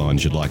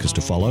 storylines you'd like us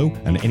to follow,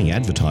 and any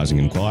advertising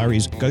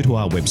inquiries, go to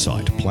our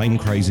website,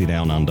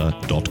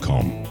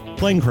 planecrazydownunder.com.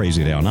 Plane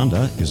Crazy Down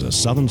Under is a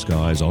Southern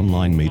Skies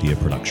online media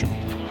production.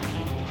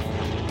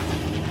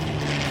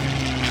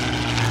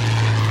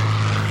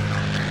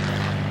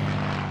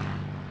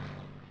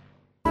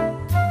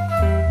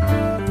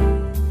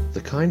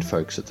 The kind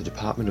folks at the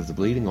Department of the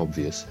Bleeding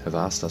Obvious have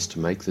asked us to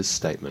make this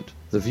statement.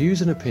 The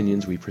views and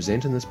opinions we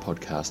present in this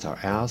podcast are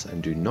ours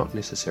and do not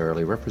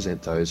necessarily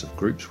represent those of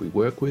groups we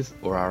work with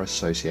or are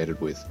associated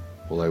with,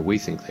 although we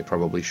think they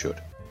probably should.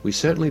 We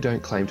certainly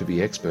don't claim to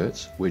be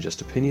experts, we're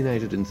just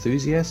opinionated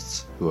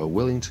enthusiasts who are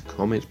willing to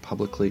comment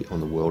publicly on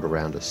the world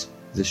around us.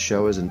 This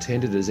show is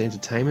intended as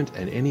entertainment,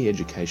 and any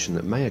education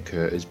that may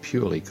occur is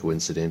purely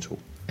coincidental.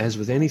 As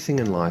with anything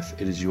in life,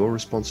 it is your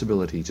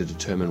responsibility to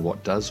determine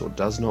what does or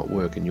does not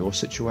work in your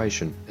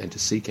situation and to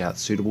seek out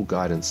suitable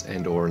guidance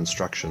and/or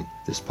instruction.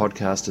 This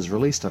podcast is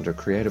released under a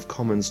Creative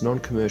Commons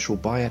non-commercial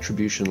by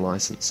attribution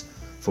license.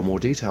 For more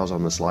details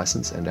on this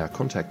license and our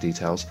contact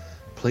details,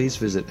 please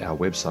visit our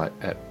website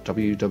at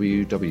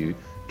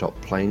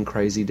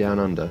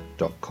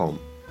www.planecrazydownunder.com.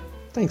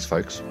 Thanks,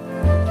 folks.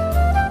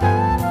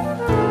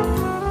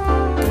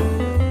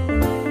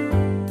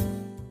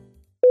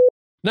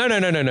 No,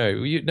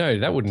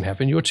 that wouldn't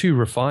happen. You're too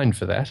refined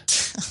for that.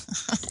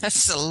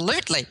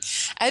 Absolutely.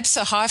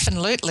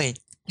 Abso-hyphen-lutely.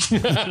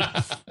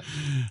 I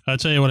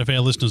tell you what, if our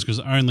listeners could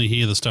only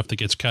hear the stuff that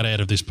gets cut out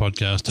of this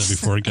podcast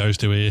before it goes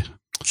to air.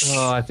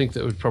 Oh, I think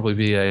that would probably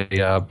be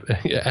a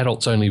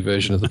adults-only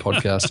version of the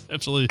podcast.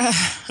 Absolutely.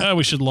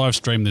 We should live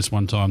stream this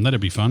one time.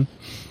 That'd be fun.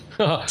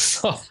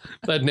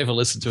 They'd never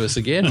listen to us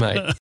again, mate.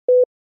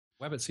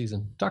 Wabbit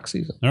season, duck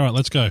season. All right,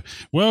 let's go.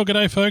 Well,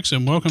 g'day, folks,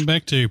 and welcome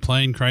back to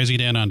Plane Crazy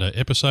Down Under,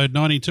 episode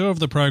 92 of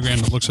the program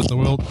that looks at the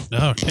world.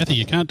 Oh, Kathy,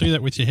 you can't do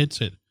that with your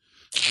headset.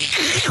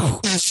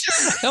 What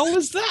the hell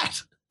was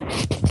that?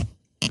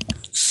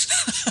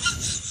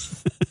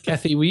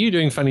 Kathy, were you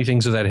doing funny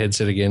things with that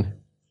headset again?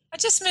 I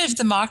just moved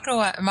the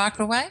microwave.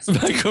 Microwave.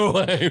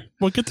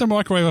 Well, get the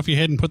microwave off your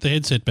head and put the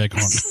headset back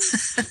on.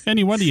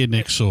 Any wonder your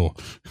neck's sore.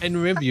 And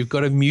remember, you've got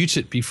to mute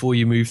it before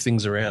you move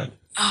things around.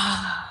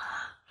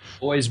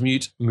 Always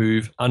mute,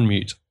 move,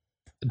 unmute.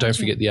 Don't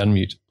forget the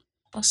unmute.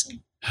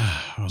 Awesome.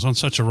 I was on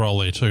such a roll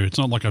there too. It's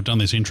not like I've done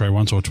this intro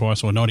once or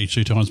twice or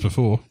 92 times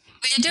before.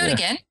 Will you do it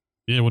again?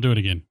 Yeah, we'll do it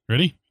again.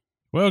 Ready?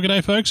 Well,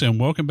 g'day, folks, and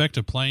welcome back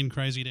to Plane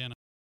Crazy Down.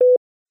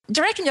 Do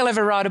you reckon you'll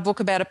ever write a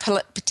book about a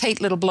petite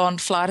little blonde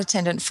flight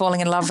attendant falling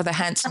in love with a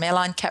handsome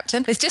airline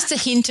captain with just a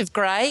hint of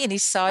grey in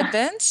his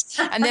sideburns,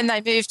 and then they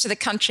move to the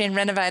country and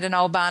renovate an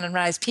old barn and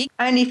raise pigs?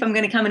 Only if I'm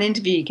going to come and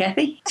interview you,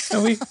 Kathy.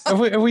 Have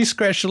we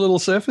scratched a little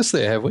surface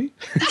there, have we?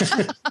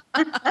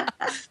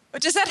 Well,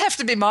 does that have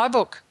to be my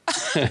book?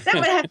 That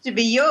would have to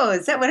be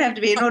yours. That would have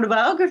to be an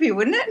autobiography,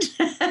 wouldn't it?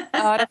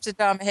 I'd have to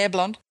dye my hair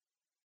blonde.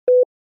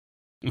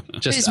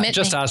 Just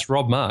ask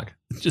Rob Mark.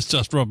 Just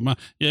ask Rob Mark.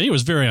 Yeah, he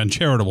was very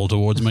uncharitable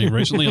towards me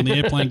recently on the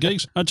Airplane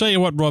Geeks. I tell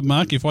you what, Rob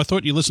Mark, if I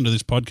thought you listened to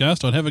this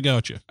podcast, I'd have a go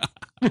at you.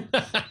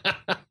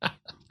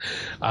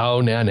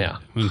 Oh, now.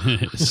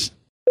 Yes.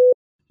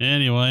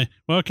 Anyway,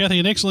 well, Kathy,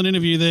 an excellent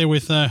interview there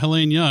with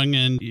Helene Young,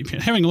 and if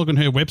you're having a look on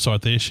her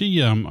website there,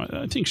 she,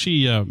 I think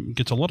she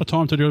gets a lot of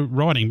time to do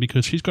writing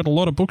because she's got a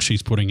lot of books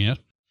she's putting out.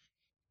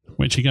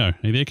 Where'd she go? Are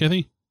you there,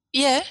 Kathy?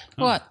 Yeah.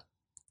 Oh. What?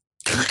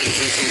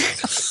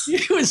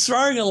 He was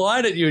throwing a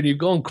light at you and you've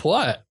gone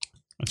quiet.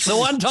 The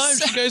one time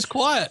she goes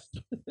quiet.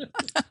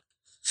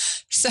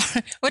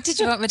 Sorry, what did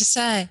you want me to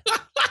say?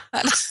 Oh,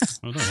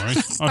 don't worry.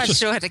 I was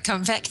sure to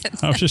come back.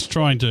 I was just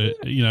trying to,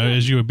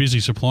 as you were busy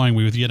supplying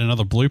me with yet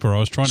another blooper, I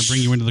was trying to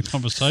bring you into the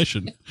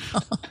conversation.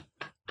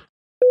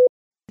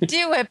 Do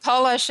you wear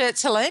polo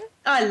shirts, Helene?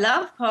 I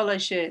love polo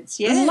shirts,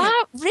 yeah.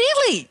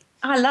 Really?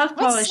 I love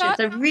polo shirts.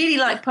 I really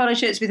like polo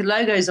shirts with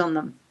logos on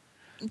them.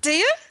 Do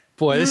you?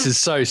 Boy, this is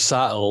so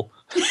subtle.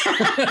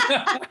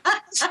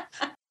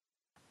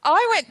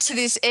 I went to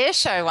this air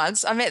show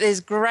once. I met these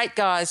great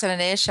guys at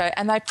an air show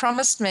and they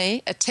promised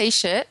me a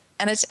T-shirt,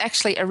 and it's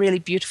actually a really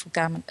beautiful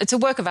garment. It's a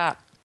work of art.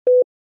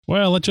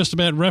 Well, that just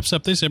about wraps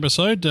up this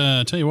episode.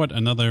 Tell you what,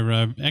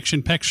 another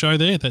action-packed show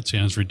there. That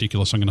sounds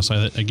ridiculous. I'm going to say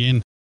that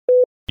again.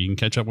 You can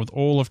catch up with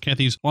all of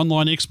Kathy's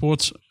online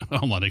exploits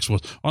right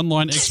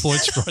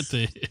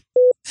there.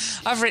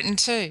 I've written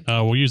two.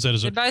 We'll use that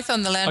as They're both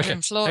on the lounge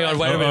room floor. Hang on,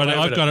 wait a minute.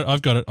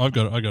 I've got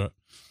it.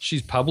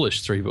 She's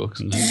published 3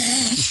 books. Is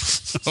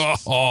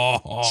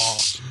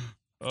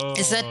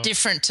that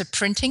different to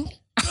printing?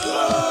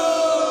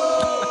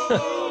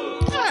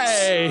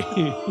 Hey!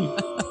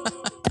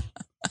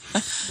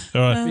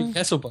 All right. Being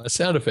hassled by a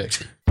sound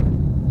effect.